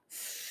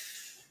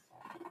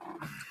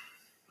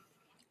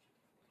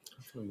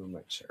 I'm gonna move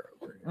my chair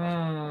over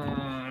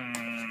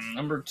here.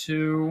 Number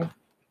 2.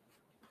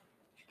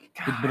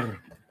 God.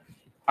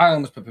 I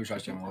almost put Push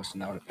Ice on my list,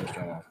 and that would have pissed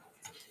y'all off.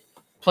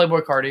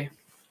 Playboy Cardi.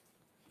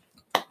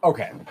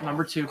 Okay.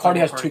 Number 2. Cardi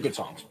has 2 good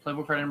songs.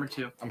 Playboy Cardi number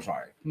 2. I'm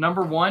sorry.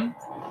 Number 1.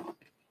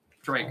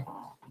 Drake.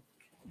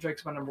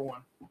 Drake's my number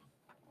 1.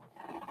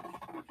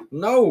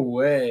 No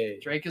way.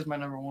 Drake is my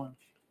number 1.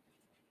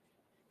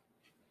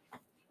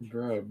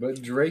 Bro,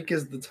 but Drake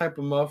is the type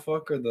of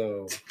motherfucker,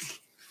 though.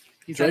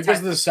 Drake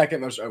is the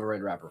second most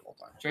overrated rapper of all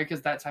time. Drake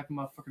is that type of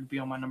motherfucker to be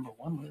on my number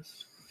 1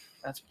 list.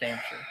 That's damn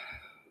sure.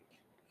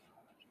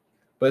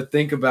 But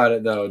think about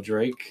it, though.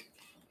 Drake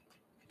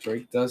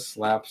does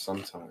slap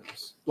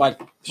sometimes.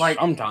 Like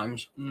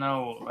sometimes.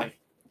 No, like,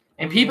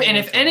 and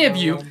if any of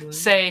you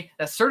say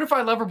that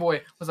Certified Lover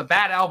Boy was a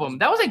bad album,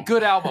 that was a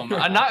good album.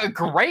 Not a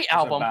great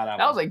album. That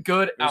was a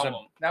good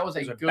album. That was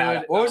a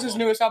good. What was his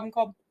newest album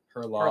called?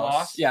 Her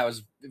Loss. Yeah, it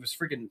was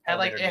freaking.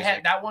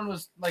 That one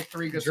was like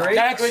 3 good Drake, songs.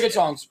 That had 3 good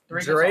songs.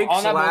 Drake's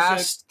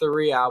last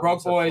 3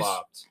 albums Broke Boys. have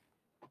flopped.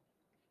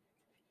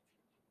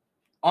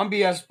 On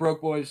BS,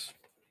 Broke Boys.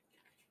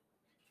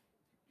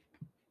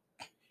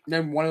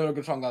 Then one of the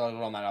good songs that was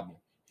on that album.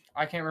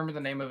 I can't remember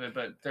the name of it,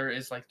 but there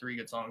is like 3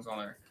 good songs on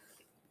there.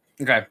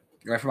 Okay,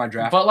 you ready for my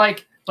draft?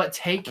 But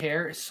Take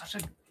Care is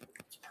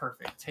it's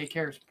perfect. Take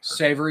Care is perfect.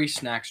 Savory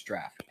Snacks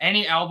draft.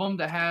 Any album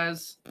that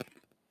has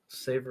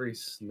Savory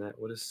snack.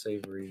 What does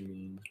savory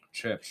mean?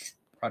 Chips,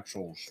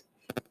 pretzels.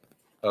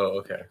 Oh,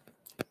 okay.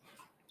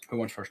 Who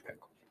wants first pick?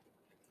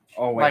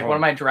 Oh wait, like one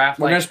of my draft.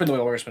 We're gonna spin the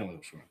wheel.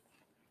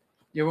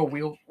 You have a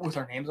wheel with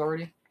our names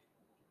already?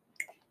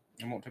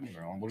 It won't take me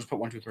very long. We'll just put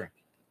 1, 2, 3.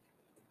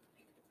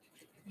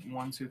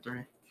 1, 2, 3.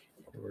 It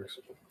works.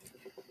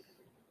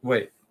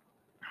 Wait.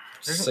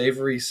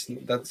 Savory.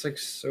 That's like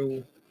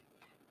so.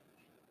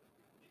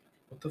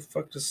 What the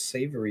fuck does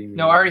savory mean?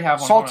 No, I already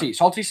have one.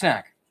 Salty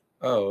snack.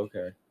 Oh,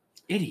 okay.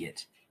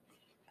 Idiot.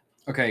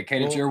 Okay,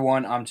 Kate, it's your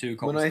 1. I'm 2.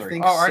 Colton's 3.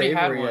 Think I already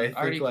savory, had one.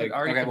 I think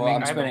Okay, well,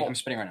 I'm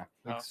spinning right now.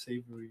 Like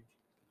savory.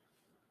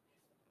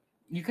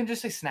 You can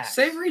just say snacks.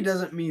 Savory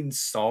doesn't mean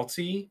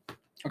salty.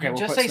 Okay, we'll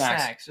just put say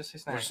snacks. Just say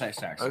We'll snacks. just say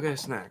snacks. Okay,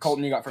 snacks.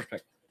 Colton, you got first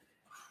pick.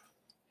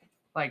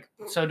 Like,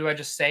 so do I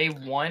just say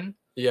 1?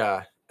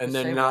 Yeah, and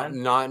Just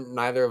then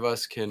neither of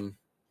us can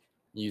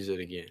use it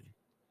again.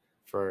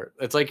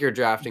 It's like you're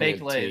drafting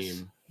Baked a Lays.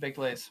 team. Baked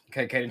Lays.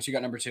 Okay, Cadence, you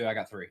got number 2. I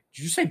got 3.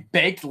 Did you say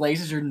Baked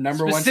Lays is your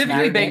number 1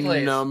 Specifically snack? Baked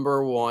Lays.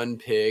 Number 1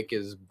 pick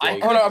is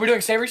baked Oh no, are we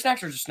doing savory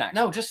snacks or just snacks?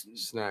 No, just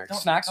snacks.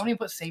 Snacks? Don't even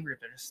put savory up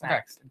there. Just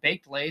snacks.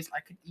 Baked Lays, I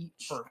could eat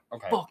for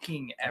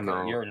fucking ever.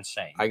 No. You're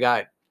insane. I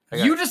got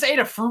You just ate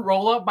a fruit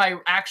roll up by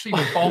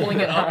actually bowling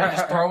it up and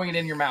just throwing it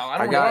in your mouth. I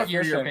don't want to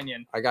hear your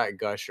opinion. I got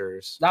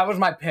Gushers. That was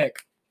my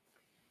pick.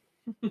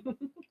 You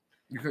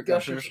picked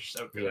Gushers Gushers? are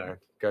so good. Yeah,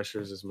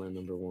 Gushers is my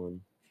number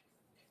 1.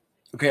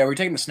 Okay, are we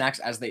taking the snacks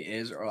as they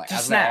is or like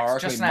Just as snacks, they are?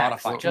 just Can we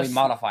snacks. modify? Can we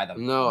modify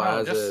them? No, No,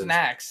 as just is.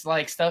 snacks.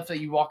 Like stuff that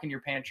you walk in your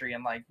pantry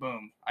and like,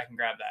 boom, I can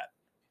grab that.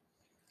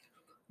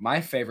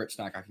 My favorite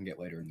snack I can get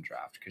later in the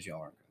draft because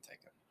y'all aren't going to take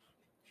it.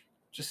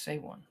 Just say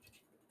 1.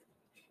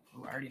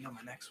 Ooh, I already know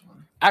my next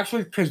one.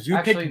 Actually, because you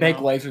Actually, picked Baked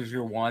no. Lays as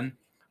your 1,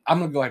 I'm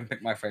going to go ahead and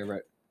pick my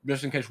favorite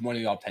just in case one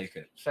of y'all take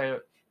it. Say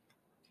it.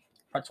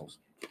 Pretzels.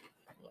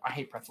 I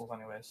hate pretzels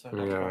anyway, so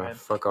go Yeah, ahead.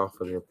 fuck off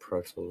with your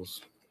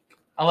pretzels.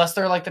 Unless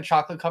they're like the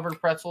chocolate covered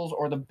pretzels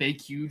or the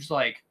big huge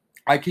like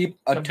I keep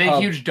big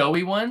huge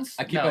doughy ones.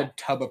 I keep a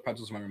tub of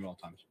pretzels in my room at all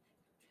times.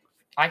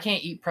 I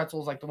can't eat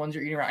pretzels like the ones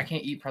you're eating right. I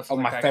can't eat pretzels.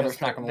 Oh, like my that favorite 'cause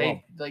snack in the world.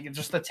 Like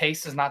just the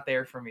taste is not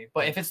there for me.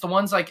 But if it's the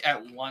ones like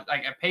at lunch,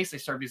 like at Pace, they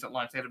serve these at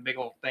lunch. They had a big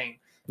old thing.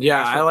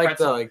 Yeah, Nice I with like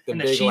pretzel the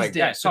and a big cheese like dip.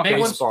 yeah, The big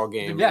ones, baseball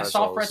game. yeah,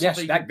 soft pretzels. pretzels. Yes,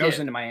 that you that can goes dip.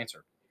 into my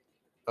answer.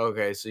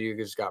 Okay, so you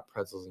just got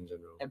pretzels in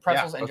general. And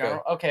pretzels in okay.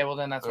 general. Okay, well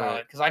then that's All right.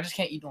 valid because I just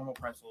can't eat normal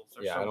pretzels.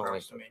 They're Yeah, so I don't gross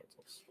like to me.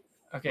 pretzels.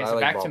 Okay, But I so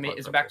like back to me. ballpark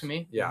Is it back to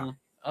pretzels. me?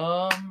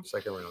 Yeah.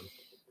 Second round.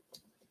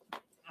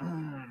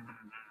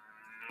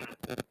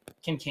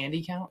 Can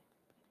candy count?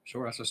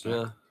 Sure, that's a snack.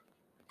 Yeah.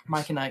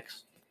 Mike and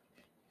Ike's.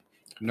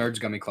 Nerds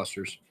gummy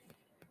clusters.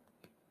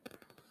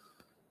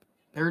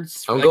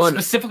 Nerds. I'm Like going-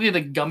 specifically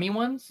the gummy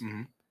ones,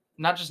 Mhm.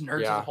 not just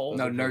nerds as Yeah, a whole. those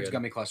No, are pretty nerds good.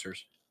 gummy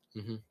clusters.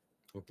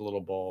 With the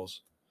little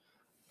balls.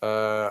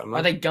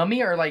 Are they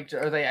gummy or like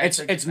are they? It's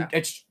actually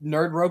it's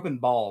nerd rope and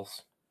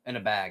balls in a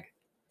bag.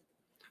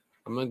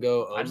 I'm gonna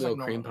go I just like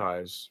oatmeal cream normal.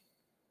 pies.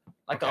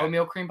 like the Okay.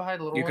 oatmeal cream pie,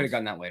 the little You could have ones?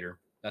 gotten that later.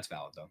 That's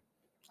valid though.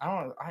 I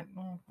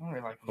don't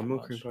really like them that Oatmeal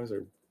much. cream pies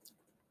are.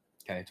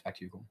 Okay, it's back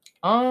to you, Cole.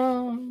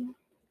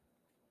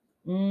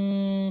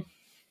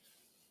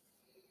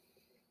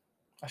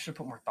 I should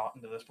put more thought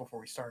into this before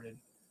we started.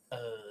 I'm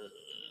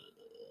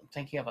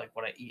thinking of like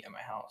what I eat at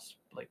my house,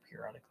 like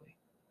periodically.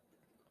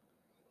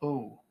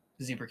 Ooh,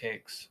 zebra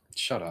cakes.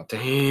 Shut up.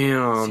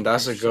 Damn,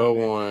 that's a Zebra's so good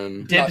good.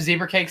 one. Dip Not-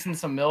 zebra cakes in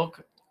some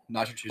milk.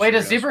 Nacho cheese. Wait,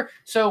 does Doritos. zebra?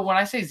 So when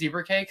I say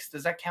zebra cakes,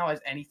 does that count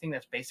as anything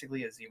that's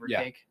basically a zebra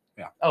Yeah, cake?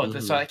 yeah. Oh,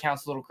 Mhm. so that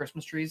counts as little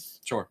Christmas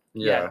trees. Sure.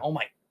 Yeah. Oh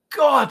my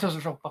god, those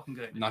are so fucking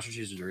good. Nacho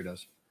cheese or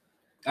Doritos.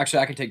 Actually,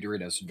 I can take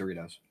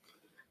Doritos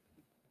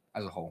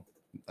as a whole.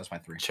 That's my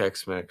 3.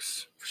 Chex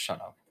Mix. Shut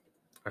up.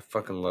 I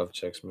fucking love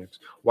Chex Mix.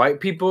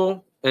 White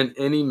people in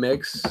any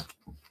mix,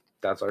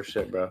 that's our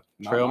shit, bro.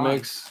 Not Trail mine.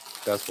 mix,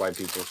 that's white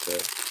people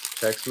shit.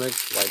 Chex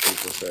Mix, white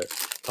people shit.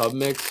 Pub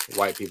mix,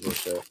 white people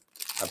shit.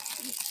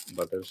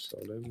 But they're so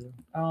damn good.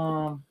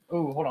 Oh,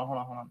 hold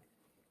on.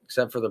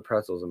 Except for the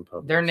pretzels and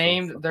pub. They're mix, so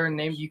named. fucking They're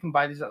named. gross. You can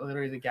buy these at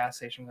literally the gas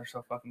station. They're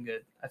so fucking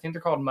good. I think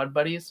they're called Mud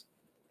Buddies.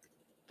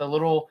 The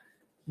little,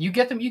 you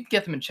get them. You can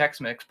get them in Chex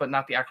Mix, but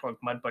not the actual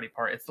like, Mud Buddy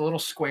part. It's the little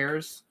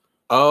squares,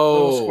 little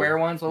Oh, square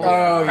ones, the little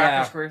Oh, cracker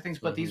yeah. square things.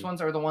 But these Mhm.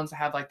 ones are the ones that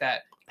have like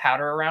that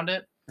powder around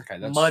it. Okay,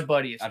 that's Mud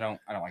Buddies. I don't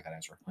like that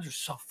answer. Those are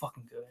so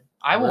fucking good.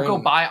 I We're will go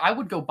in- buy. I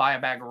would go buy a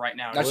bag right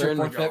now. That's We're your in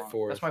fourth the pick?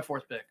 fourth. That's my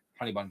fourth pick.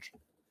 Honey bunch.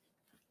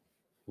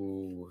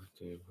 Ooh,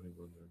 damn, honey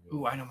buns are good.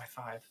 Ooh, I know my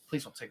 5.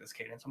 Please don't take this,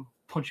 Cadence. I'm gonna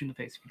punch you in the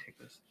face if you take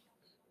this.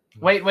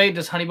 Wait.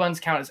 Does honey buns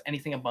count as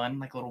anything a bun?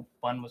 Like a little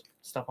bun with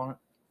stuff on it?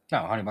 No,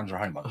 honey buns are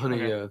honey buns. Honey,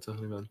 Okay. yeah, it's a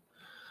honey bun.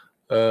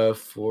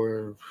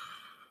 4.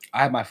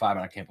 I had my 5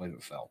 and I can't believe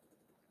it fell.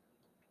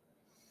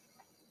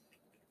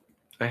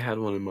 I had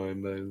one in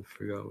mind, but I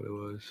forgot what it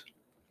was.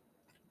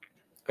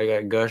 I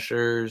got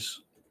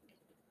Gushers,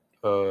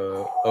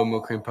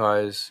 oatmeal cream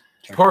pies,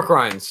 pork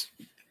rinds.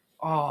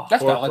 Oh,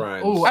 That's Pork valid.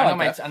 rinds. Ooh, I I know like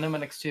my that. I know my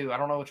next 2. I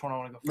don't know which one I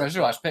want to go That's first.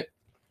 your last pick.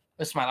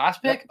 This is my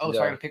last pick. Yep. Oh, so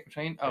I Yeah. got to pick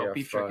between. I Oh, got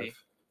beef 5. jerky.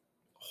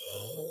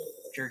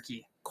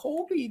 Jerky.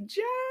 Colby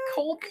Jack.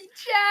 Colby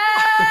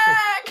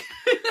Jack.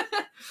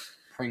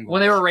 Pringles.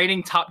 When they were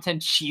rating top 10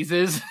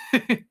 cheeses,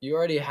 You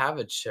already have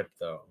a chip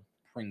though.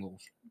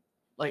 Pringles.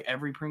 like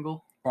every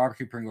Pringle.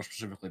 Barbecue Pringles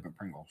specifically, but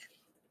Pringles.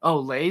 Oh,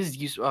 Lay's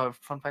used.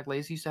 Fun fact: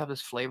 Lay's used to have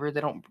this flavor.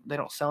 They don't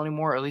sell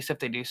anymore. Or at least if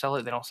they do sell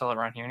it, they don't sell it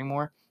around here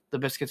anymore. The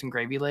biscuits and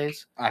gravy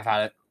Lay's. I've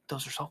had it.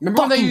 Those are so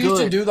Remember when they fucking used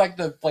good. to do like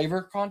the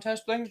flavor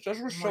contest things? Those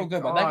were Oh so my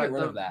good, but they God, get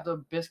rid the, of that. The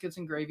biscuits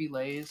and gravy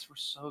Lay's were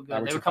so That good.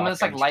 was They your would come in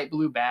this like podcast. light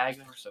blue bag.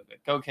 They were so good.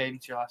 Go,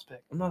 Cadence, your last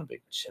pick. I'm not a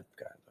big chip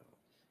guy though.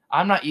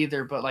 I'm not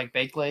either, but like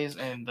baked Lay's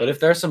and the, But if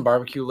there's some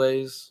barbecue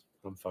Lays,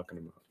 I'm fucking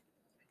them up.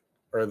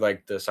 Or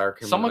like the sour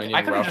cream. and someone, onion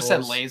I could have just said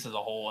Ruffles. Lay's as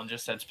a whole and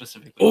just said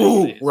specifically.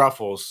 Ooh, Lay's.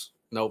 Ruffles.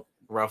 Nope.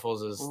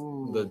 Ruffles is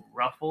Ooh, the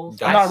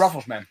Ruffles. I'm not a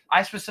Ruffles man.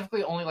 I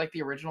specifically only like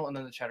the original and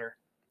then the cheddar.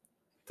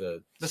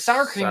 the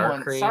Sour cream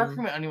one. Sour cream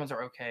and onion ones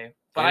are okay,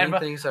 but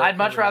anything sour I'd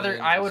much cream and rather.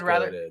 onion I is would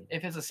rather goated.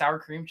 if it's a sour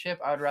cream chip.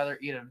 I would rather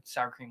eat a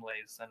sour cream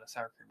Lay's than a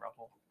sour cream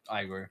Ruffle.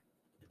 I agree.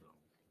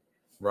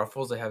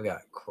 Ruffles they have got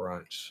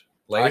crunch.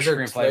 Ice Lays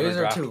cream flavor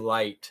are draft. too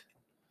light.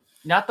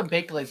 Not the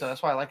baked Lay's though.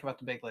 That's what I like about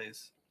the baked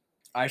Lay's.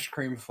 Ice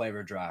cream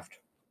flavor draft.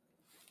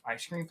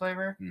 Ice cream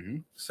flavor. Mm-hmm.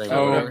 Same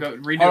Oh, over. Go,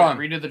 Hold redo on.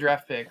 redo the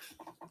draft picks.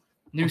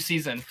 New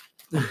season.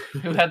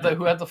 who had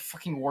the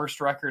fucking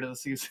worst record of the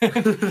season?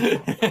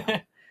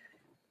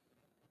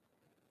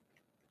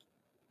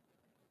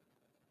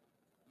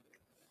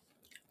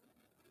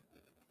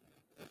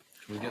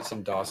 Can we get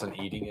some Dawson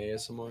eating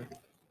ASMR?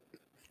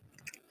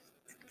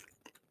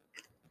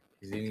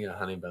 He's eating a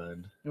honey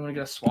bun. You want to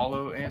get a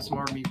swallow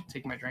ASMR? Me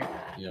taking my drink.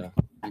 Yeah.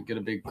 You get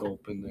a big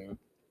gulp in there.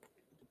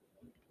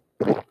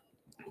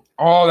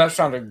 Oh, that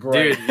sounded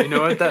great. Dude, you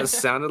know what that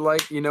sounded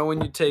like? You know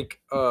when you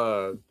take rat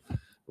All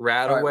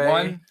right, away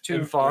 1, 2,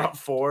 and fall 3. out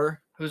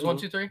 4? Who's 1,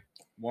 2, 3?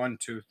 1,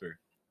 2, 3.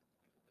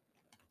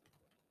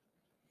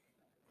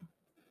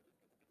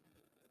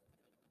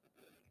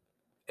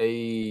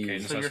 Hey. Okay,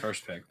 this So is you're-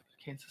 first pick.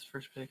 Kansas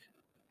first pick.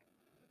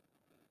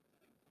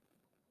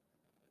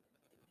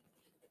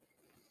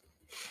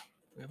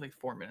 We have like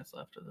 4 minutes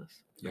left of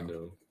this. You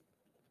know.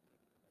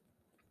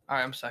 All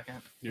right, I'm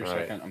second. You're All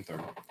right. second. I'm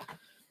third.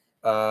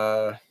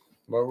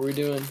 What were we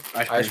doing?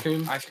 Ice Ice cream.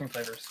 cream? Ice cream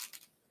flavors.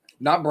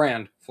 Not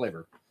brand,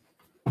 flavor.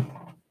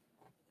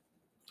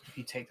 if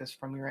you take this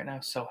from me right now,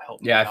 so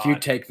help me Yeah, God. if you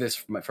take this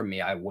from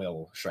me, I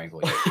will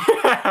strangle you.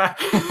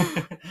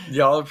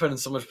 Y'all are putting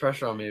so much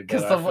pressure on me.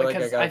 Because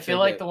I feel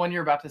like the one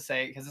you're about to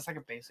say, because it's like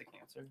a basic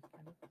answer.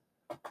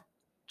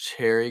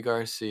 Cherry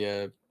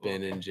Garcia,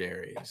 Ben and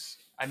Jerry's.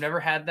 I've never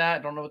had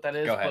that. Don't know what that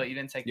is, Go ahead. but you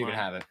didn't take You mine.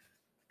 can have it.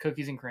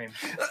 Cookies and cream.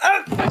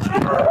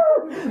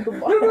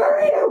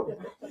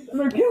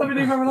 You're killing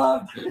me from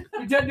love.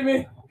 You're dead to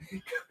me.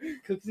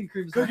 Cookies and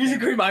cream. Cookies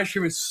and cream ice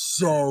cream is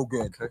so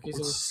good. Cookies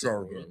It's and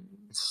so cream. good.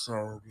 It's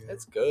so good.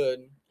 It's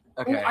good.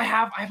 Okay. I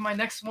have my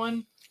next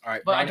one, All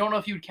right. but I don't know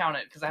if you would count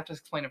it because I have to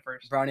explain it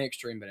first. Brownie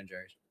Extreme Ben and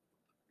Jerry's.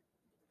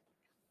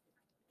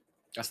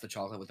 That's the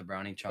chocolate with the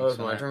brownie Oh, chunks. it's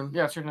my turn?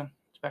 Yeah, it's your turn.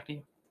 It's back to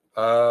you.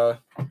 I'm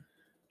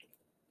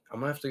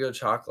gonna have to go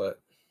chocolate.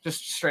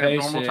 Just straight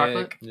up normal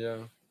chocolate. Yeah.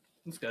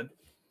 That's good.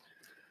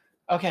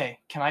 Okay,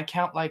 can I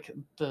count like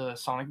the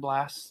Sonic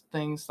Blast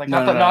things? Like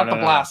No, not no,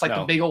 the blast, like no.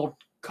 the big old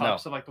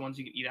cups of like the ones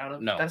you can eat out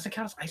of. No. That doesn't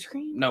count as ice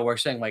cream. No, we're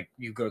saying like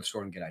you go to the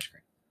store and get ice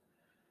cream.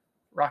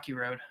 Rocky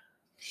Road.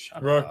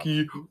 Shut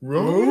Rocky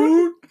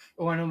Road.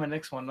 Oh, I know my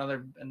next one.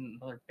 Another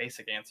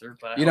basic answer,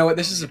 but You know what?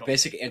 This is a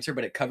basic answer,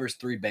 but it covers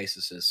 3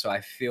 bases, so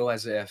I feel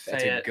as if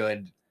it's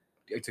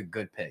a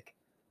good pick.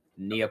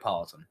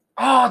 Neapolitan.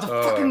 Oh, the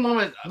fucking one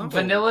with no.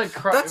 vanilla.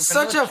 That's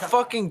such a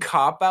fucking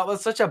cop out.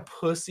 That's such a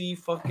pussy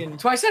fucking.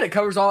 That's why I said it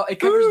covers all. It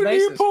covers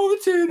bases.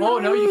 Neapolitan. Oh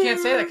no, you can't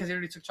say that because he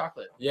already took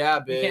chocolate. Yeah,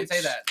 bitch. You can't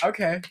say that.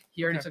 Okay.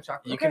 He already took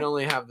chocolate. You can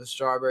only have the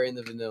strawberry and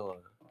the vanilla,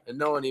 and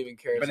no one even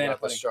cares Banana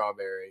about the pudding.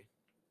 strawberry.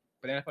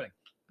 Banana pudding.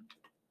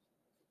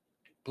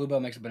 Bluebell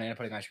makes a banana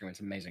pudding ice cream. It's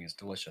amazing. It's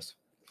delicious.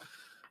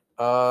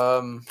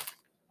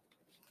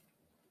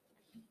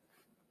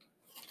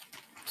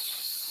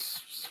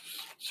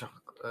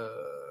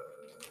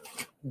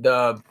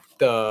 The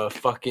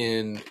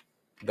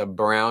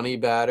brownie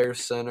batter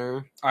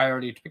center. I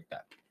already picked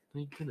that.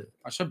 You couldn't.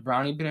 I said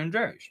brownie Ben and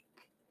Jerry's.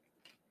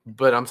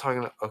 But I'm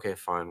talking. Okay,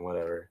 fine,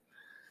 whatever.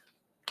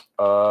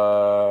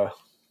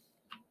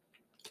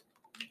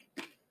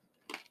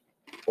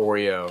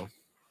 Oreo.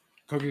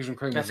 Cookies and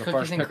cream. That's is the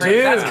cookies first and pick. cream.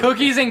 Dude. That's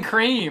cookies and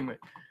cream.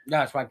 Yeah,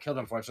 that's why I killed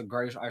him for. It's the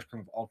greatest ice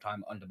cream of all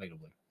time,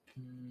 undebatably.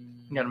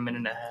 You got a minute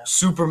and a half.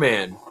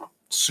 Superman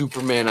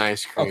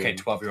ice cream. Okay,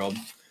 12-year-old.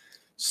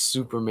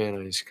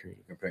 Superman ice cream.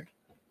 Good pick.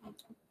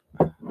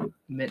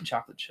 Mint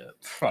chocolate chip.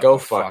 Go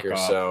the fuck off.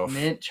 yourself.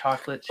 Mint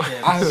chocolate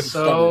chip. I would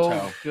so stub your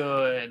toe.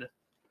 good.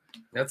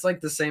 That's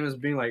like the same as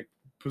being like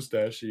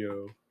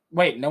pistachio.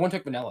 Wait, no one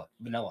took vanilla.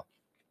 Vanilla.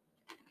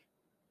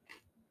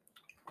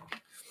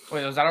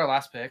 Wait, was that our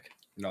last pick?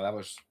 No, that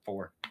was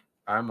 4.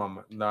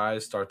 I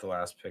start the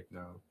last pick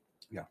now.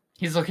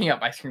 He's looking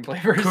up ice cream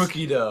flavors.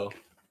 Cookie dough.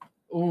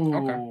 Ooh.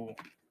 Okay.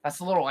 That's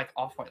a little like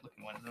off-white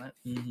looking one, isn't it?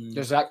 Mm-hmm.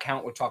 Does that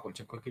count with chocolate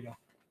chip cookie dough?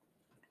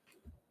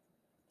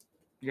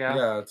 Yeah.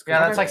 Yeah, it's Yeah,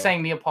 that's cookie like dough.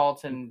 saying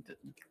Neapolitan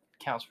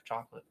counts for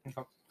chocolate.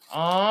 Okay.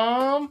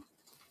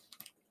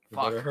 You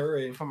better Fuck.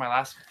 hurry. For my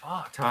last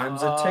fuck.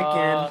 Time's a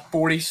ticking.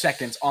 40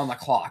 seconds on the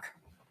clock.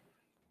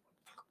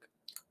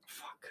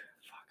 Fuck.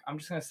 I'm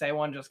just gonna say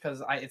one just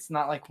because it's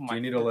not like my. Do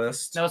you need a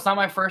list? No, it's not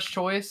my first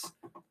choice.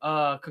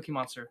 Cookie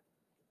Monster.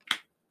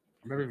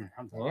 Never even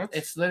heard of that. What?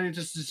 It's literally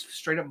just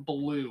straight up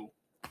blue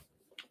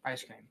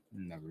ice cream.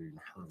 Never even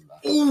heard of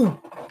that.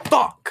 Ooh,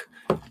 fuck!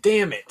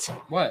 Damn it.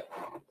 What?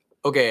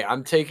 Okay,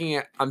 I'm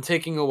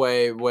taking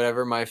away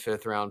whatever my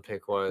 5th round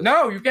pick was.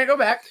 No, you can't go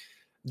back.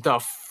 The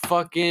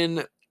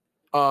fucking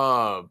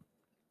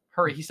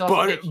Hurry, he still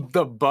has to pick.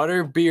 the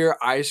butter beer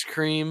ice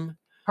cream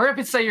Hurry up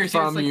and say yours.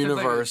 from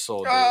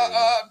Universal. Dude.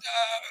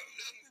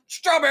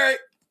 Strawberry.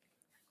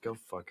 Go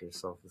fuck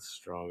yourself with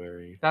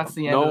strawberry. That's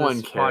the end No of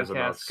one this cares podcast.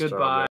 about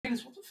Goodbye.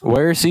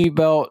 Wear a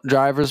seatbelt,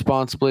 drive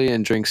responsibly,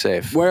 and drink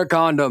safe. Wear a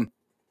condom.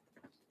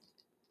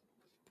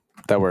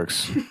 That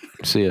works.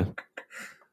 See ya.